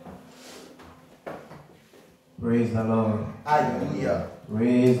 Praise the Lord. Hallelujah.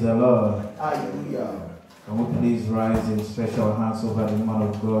 Praise the Lord. Hallelujah. Can we please rise and stretch our hands over the man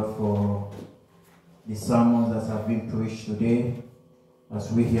of God for the sermons that have been preached today?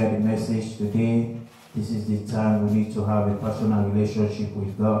 As we hear the message today, this is the time we need to have a personal relationship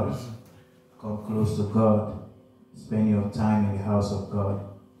with God. Come close to God. Spend your time in the house of God.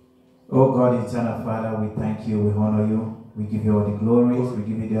 Oh God, eternal Father, we thank you, we honor you. We give you all the glories, we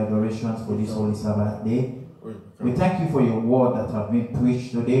give you the adorations for this Holy Sabbath day. We thank you for your word that have been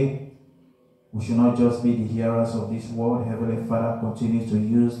preached today. We should not just be the hearers of this word. Heavenly Father, continue to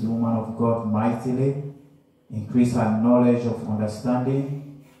use the woman of God mightily. Increase her knowledge of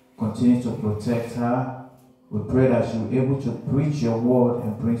understanding. Continue to protect her. We pray that she will be able to preach your word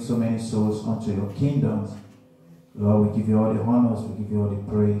and bring so many souls unto your kingdoms. Lord, we give you all the honors, we give you all the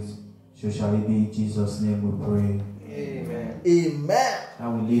praise. So shall it be in Jesus' name we pray. Amen. Amen. That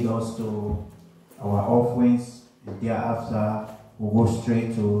will lead us to our offerings, and thereafter we'll go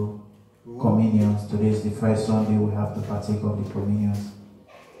straight to communions. Today is the first Sunday we have to partake of the communions.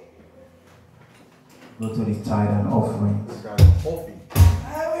 Go to the tithe and offering.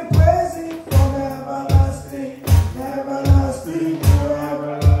 I will praise him from everlasting, everlasting to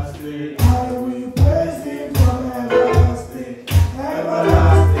everlasting. I will praise him from everlasting,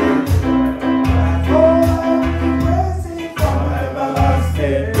 everlasting to everlasting. Oh, I will praise him from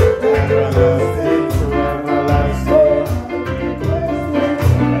everlasting, everlasting to everlasting.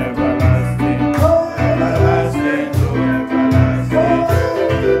 Oh, everlasting to everlasting. Oh, I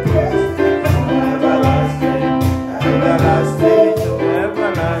will praise him from everlasting, everlasting to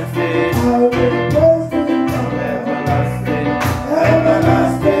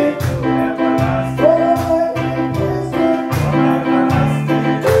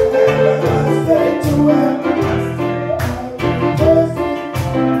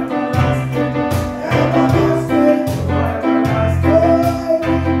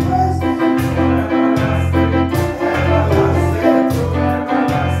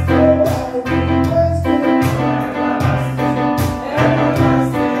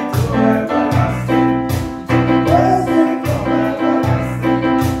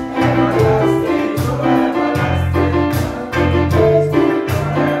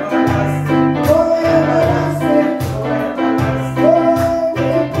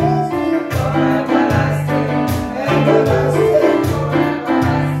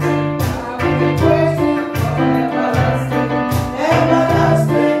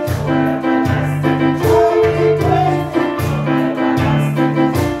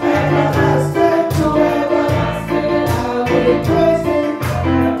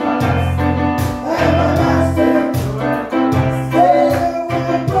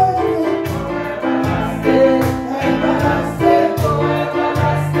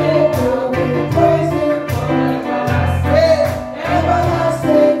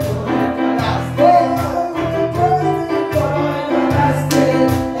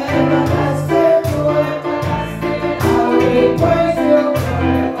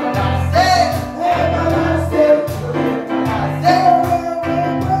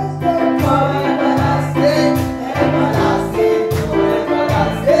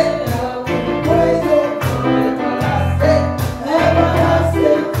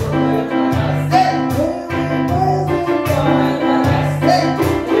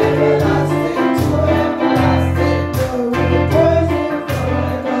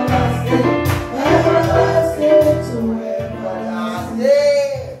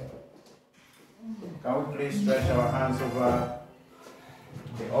please stretch our hands over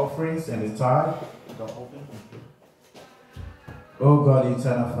the offerings and the tithe. Oh God,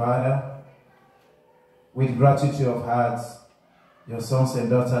 eternal Father, with gratitude of hearts, your sons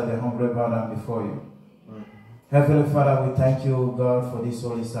and daughters, the humble bow down before you. Heavenly Father, we thank you, O God, for this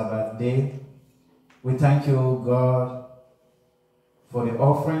Holy Sabbath day. We thank you, O God, for the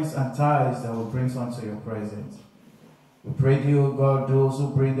offerings and tithes that will bring unto your presence. We pray to you, O God, those who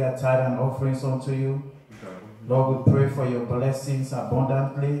bring their tithe and offerings unto you. Lord, we pray for your blessings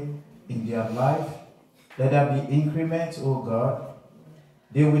abundantly in their life. Let there be increment, O God.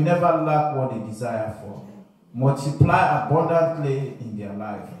 They will never lack what they desire for. Multiply abundantly in their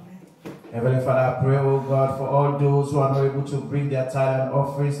life. Heavenly Father, I pray, O God, for all those who are not able to bring their tithe and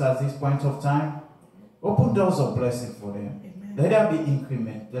offerings at this point of time. Open doors of blessing for them. Amen. Let there be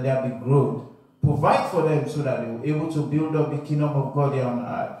increment. Let there be growth. Provide for them so that they will be able to build up the kingdom of God here on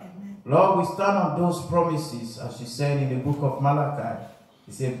earth. Amen. Lord, we stand on those promises, as you said in the book of Malachi.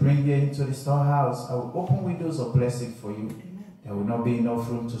 He said, bring you into the storehouse. I will open windows of blessing for you. Amen. There will not be enough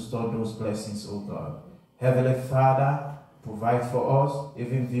room to store those blessings, O God. Heavenly Father, provide for us,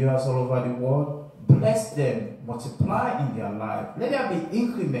 even viewers all over the world. Bless them, multiply in their life. Let there be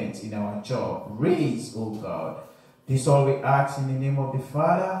increment in our job. Raise, O God. This all we ask in the name of the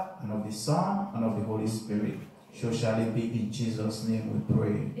Father, and of the Son, and of the Holy Spirit. So shall it be. In Jesus' name we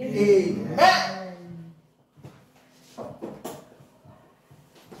pray. Amen.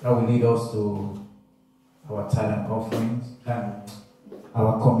 That will lead us to our tithe and offerings and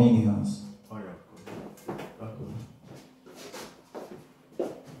our communions.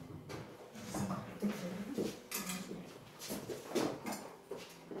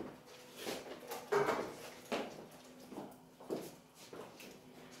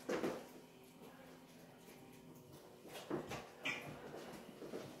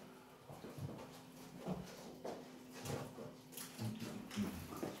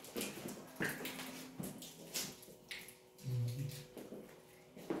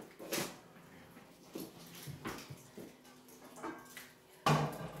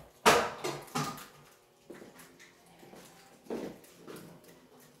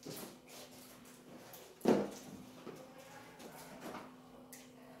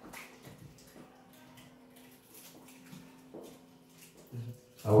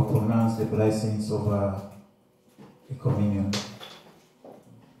 I will pronounce the blessings over the communion.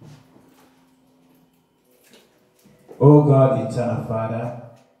 O God, eternal Father,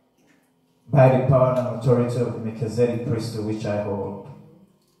 by the power and authority of the Melchizedek priesthood which I hold,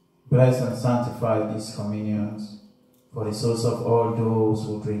 bless and sanctify these communions for the souls of all those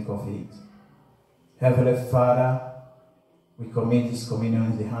who drink of it. Heavenly Father, we commit this communion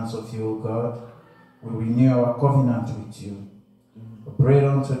in the hands of you, O God. We renew our covenant with you. We pray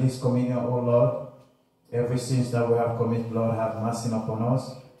unto this communion, O Lord. Every sin that we have committed, Lord, have mercy upon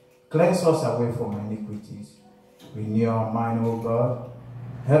us. Cleanse us away from iniquities. Renew our mind, O God.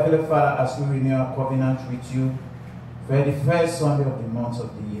 Heavenly Father, as we renew our covenant with you, for the first Sunday of the month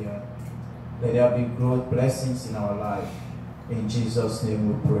of the year, let there be growth, blessings in our life. In Jesus' name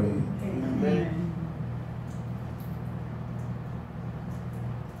we pray. Amen.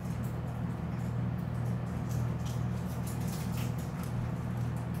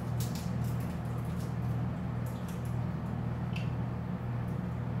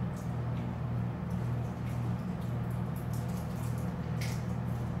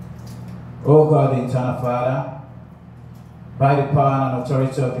 O God, the eternal Father, by the power and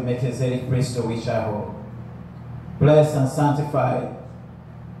authority of the Melchizedek priesthood which I hold, bless and sanctify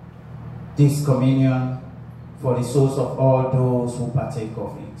this communion for the souls of all those who partake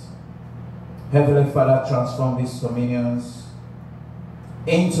of it. Heavenly Father, transform these communions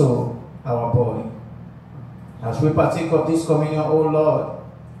into our body. As we partake of this communion, O Lord,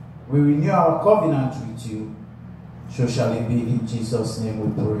 we renew our covenant with you. So shall it be. In Jesus' name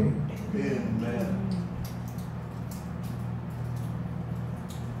we pray. Amen.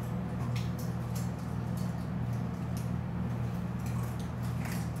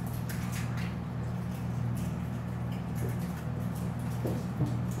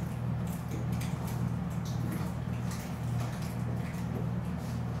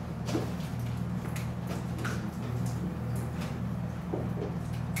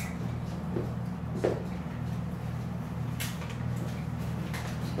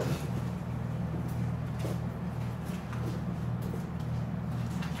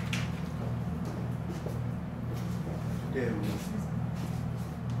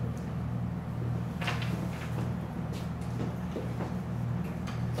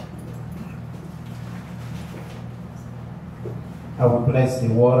 I will bless the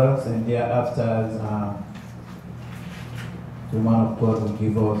waters, and thereafter the man of God will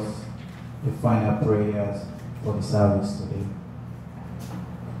give us the final prayers for the service today.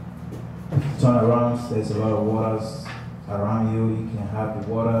 If you turn around, there's a lot of waters around you. You can have the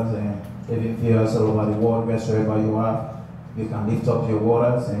waters and even fears all over the world, wherever you are. You can lift up your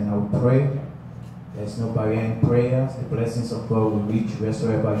waters and I will pray. There's no barrier in prayers. The blessings of God will reach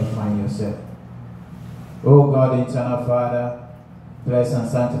wherever you find yourself. Oh God, eternal Father, bless and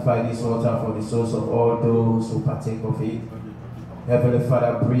sanctify this water for the souls of all those who partake of it. Heavenly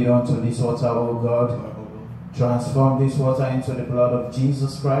Father, breathe onto this water, oh God. Transform this water into the blood of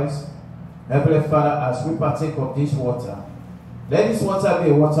Jesus Christ. Heavenly Father, as we partake of this water, let this water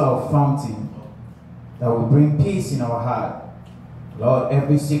be a water of fountain that will bring peace in our heart. Lord,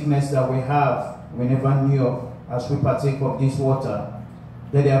 every sickness that we have, we never knew of, as we partake of this water,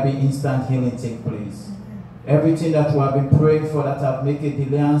 let there be instant healing take place. Everything that we have been praying for that have made a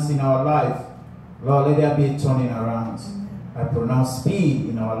delayance in our life, Lord, let there be a turning around. I pronounce speed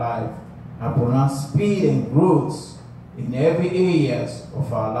in our life. I pronounce speed and growth in every areas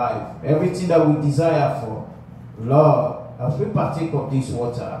of our life. Everything that we desire for, Lord, as we partake of this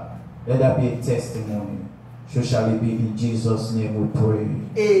water, let there be a testimony. So shall it be in Jesus' name we pray.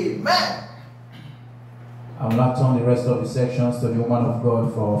 Amen. I will now turn the rest of the sections to the woman of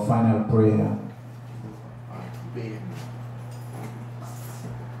God for our final prayer.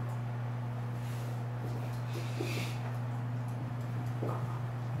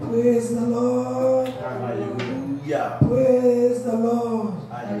 Praise the Lord. Hallelujah. Praise the Lord.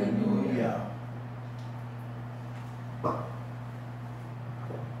 Hallelujah.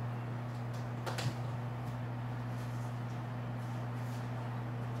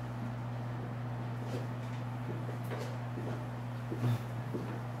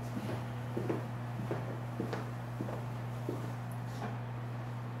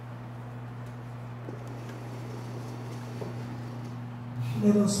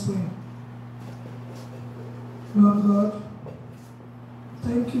 Let us pray. Lord God,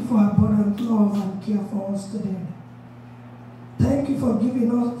 thank you for abundant love and care for us today. Thank you for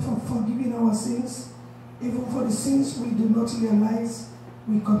forgiving our sins, even for the sins we do not realize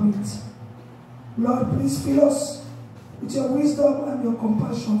we commit. Lord, please fill us with your wisdom and your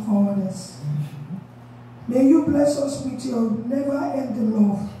compassion for others. May you bless us with your never-ending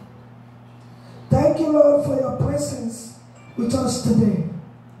love. Thank you, Lord, for your presence with us today.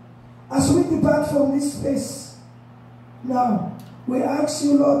 As we depart from this space now, we ask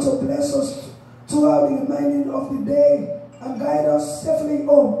you, Lord, to bless us throughout the remaining of the day and guide us safely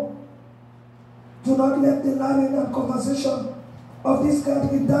home. Do not let the learning and conversation of this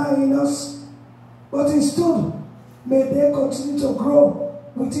gathering die in us, but instead, may they continue to grow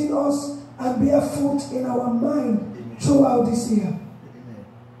within us and bear fruit in our mind throughout this year.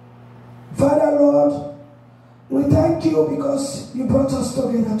 Father, Lord, we thank you because you brought us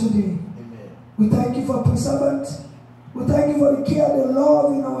together today. We thank you for preservation. We thank you for the care, the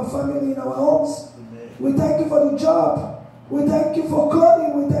love in our family, in our homes. We thank you for the job. We thank you for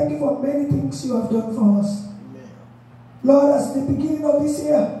clothing. We thank you for many things you have done for us. Lord, as the beginning of this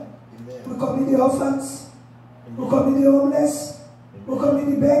year, we commit the orphans, we commit the homeless, we commit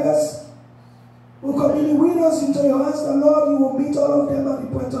the beggars, we commit the widows into your hands, and Lord, you will meet all of them at the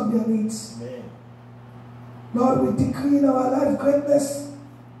point of their needs. Lord, we decree in our life greatness.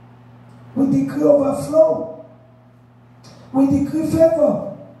 We decree overflow. We decree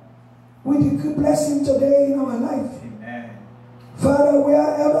favor. We decree blessing today in our life. Amen. Father,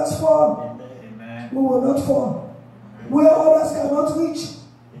 where elders fall, Amen. we will not fall. Where others cannot reach,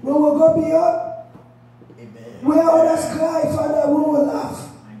 we will go beyond. Where others cry, Father, we will laugh.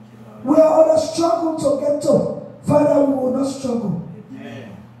 Where others struggle to get to, Father, we will not struggle.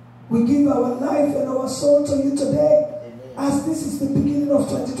 Amen. We give our life and our soul to you today, as this is the beginning of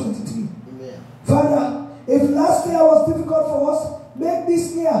 2023. Father, if last year was difficult for us, make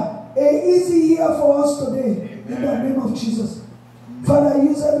this year an easy year for us today. Amen. In the name of Jesus. Father,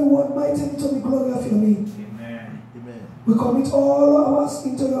 use everyone mightily to the glory of your name. Amen. We commit all of us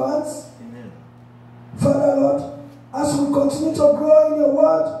into your hands. Amen. Father, Lord, as we continue to grow in your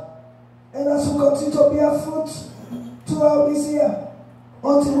word, and as we continue to bear fruit throughout this year,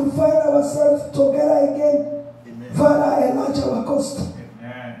 until we find ourselves together again, Amen. Father, enlarge our coast.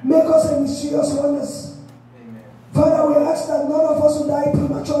 Make us a mysterious wonders. Amen. Father, we ask that none of us will die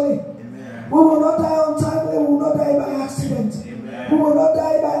prematurely. Amen. We will not die untimely. We will not die by accident. Amen. We will not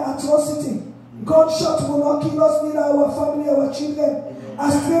die by atrocity. Gunshot will not kill us, neither our family, our children.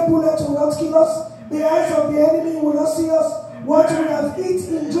 A stray bullet will not kill us. The eyes of the enemy will not see us. What we have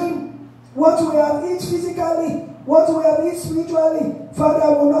eaten in dream, what we have eaten physically, what we have eaten spiritually,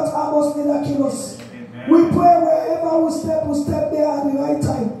 Father, will not harm us, neither kill us. We pray wherever we footstep will step there at the right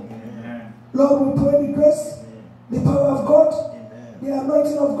time. Lord, we pray the grace, the power of God, the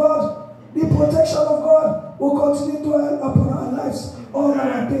anointing of God, the protection of God will continue to dwell upon our lives all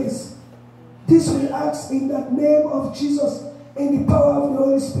our days. This we ask in the name of Jesus, in the power of the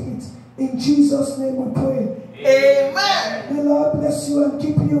Holy Spirit. In Jesus' name we pray. Amen. The Lord bless you and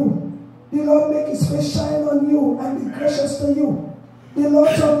keep you. The Lord make his face shine on you and be gracious to you. The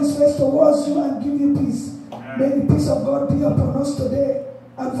Lord turn his face towards you and give you peace. May the peace of God be upon us today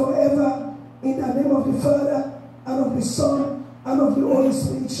and forever. In the name of the Father, and of the Son, and of the Holy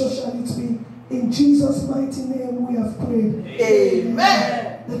Spirit, so shall it be. In Jesus' mighty name we have prayed.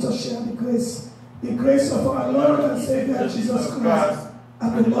 Amen. Let us share the grace. The grace of our Lord and Savior Jesus Christ,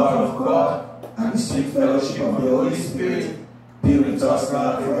 and the love of God, and the sweet fellowship of the Holy Spirit be with us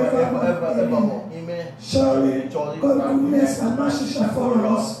now forever and ever. Amen. Surely, God's goodness and mercy shall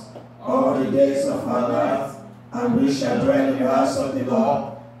follow us all the days of our life, and we shall dwell in the house of the Lord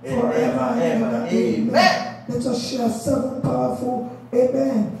forever and ever. Amen. Let us share 7 powerful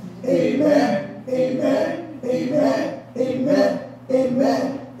amen. Amen. Amen. Amen. Amen.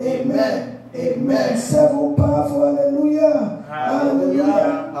 Amen. Amen. Amen. 7 powerful hallelujah.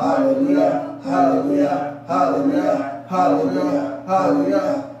 Hallelujah. Hallelujah. Hallelujah. Hallelujah. Hallelujah.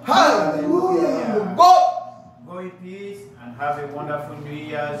 Hallelujah. Hallelujah. Go in peace and have a wonderful New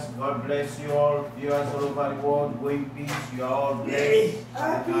Year's. God bless you all. Viewers all over the world, go in peace. You are all blessed.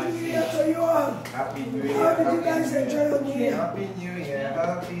 Happy New Year to you all. Happy New Year. How did you guys enjoy your New Year? Happy New Year.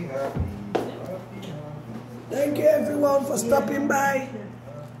 Happy. Thank you everyone for stopping by.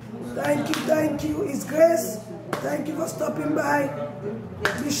 Thank you, His Grace. Thank you for stopping by.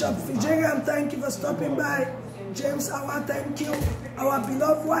 Bishop Fijian, thank you for stopping by. James Awa, thank you. Our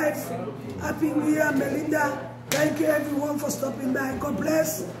beloved wife, Happy New Year, Melinda. Thank you everyone for stopping by. God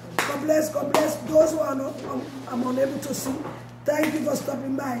bless. God bless. God bless. Those who are not, I'm unable to see. Thank you for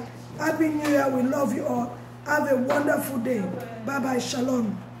stopping by. Happy New Year. We love you all. Have a wonderful day. Bye-bye.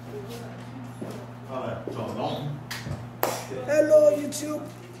 Shalom. Hello, YouTube.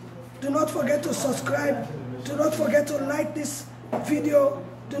 Do not forget to subscribe. Do not forget to like this video.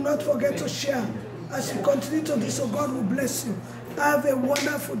 Do not forget to share. As you continue to do so, God will bless you. Have a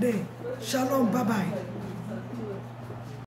wonderful day. Shalom. Bye-bye.